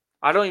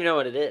 I don't even know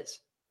what it is.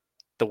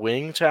 The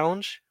wing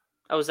challenge?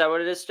 Oh, is that what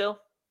it is still?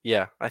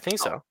 Yeah, I think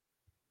so.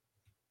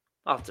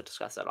 I'll have to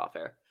discuss that off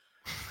air.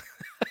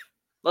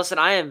 Listen,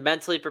 I am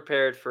mentally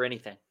prepared for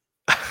anything.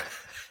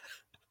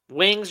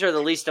 Wings are the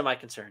least of my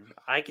concern.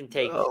 I can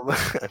take. Oh,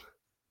 man.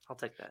 I'll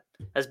take that.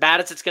 As bad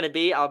as it's going to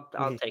be, I'll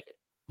take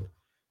it.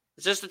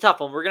 It's just a tough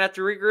one. We're going to have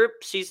to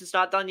regroup. Season's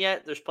not done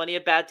yet. There's plenty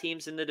of bad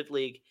teams in the Div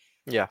League.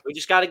 Yeah. We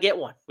just got to get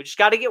one. We just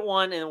got to get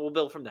one, and we'll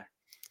build from there.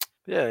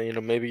 Yeah,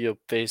 maybe you'll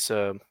face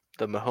the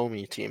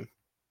Mahomie team.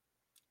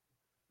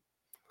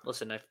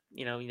 Listen,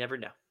 you never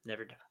know.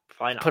 Never know.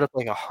 Probably not. Put up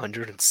like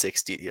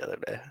 160 the other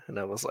day, and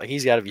I was like,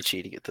 he's got to be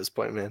cheating at this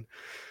point, man.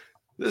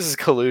 This is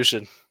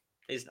collusion.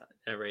 He's not.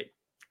 All right.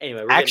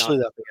 Anyway, we're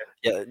Actually,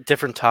 getting off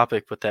different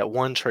topic, but that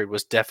one trade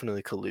was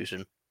definitely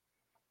collusion.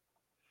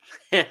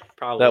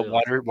 Probably.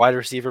 That wide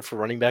receiver for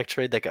running back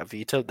trade that got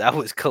vetoed, that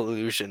was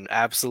collusion.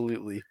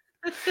 Absolutely.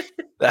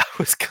 That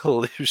was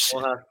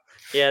collusion. Well,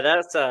 yeah,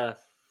 that's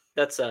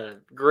a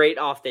great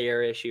off the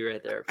air issue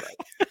right there.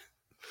 But,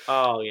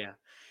 oh yeah.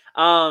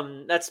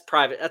 That's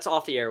private. That's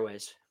off the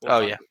airways.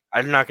 Yeah.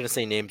 I'm not going to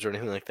say names or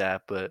anything like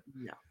that, but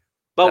no.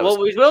 But what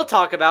we will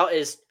talk about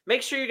is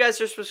make sure you guys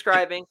are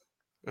subscribing,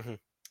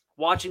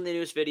 watching the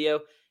news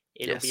video.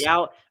 It'll be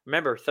out.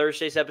 Remember,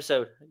 Thursday's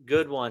episode,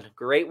 good one.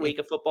 Great week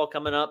of football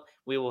coming up.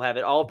 We will have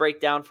it all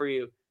break down for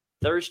you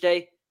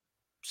Thursday.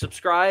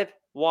 Subscribe,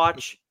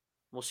 watch.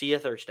 We'll see you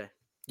Thursday.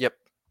 Yep.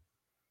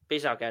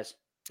 Peace out, guys.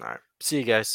 All right. See you guys.